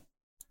 1.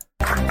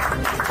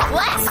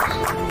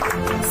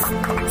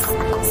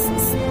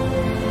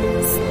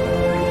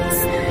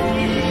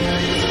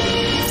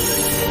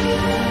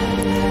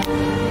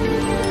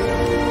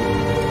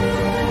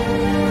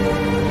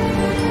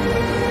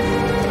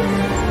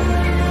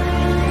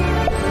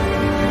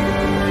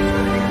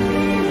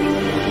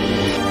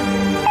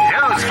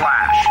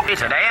 Newsflash!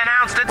 Today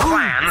announced its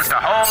plans to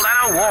hold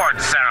an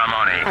awards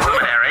ceremony.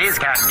 Luminaries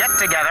can get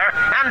together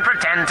and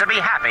pretend to be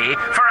happy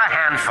for a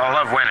handful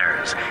of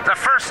winners. The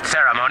first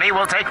ceremony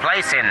will take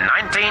place in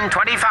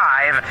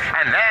 1925,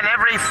 and then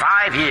every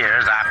 5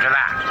 years after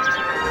that.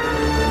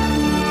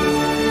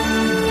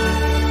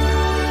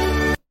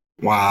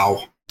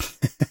 Wow.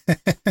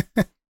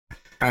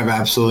 I have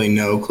absolutely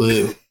no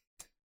clue.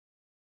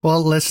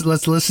 Well, let's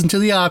listen to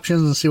the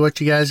options and see what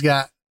you guys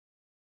got.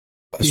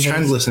 I was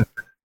trying to listen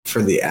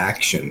for the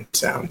action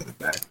sound in the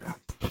background.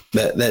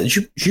 That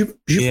zoop,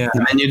 the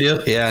menu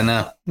deal? Yeah, I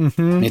know.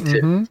 Mm-hmm, Me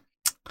too. mm-hmm.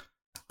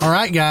 All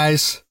right,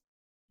 guys.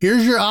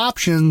 Here's your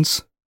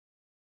options.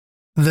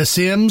 The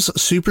Sims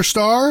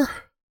Superstar.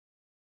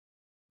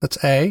 That's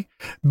A.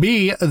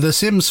 B. The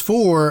Sims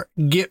 4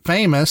 Get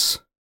Famous.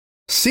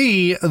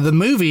 C. The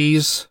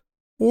Movies.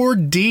 Or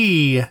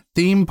D.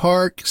 Theme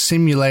Park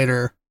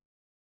Simulator.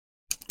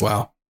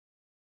 Wow.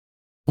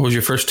 What was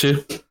your first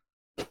two?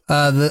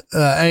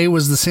 A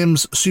was The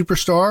Sims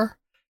Superstar.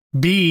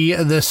 B,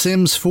 The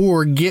Sims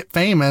 4 Get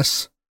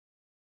Famous.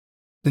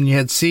 Then you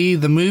had C,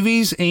 The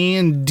Movies,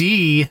 and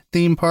D,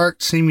 Theme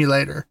Park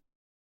Simulator.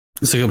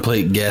 It's a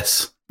complete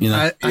guess,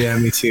 yeah,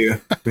 me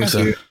too. Me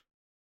too.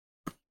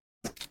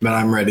 But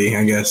I'm ready,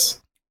 I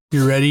guess.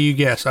 You're ready, you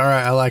guess. All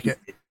right, I like it.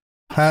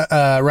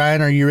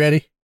 Ryan, are you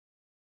ready?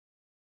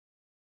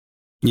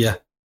 Yeah.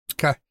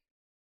 Okay.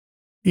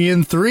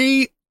 In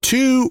 3,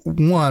 2,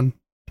 1.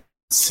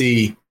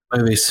 C.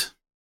 Movies.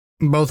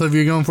 Both of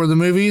you going for the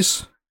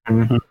movies?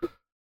 Mm-hmm.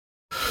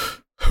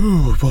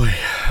 Oh, boy.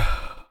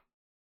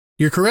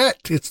 You're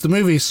correct. It's the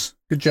movies.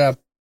 Good job.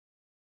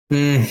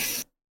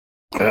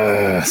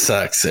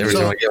 Sucks. Every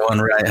time I get one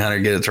right, Hunter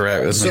gets it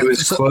right with me. It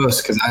was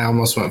close because I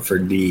almost went for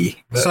D.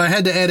 So I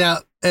had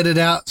to edit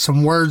out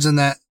some words in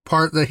that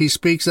part that he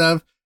speaks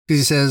of. Because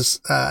he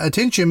says,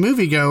 attention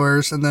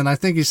moviegoers, and then I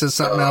think he says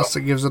something else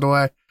that gives it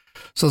away.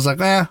 So I was like,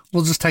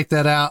 we'll just take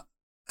that out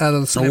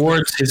of the snippet.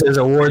 Awards. He says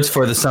awards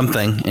for the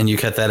something, and you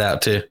cut that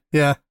out too.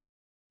 Yeah.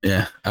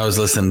 Yeah, I was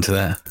listening to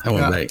that. I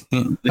went back.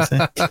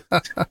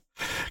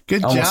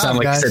 Good Almost job, sounded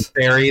like guys. he said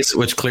fairies,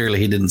 which clearly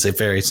he didn't say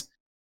fairies.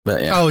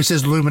 But yeah. Oh, he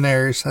says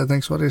luminaries, I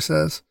think is what he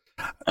says.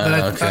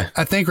 But Okay.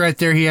 I think right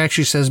there he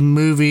actually says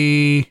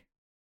movie,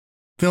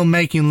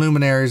 filmmaking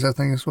luminaries, I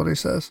think is what he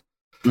says.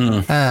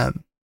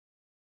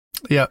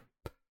 Yep.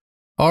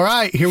 All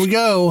right, here we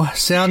go.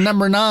 Sound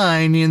number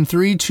 9 in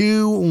 3,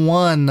 2,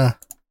 1.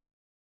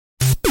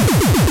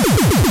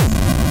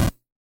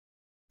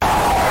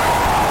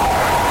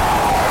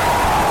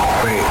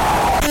 Wait.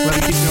 Let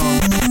it keep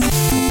going.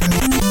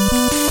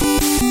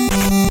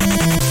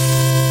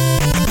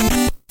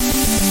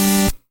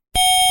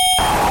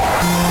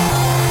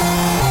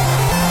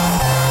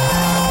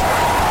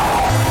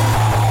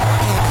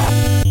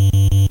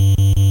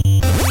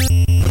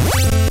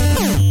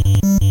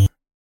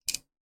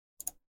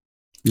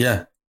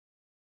 Yeah.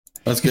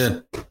 That's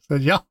good. So,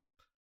 yeah.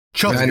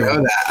 I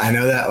know that. I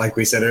know that. Like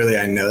we said earlier,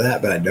 I know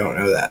that, but I don't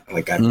know that.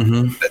 Like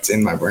that's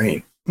in my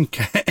brain.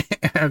 Okay.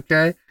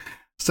 Okay.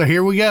 So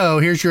here we go.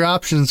 Here's your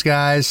options,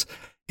 guys.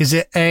 Is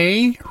it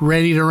A,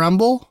 Ready to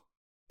Rumble?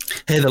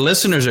 Hey, the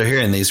listeners are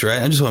hearing these,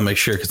 right? I just want to make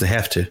sure because they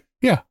have to.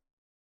 Yeah.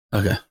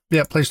 Okay.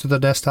 Yeah, placed to the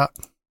desktop.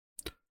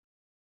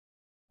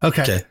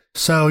 Okay.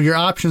 So your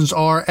options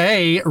are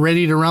A,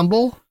 Ready to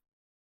Rumble,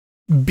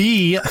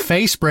 B,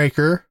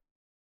 Facebreaker,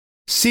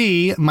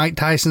 C, Mike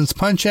Tyson's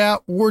Punch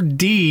Out, or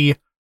D,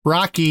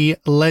 Rocky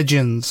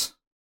Legends.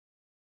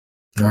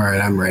 All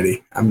right, I'm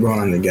ready. I'm going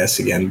on the guess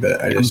again,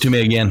 but I just to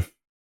me again.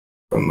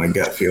 From my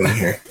gut feeling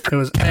here. It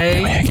was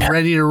A,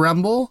 Ready to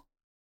Rumble,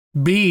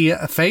 B,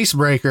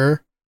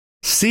 Facebreaker,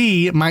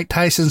 C, Mike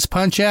Tyson's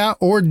Punch Out,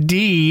 or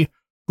D,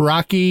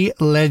 Rocky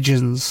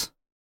Legends.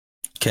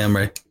 Okay, I'm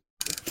ready.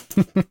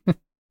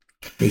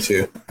 Me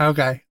too.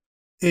 Okay.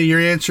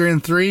 Your answer in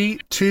 3,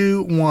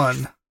 2,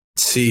 1.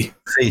 C.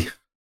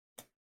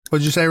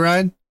 What'd you say,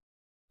 Ryan?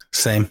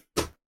 Same.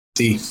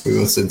 C. We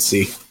both said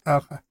C.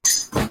 Okay.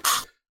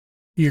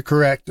 You're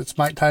correct. It's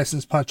Mike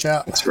Tyson's Punch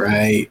Out. That's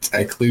right.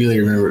 I clearly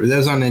remember. That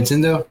was on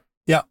Nintendo?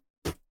 Yeah.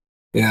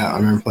 Yeah, I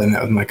remember playing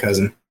that with my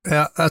cousin.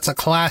 Yeah, that's a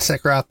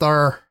classic right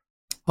there.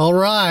 All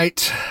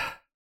right.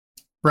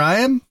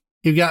 Ryan,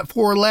 you got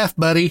 4 left,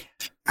 buddy.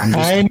 I'm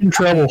in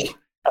trouble.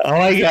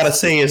 All I got to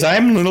say is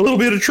I'm in a little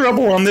bit of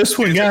trouble on this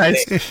one,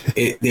 guys.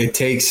 It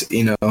takes,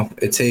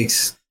 it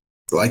takes,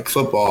 like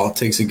football, it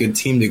takes a good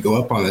team to go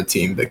up on the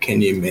team, but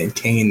can you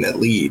maintain that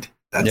lead?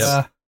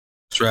 That's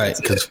right,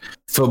 because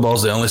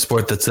football's the only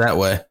sport that's that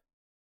way.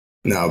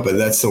 No, but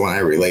that's the one I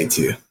relate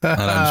to.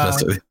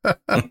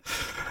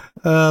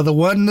 The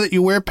one that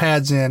you wear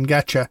pads in.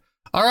 Gotcha.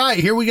 All right,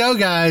 here we go,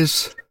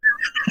 guys.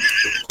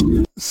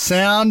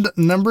 Sound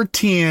number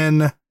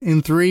 10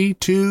 in 3,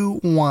 2,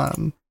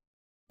 1.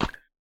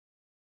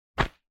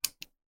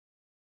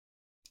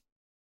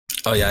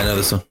 Oh, yeah, I know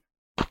this one.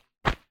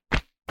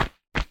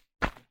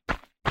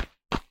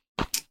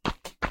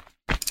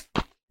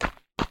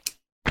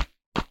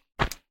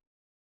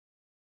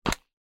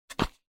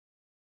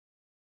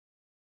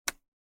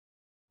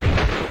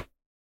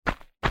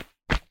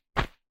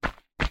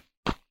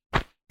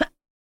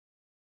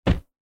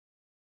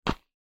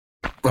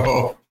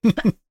 Oh.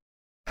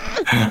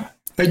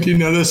 I do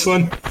know this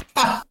one.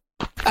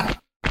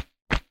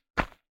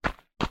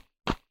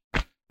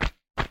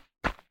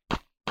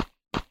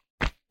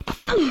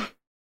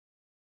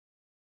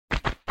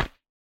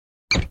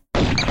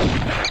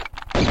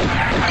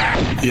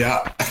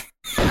 Yeah.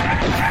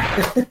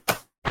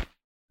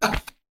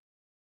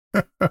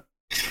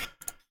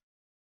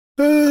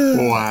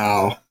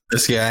 Wow.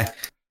 This guy.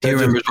 He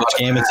remembers which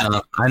game it's on.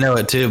 I know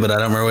it too, but I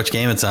don't remember which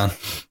game it's on.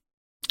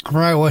 All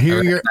right. Well,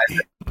 here you're.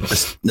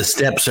 The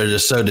steps are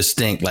just so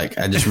distinct. Like,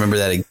 I just remember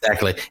that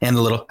exactly. And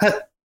the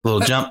little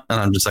jump. And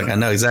I'm just like, I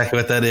know exactly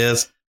what that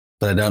is,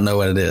 but I don't know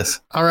what it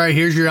is. All right.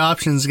 Here's your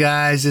options,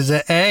 guys. Is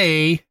it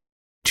A,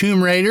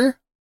 Tomb Raider,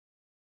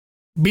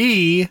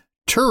 B,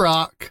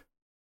 Turok,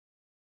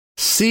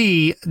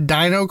 C,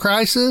 Dino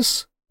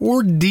Crisis,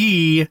 or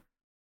D,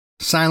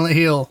 Silent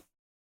Hill?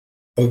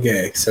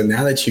 Okay, so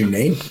now that you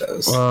named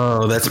those.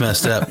 Oh, that's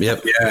messed up.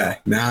 Yep. Yeah,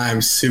 now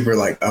I'm super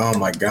like, oh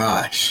my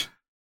gosh.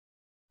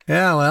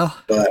 Yeah, well.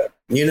 But,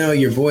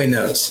 your boy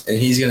knows, and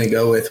he's going to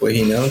go with what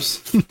he knows.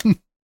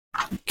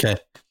 Okay.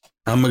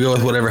 I'm going to go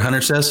with whatever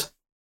Hunter says.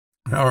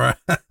 All right.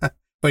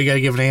 Well, you got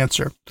to give an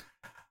answer.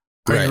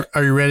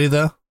 Are you ready,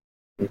 though?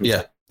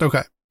 Yeah.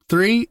 Okay.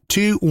 3,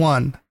 2,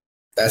 1.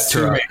 That's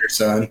Tomb Raider,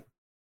 son.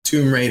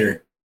 Tomb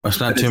Raider. It's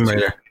not Tomb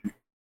Raider.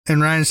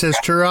 And Ryan says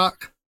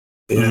Turok?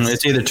 Yes.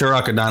 It's either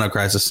Turok or Dino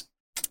Crisis.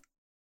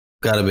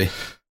 Gotta be.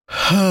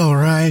 Oh,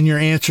 Ryan, your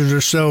answers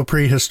are so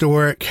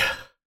prehistoric.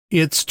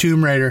 It's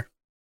Tomb Raider.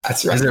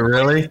 That's right. Is it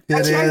really?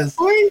 It is.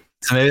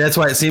 So maybe that's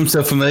why it seems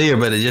so familiar,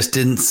 but it just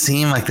didn't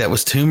seem like that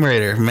was Tomb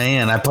Raider.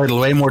 Man, I played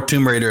way more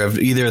Tomb Raider of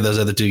either of those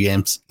other two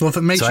games. Well, if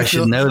it makes I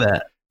should know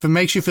that. If it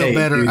makes you feel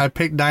better, dude. I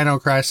picked Dino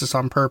Crisis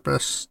on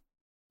purpose.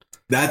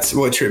 That's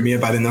what tripped me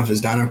up. I didn't know if it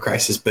was Dino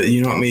Crisis, but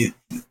you know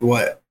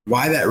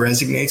why that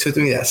resonates with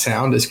me, that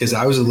sound, is because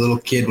I was a little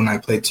kid when I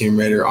played Tomb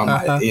Raider on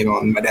my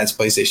on my dad's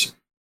PlayStation.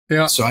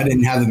 Yeah. So I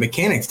didn't have the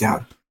mechanics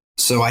down.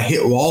 So I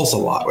hit walls a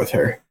lot with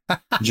her.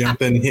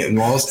 Jumping, hitting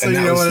walls. So and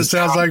you know what it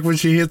sounds like when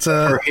she hits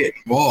her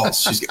hitting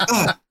walls. She's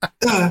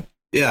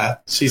yeah,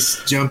 she's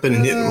jumping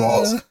and hitting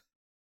walls.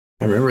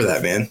 I remember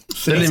that, man. It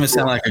didn't even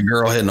sound like a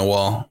girl hitting a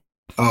wall.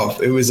 Oh,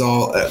 it was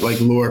all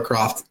like Laura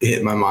Croft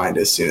hit my mind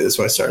as soon as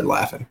I started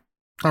laughing.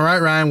 All right,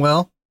 Ryan.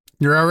 Well,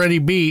 you're already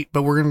beat,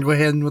 but we're gonna go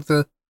ahead with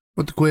the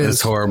quiz.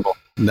 It's horrible.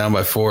 I'm down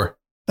by 4.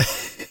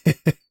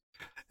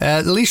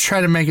 At least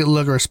try to make it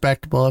look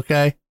respectable,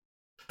 okay?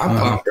 I'm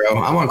pumped, bro.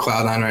 I'm on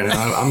cloud 9 right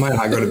now. I might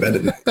not go to bed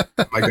tonight.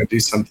 I might go do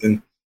something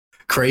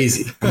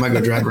crazy. I might go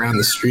drive around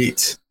the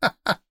streets.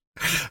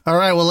 All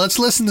right. Well, let's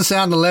listen to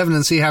sound 11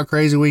 and see how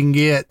crazy we can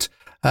get.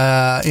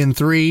 In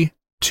 3,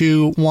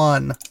 2,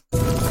 1.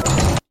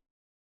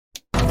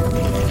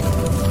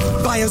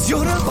 By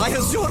Azura,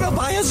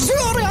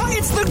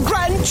 it's the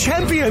grand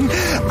champion.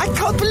 I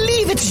can't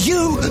believe it's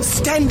you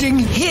standing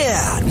here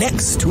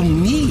next to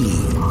me.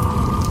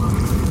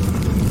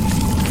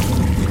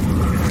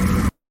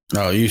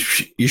 Oh, you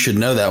should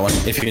know that one.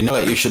 If you know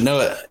it, you should know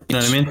it. You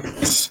know what I mean?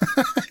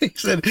 He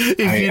said,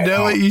 if you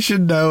know it, you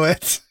should know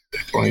it.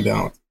 I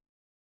don't.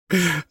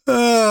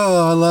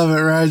 Oh, I love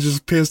it. Ryan's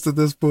just pissed at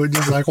this point.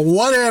 He's like,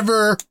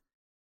 whatever.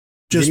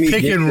 Just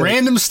picking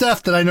random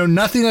stuff that I know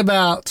nothing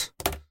about.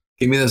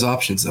 Give me those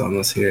options, though, and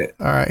let's hear it.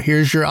 All right,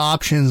 here's your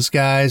options,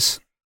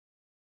 guys,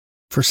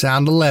 for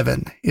Sound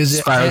 11. Is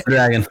it Spyro the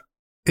Dragon?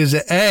 Is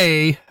it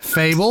A,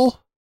 Fable?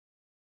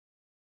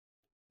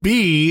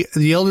 B,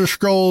 The Elder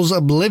Scrolls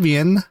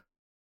Oblivion?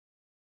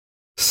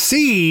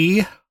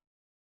 C,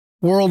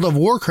 World of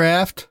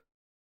Warcraft?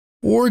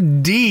 Or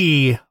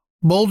D,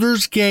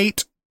 Baldur's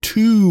Gate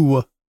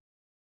 2?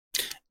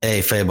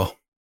 A, Fable.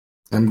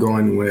 I'm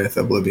going with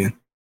Oblivion.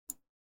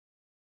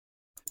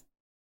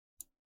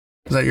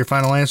 Is that your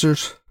final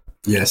answers?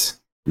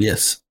 Yes.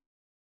 Yes.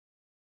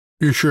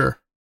 You're sure?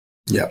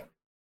 Yep.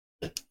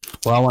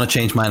 Well, I want to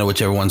change mine to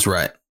whichever one's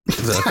right.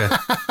 Is that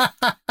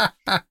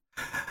okay?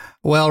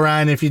 Well,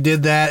 Ryan, if you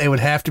did that, it would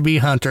have to be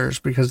Hunters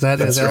because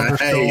that's is Elder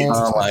Scrolls.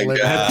 Oh my God.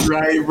 That's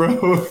right,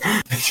 bro.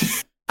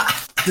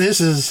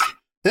 This is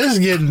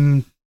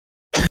getting.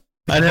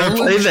 I never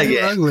played that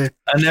game. Ugly.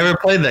 I never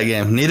played that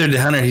game. Neither did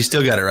Hunter. He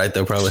still got it right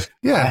though, probably.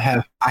 Yeah,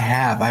 I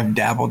have. I've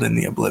dabbled in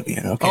the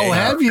Oblivion. Okay. Oh,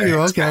 have you?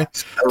 Okay.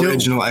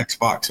 Original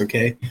Xbox.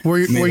 Okay. Were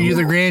you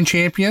the grand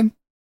champion?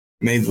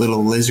 Made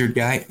little lizard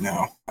guy?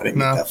 No, I didn't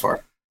get that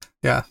far.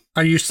 Yeah,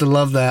 I used to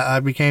love that. I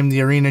became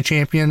the arena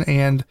champion,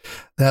 and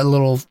that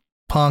little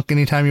punk.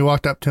 Anytime you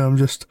walked up to him,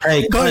 just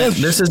hey, Clint,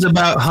 this is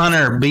about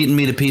Hunter beating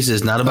me to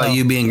pieces, not about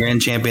you being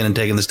grand champion and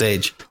taking the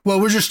stage. Well,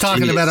 we're just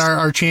talking about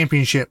our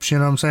championships. You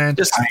know what I'm saying?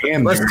 Just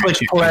let's click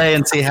play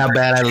and see how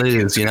bad I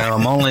lose. You know,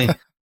 I'm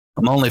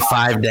only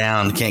 5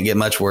 down. Can't get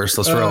much worse.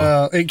 Let's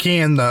roll. It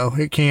can though.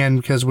 It can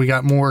because we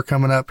got more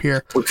coming up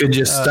here. We could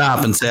just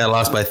stop and say I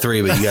lost by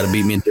 3, but you got to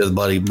beat me into the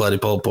bloody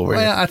pulp over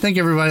here. I think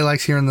everybody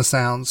likes hearing the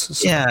sounds.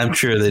 So. Yeah, I'm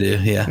sure they do.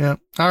 Yeah.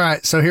 All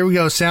right. So here we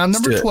go. Sound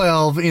number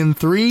 12 in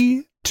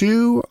 3,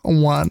 2,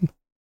 1.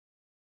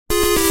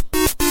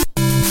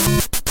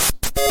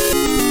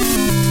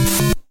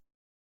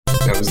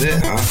 That was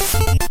it, huh?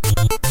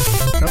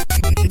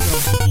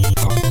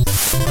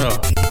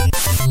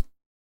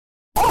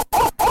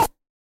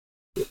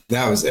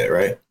 That was it,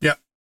 right? Yep.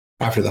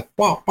 After the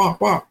wah.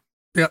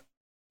 Yep.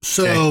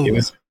 So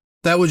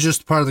that was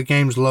just part of the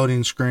game's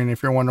loading screen.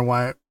 If you're wondering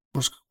why it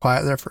was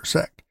quiet there for a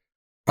sec.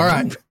 All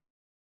right.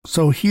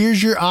 So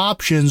here's your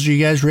options. Are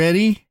you guys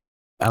ready?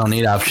 I don't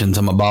need options.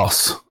 I'm a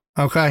boss.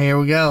 Okay, here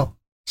we go.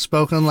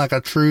 Spoken like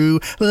a true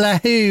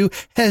Lahu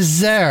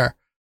Hazer.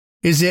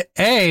 Is it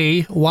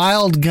A,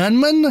 Wild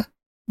Gunman,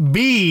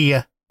 B,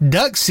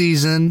 Duck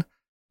Season,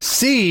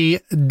 C,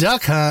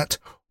 Duck Hunt,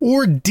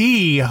 or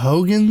D,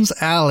 Hogan's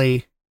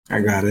Alley?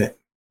 I got it.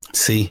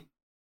 C.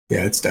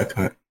 Yeah, it's Duck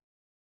Hunt.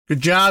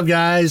 Good job,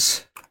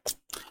 guys.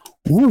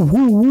 Woo,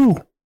 woo, woo.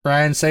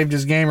 Brian saved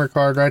his gamer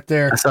card right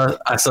there.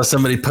 I saw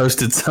somebody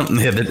posted something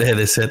the other day.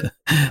 They said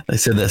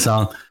that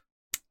song,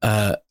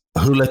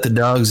 Who Let the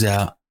Dogs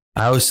Out?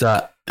 I always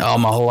thought,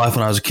 my whole life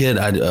when I was a kid,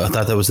 I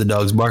thought that was the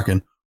dogs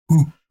barking.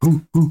 Who.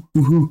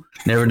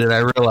 Never did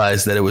I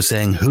realize that it was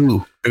saying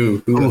who. Who.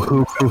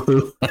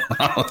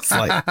 I was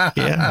like,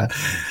 yeah.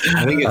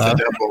 I think it's a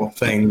double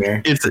thing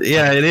there. It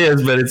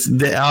is, but it's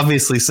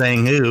obviously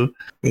saying who.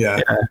 Yeah.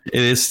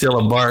 It is still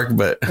a bark,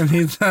 but. And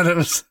he thought it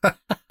was.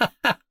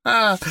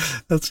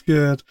 That's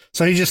good.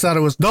 So he just thought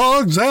it was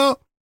dogs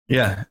out?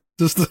 Yeah.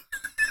 Just.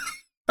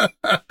 Did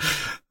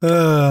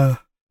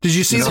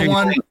you see the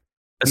one?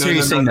 Let's hear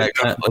you sing that.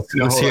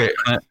 Let's hear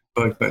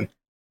it.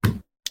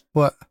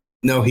 What?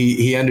 No,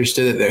 he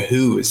understood that the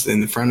who is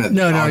in the front of the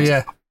dogs.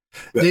 Yeah.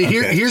 But,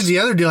 here's the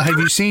other deal. Have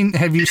you seen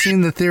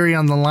the theory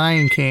on the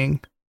Lion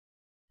King?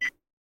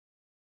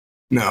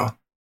 No.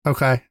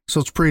 Okay,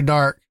 so it's pretty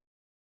dark.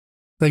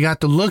 They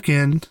got to look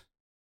in.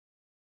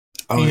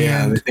 Oh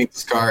yeah, they think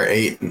Scar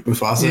ate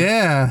Mufasa.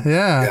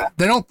 Yeah.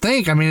 They don't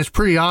think. I mean, it's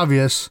pretty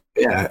obvious.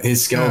 Yeah,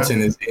 his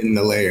skeleton is in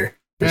the lair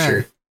for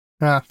sure.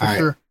 Yeah, for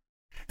sure.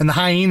 And the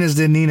hyenas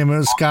didn't eat him. It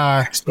was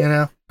Scar. You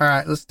know. All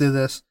right, let's do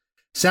this.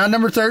 Sound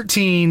number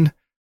 13.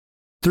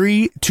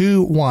 3,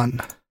 2,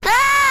 1.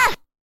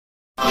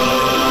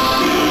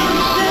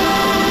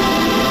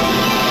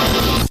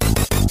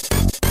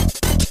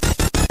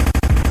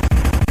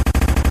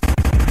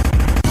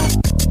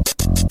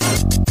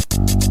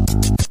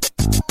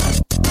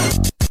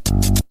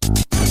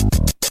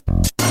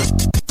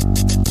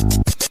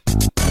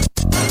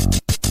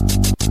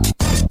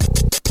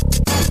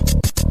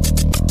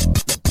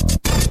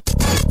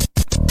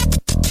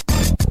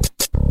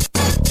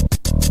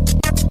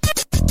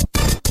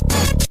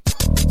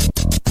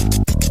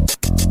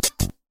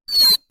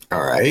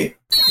 All right.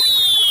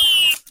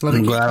 Let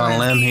me go out on a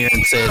limb here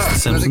and say it's The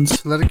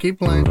Simpsons. Let it keep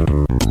playing.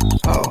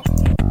 Oh.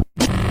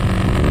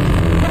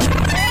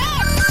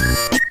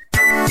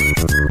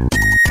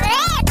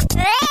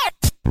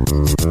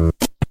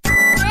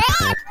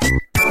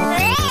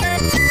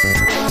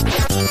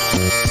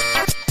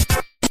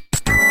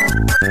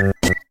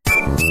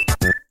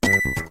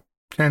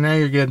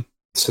 good.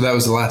 So that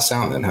was the last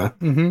sound then, huh?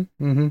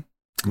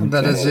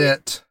 That is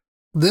it.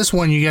 This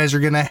one, you guys are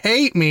going to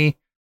hate me.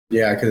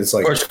 Yeah, because it's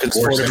like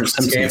four different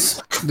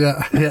Simpsons.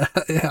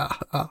 Yeah.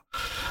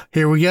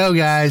 Here we go,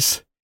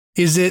 guys.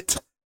 Is it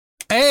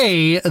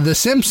A, The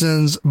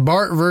Simpsons,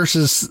 Bart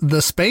versus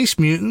the Space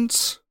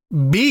Mutants?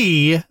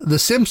 B, The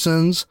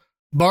Simpsons,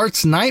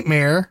 Bart's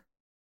Nightmare?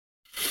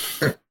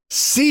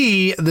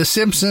 C, The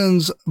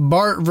Simpsons,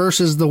 Bart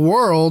versus the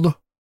World?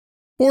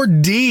 Or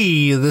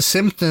D, The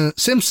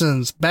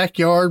Simpsons,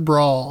 Backyard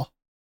Brawl?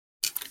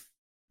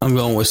 I'm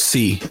going with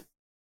C.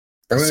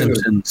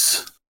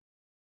 Simpsons.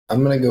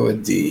 I'm going to go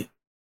with D.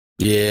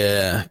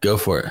 Yeah, go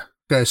for it.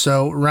 Okay,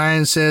 so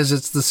Ryan says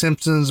it's The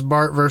Simpsons,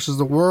 Bart versus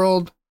the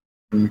World.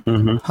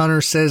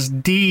 Hunter says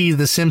D,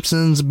 The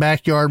Simpsons,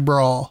 Backyard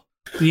Brawl.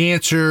 The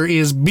answer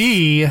is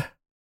B,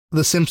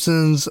 The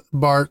Simpsons,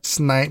 Bart's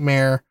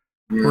Nightmare.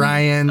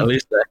 Ryan. At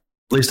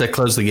least I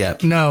closed the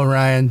gap. No,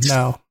 Ryan,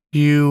 no.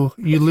 You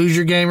lose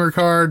your gamer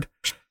card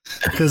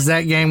because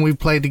that game we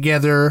played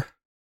together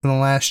in the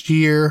last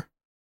year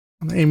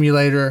on the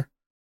emulator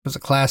was a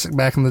classic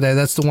back in the day.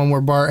 That's the one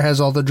where Bart has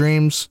all the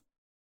dreams.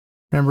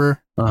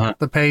 Remember?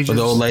 The pages. With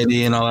the old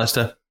lady and all that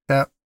stuff.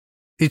 Yep.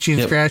 Itchy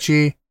and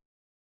scratchy.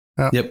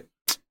 Yep.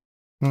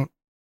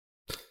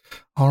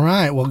 All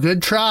right. Well,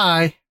 good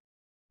try.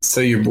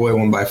 So your boy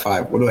won by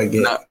 5. What do I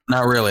get?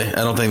 Not really. I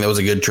don't think that was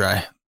a good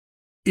try.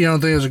 You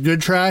don't think it was a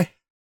good try?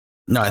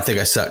 No, I think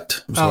I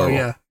sucked.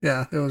 Yeah.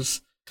 It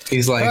was.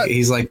 He's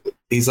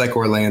like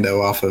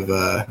Orlando off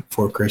of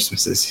Four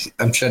Christmases.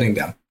 I'm shutting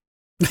down.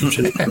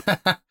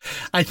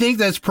 I think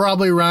that's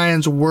probably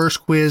Ryan's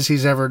worst quiz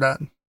he's ever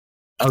done.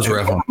 That was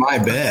rough. My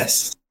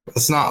best.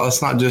 Let's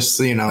not just,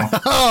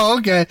 Oh,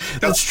 okay.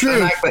 That's true.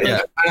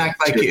 Don't act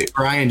like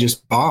Ryan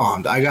just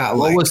bombed. I got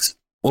what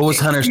was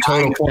Hunter's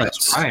total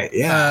points? Right.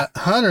 Yeah.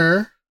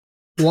 Hunter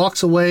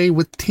walks away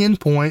with 10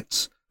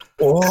 points.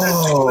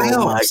 Oh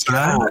my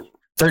God.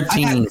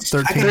 13.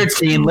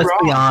 13. Let's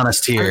be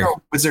honest here.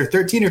 Was there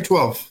 13 or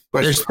 12?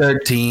 There's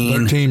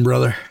 13. 13,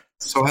 brother.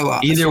 So I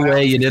lost. Either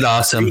way, you did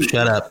awesome.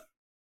 Shut up.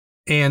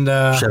 And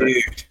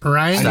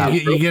Ryan,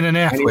 you get an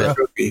F, bro.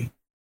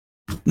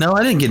 No,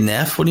 I didn't get an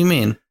F. What do you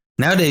mean?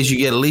 Nowadays, you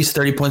get at least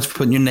 30 points for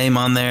putting your name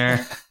on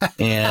there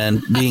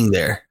and being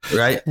there,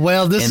 right?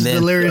 Well, this is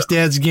Delirious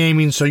Dad's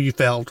Gaming, so you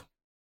failed.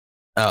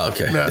 Oh,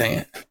 okay. Dang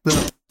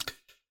it.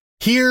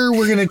 Here,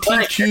 we're going to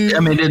teach you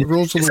the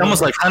rules of the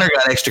almost like Hunter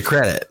got extra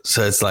credit.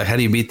 So it's like, how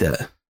do you beat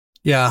that?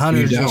 Yeah,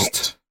 Hunter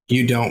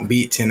You don't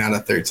beat 10 out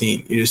of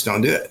 13. You just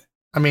don't do it.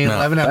 I mean,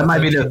 11 out of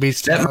 13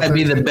 beats 10 that might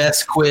be the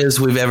best quiz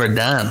we've ever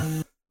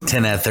done.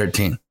 10 out of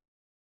 13.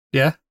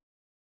 Yeah.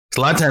 A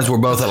lot of times we're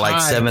both at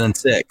like 7 and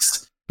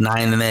 6,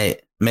 9 and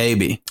 8,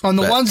 maybe. On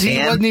the ones 10, he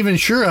wasn't even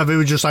sure of, it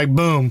was just like,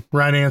 boom,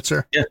 right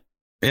answer.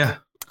 Yeah.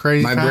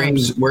 Crazy. My brain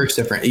works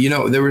different.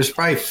 There was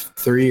probably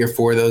 3 or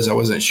 4 of those I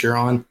wasn't sure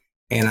on,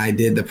 and I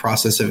did the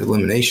process of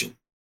elimination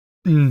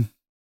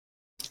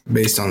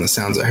based on the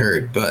sounds I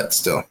heard. But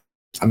still,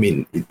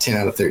 10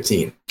 out of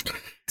 13.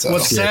 So,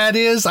 what's sad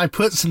is I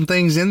put some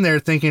things in there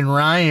thinking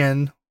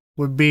Ryan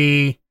would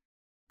be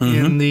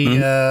in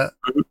the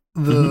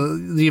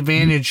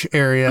advantage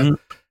area,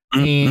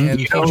 and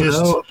he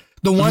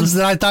the ones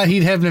that I thought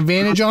he'd have an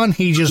advantage on,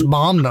 he just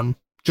bombed them.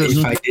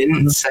 If I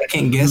didn't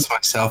second guess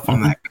myself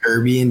on that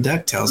Kirby and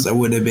DuckTales, I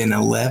would have been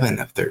 11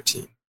 of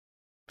 13.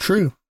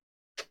 True.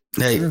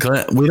 Hey,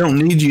 Clint, we don't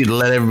need you to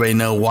let everybody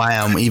know why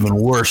I'm even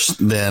worse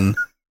than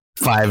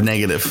 5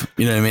 negative.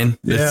 You know what I mean?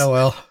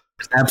 Well,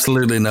 there's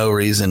absolutely no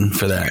reason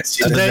for that.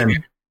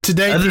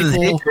 Today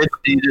people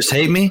you just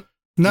hate me.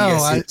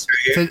 No,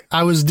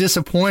 I was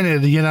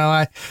disappointed.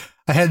 I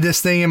had this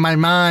thing in my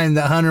mind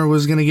that Hunter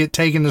was going to get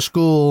taken to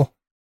school,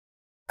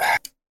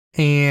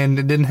 and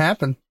it didn't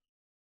happen.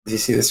 Did you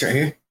see this right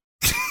here?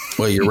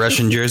 Well, your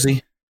Russian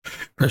jersey?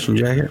 Russian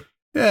jacket?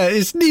 Yeah,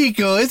 it's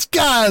Nico. It's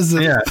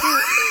Gaza. Yeah.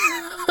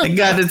 I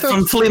got it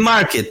from flea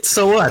market.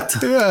 So what?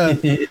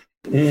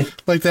 Yeah.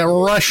 Like that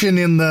Russian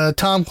in the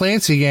Tom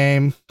Clancy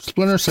game,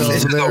 Splinter Cell.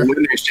 This is a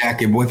winner's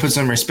jacket. Boy, put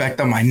some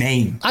respect on my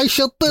name. I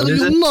shall tell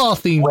you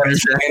nothing.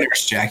 Winner's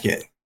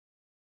jacket.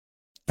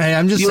 Hey,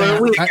 I'm just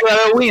saying. You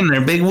got a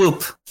winner, big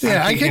whoop.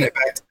 Yeah, I could get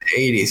back to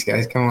the 80s,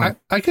 guys. Come on.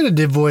 I could have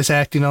did voice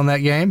acting on that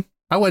game.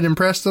 I wasn't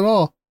impressed at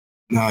all.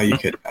 No, you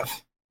could have.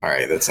 All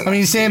right, that's.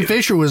 Sam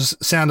Fisher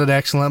sounded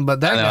excellent,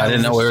 but that I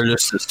didn't know we were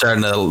just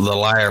starting the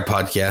Liar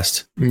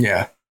podcast.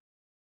 Yeah.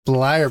 The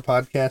Liar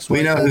podcast.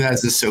 We know who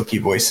has the silky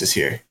voices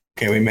here.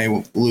 Okay, we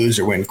may lose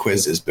or win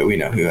quizzes, but we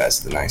know who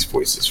has the nice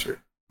voices for.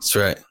 That's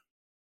right.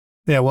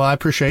 Yeah, well, I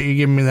appreciate you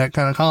giving me that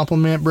kind of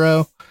compliment,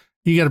 bro.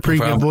 You got a pretty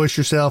good voice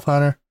yourself,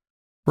 Hunter.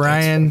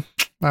 Ryan,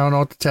 I don't know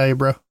what to tell you,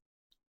 bro.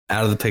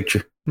 Out of the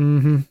picture.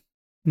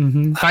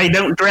 Hey,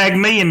 don't drag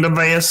me into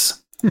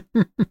this.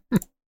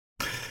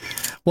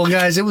 Well,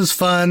 guys, it was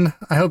fun.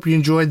 I hope you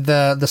enjoyed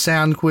the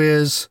sound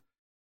quiz.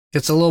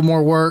 It's a little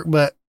more work,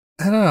 but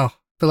I don't know.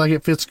 I feel like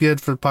it fits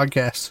good for the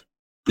podcast.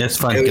 That's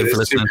fun. Good for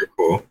listening. Super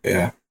cool.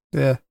 Yeah.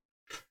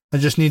 I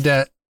just need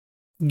that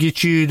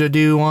get you to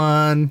do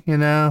one,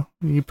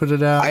 you put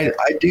it out. I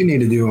do need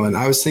to do one.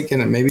 I was thinking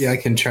that maybe I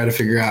can try to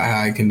figure out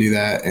how I can do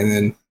that, and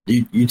then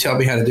you tell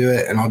me how to do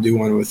it, and I'll do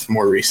one with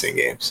more recent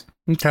games.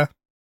 Okay.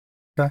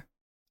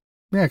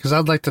 Yeah, because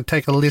I'd like to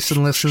take a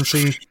listen,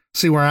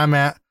 see where I'm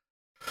at.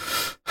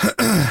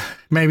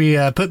 Maybe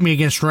put me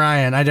against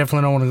Ryan. I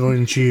definitely don't want to go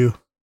against you.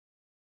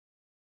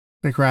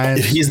 Like Ryan.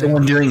 If he's the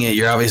one doing it,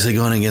 you're obviously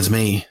going against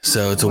me,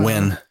 so it's a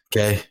win.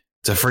 Okay,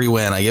 it's a free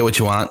win. I get what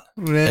you want.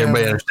 Yeah.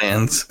 Everybody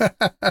understands. You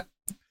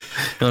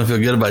don't feel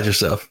good about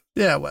yourself.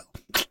 Yeah, well.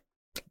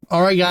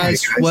 All right,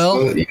 guys.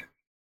 Well,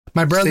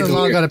 my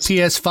brother-in-law got a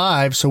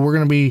PS5, so we're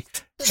going to be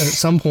at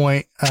some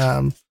point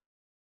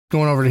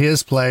going over to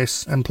his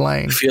place and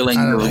playing. Feeling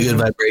really good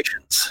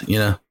vibrations,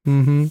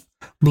 Mm-hmm.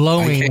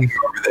 Blowing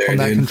on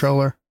that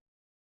controller.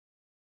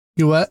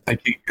 You what? I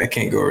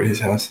can't go over to his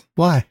house.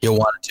 Why? You'll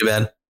want it too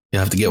bad. You'll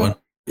have to get one.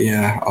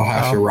 Yeah, I'll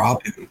have to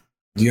rob him.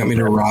 Do you want me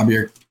to rob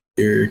your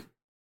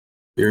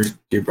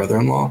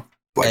brother-in-law?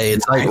 Hey,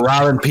 it's like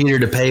robbing Peter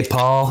to pay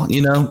Paul,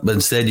 but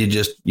instead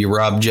you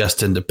rob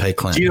Justin to pay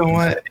Clint. You know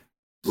what?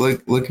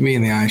 Look me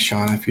in the eye,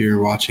 Sean, if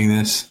you're watching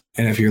this.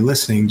 And if you're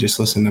listening, just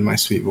listen to my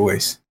sweet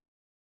voice.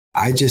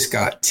 I just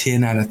got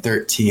 10 out of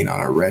 13 on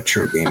a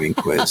retro gaming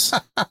quiz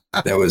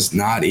that was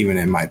not even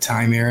in my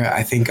time era.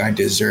 I think I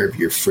deserve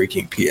your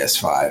freaking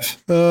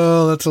PS5.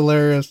 Oh, that's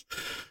hilarious.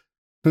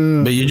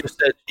 But you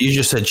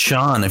just said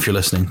Sean if you're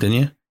listening, didn't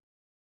you?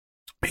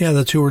 Yeah,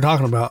 that's who we're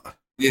talking about.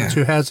 Yeah. That's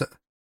who has it.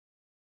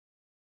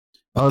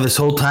 Oh, this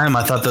whole time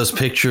I thought those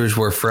pictures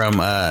were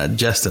from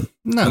Justin.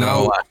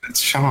 No,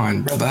 it's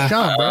Sean, brother.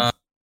 Sean, bro.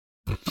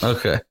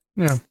 Okay.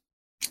 Yeah.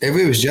 If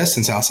it was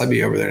Justin's house, I'd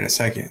be over there in a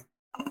second.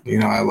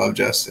 I love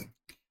Justin.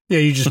 Yeah,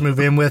 you just move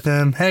in with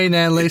him. Hey,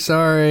 Natalie,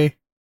 sorry.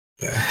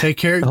 Yeah. Take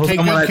good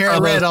care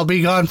of Red. I'll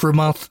be gone for a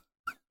month.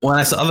 When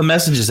I saw the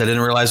messages, I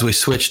didn't realize we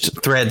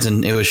switched threads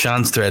and it was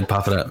Sean's thread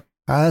popping up.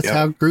 That's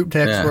how group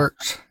text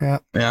works. Yeah.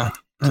 Yeah.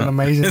 It's an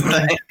amazing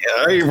thing.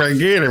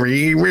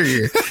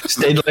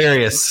 Stay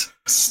delirious.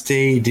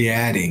 Stay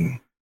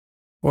dadding.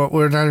 Well,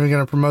 we're not even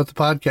going to promote the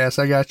podcast.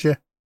 I got you.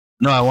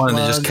 No, I wanted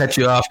to just cut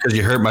you off because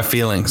you hurt my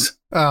feelings.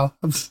 Oh.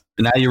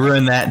 Now you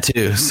ruined that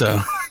too,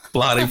 so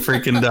bloody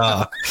freaking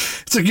dog.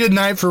 It's a good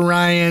night for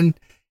Ryan.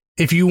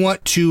 If you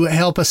want to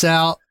help us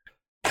out,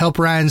 help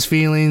Ryan's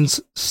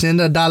feelings, send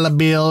 $1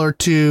 bill or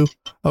 $2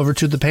 over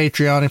to the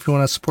Patreon if you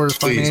want to support us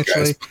financially.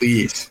 Guys,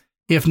 please.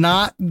 If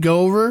not,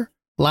 go over,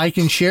 like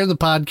and share the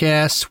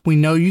podcast. We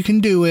know you can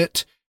do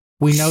it.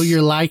 We know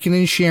you're liking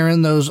and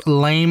sharing those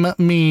lame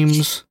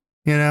memes,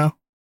 that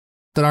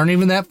aren't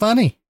even that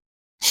funny.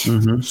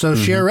 Mm-hmm, so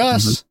share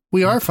us. Mm-hmm.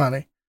 We are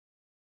funny.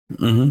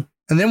 Mm-hmm.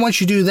 And then once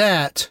you do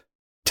that,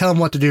 tell them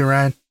what to do,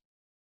 Ryan.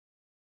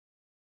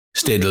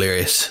 Stay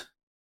delirious.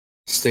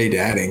 Stay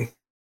dadding.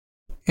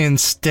 And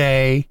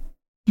stay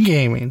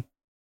gaming.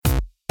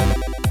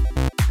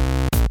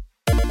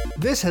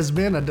 This has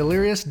been a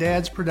Delirious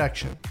Dads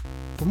production.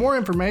 For more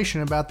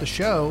information about the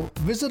show,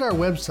 visit our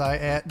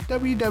website at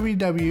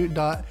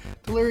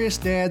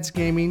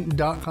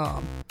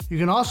www.deliriousdadsgaming.com. You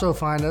can also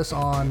find us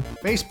on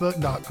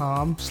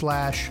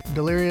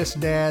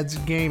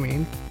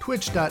facebook.com/deliriousdadsgaming,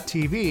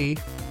 twitch.tv,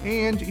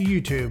 and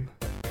YouTube.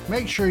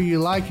 Make sure you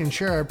like and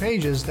share our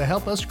pages to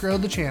help us grow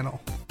the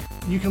channel.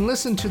 You can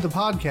listen to the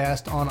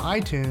podcast on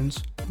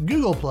iTunes,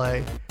 Google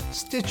Play,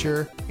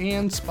 Stitcher,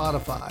 and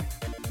Spotify.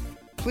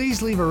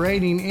 Please leave a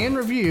rating and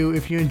review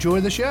if you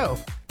enjoy the show.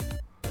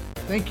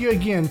 Thank you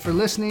again for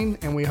listening,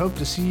 and we hope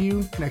to see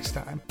you next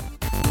time.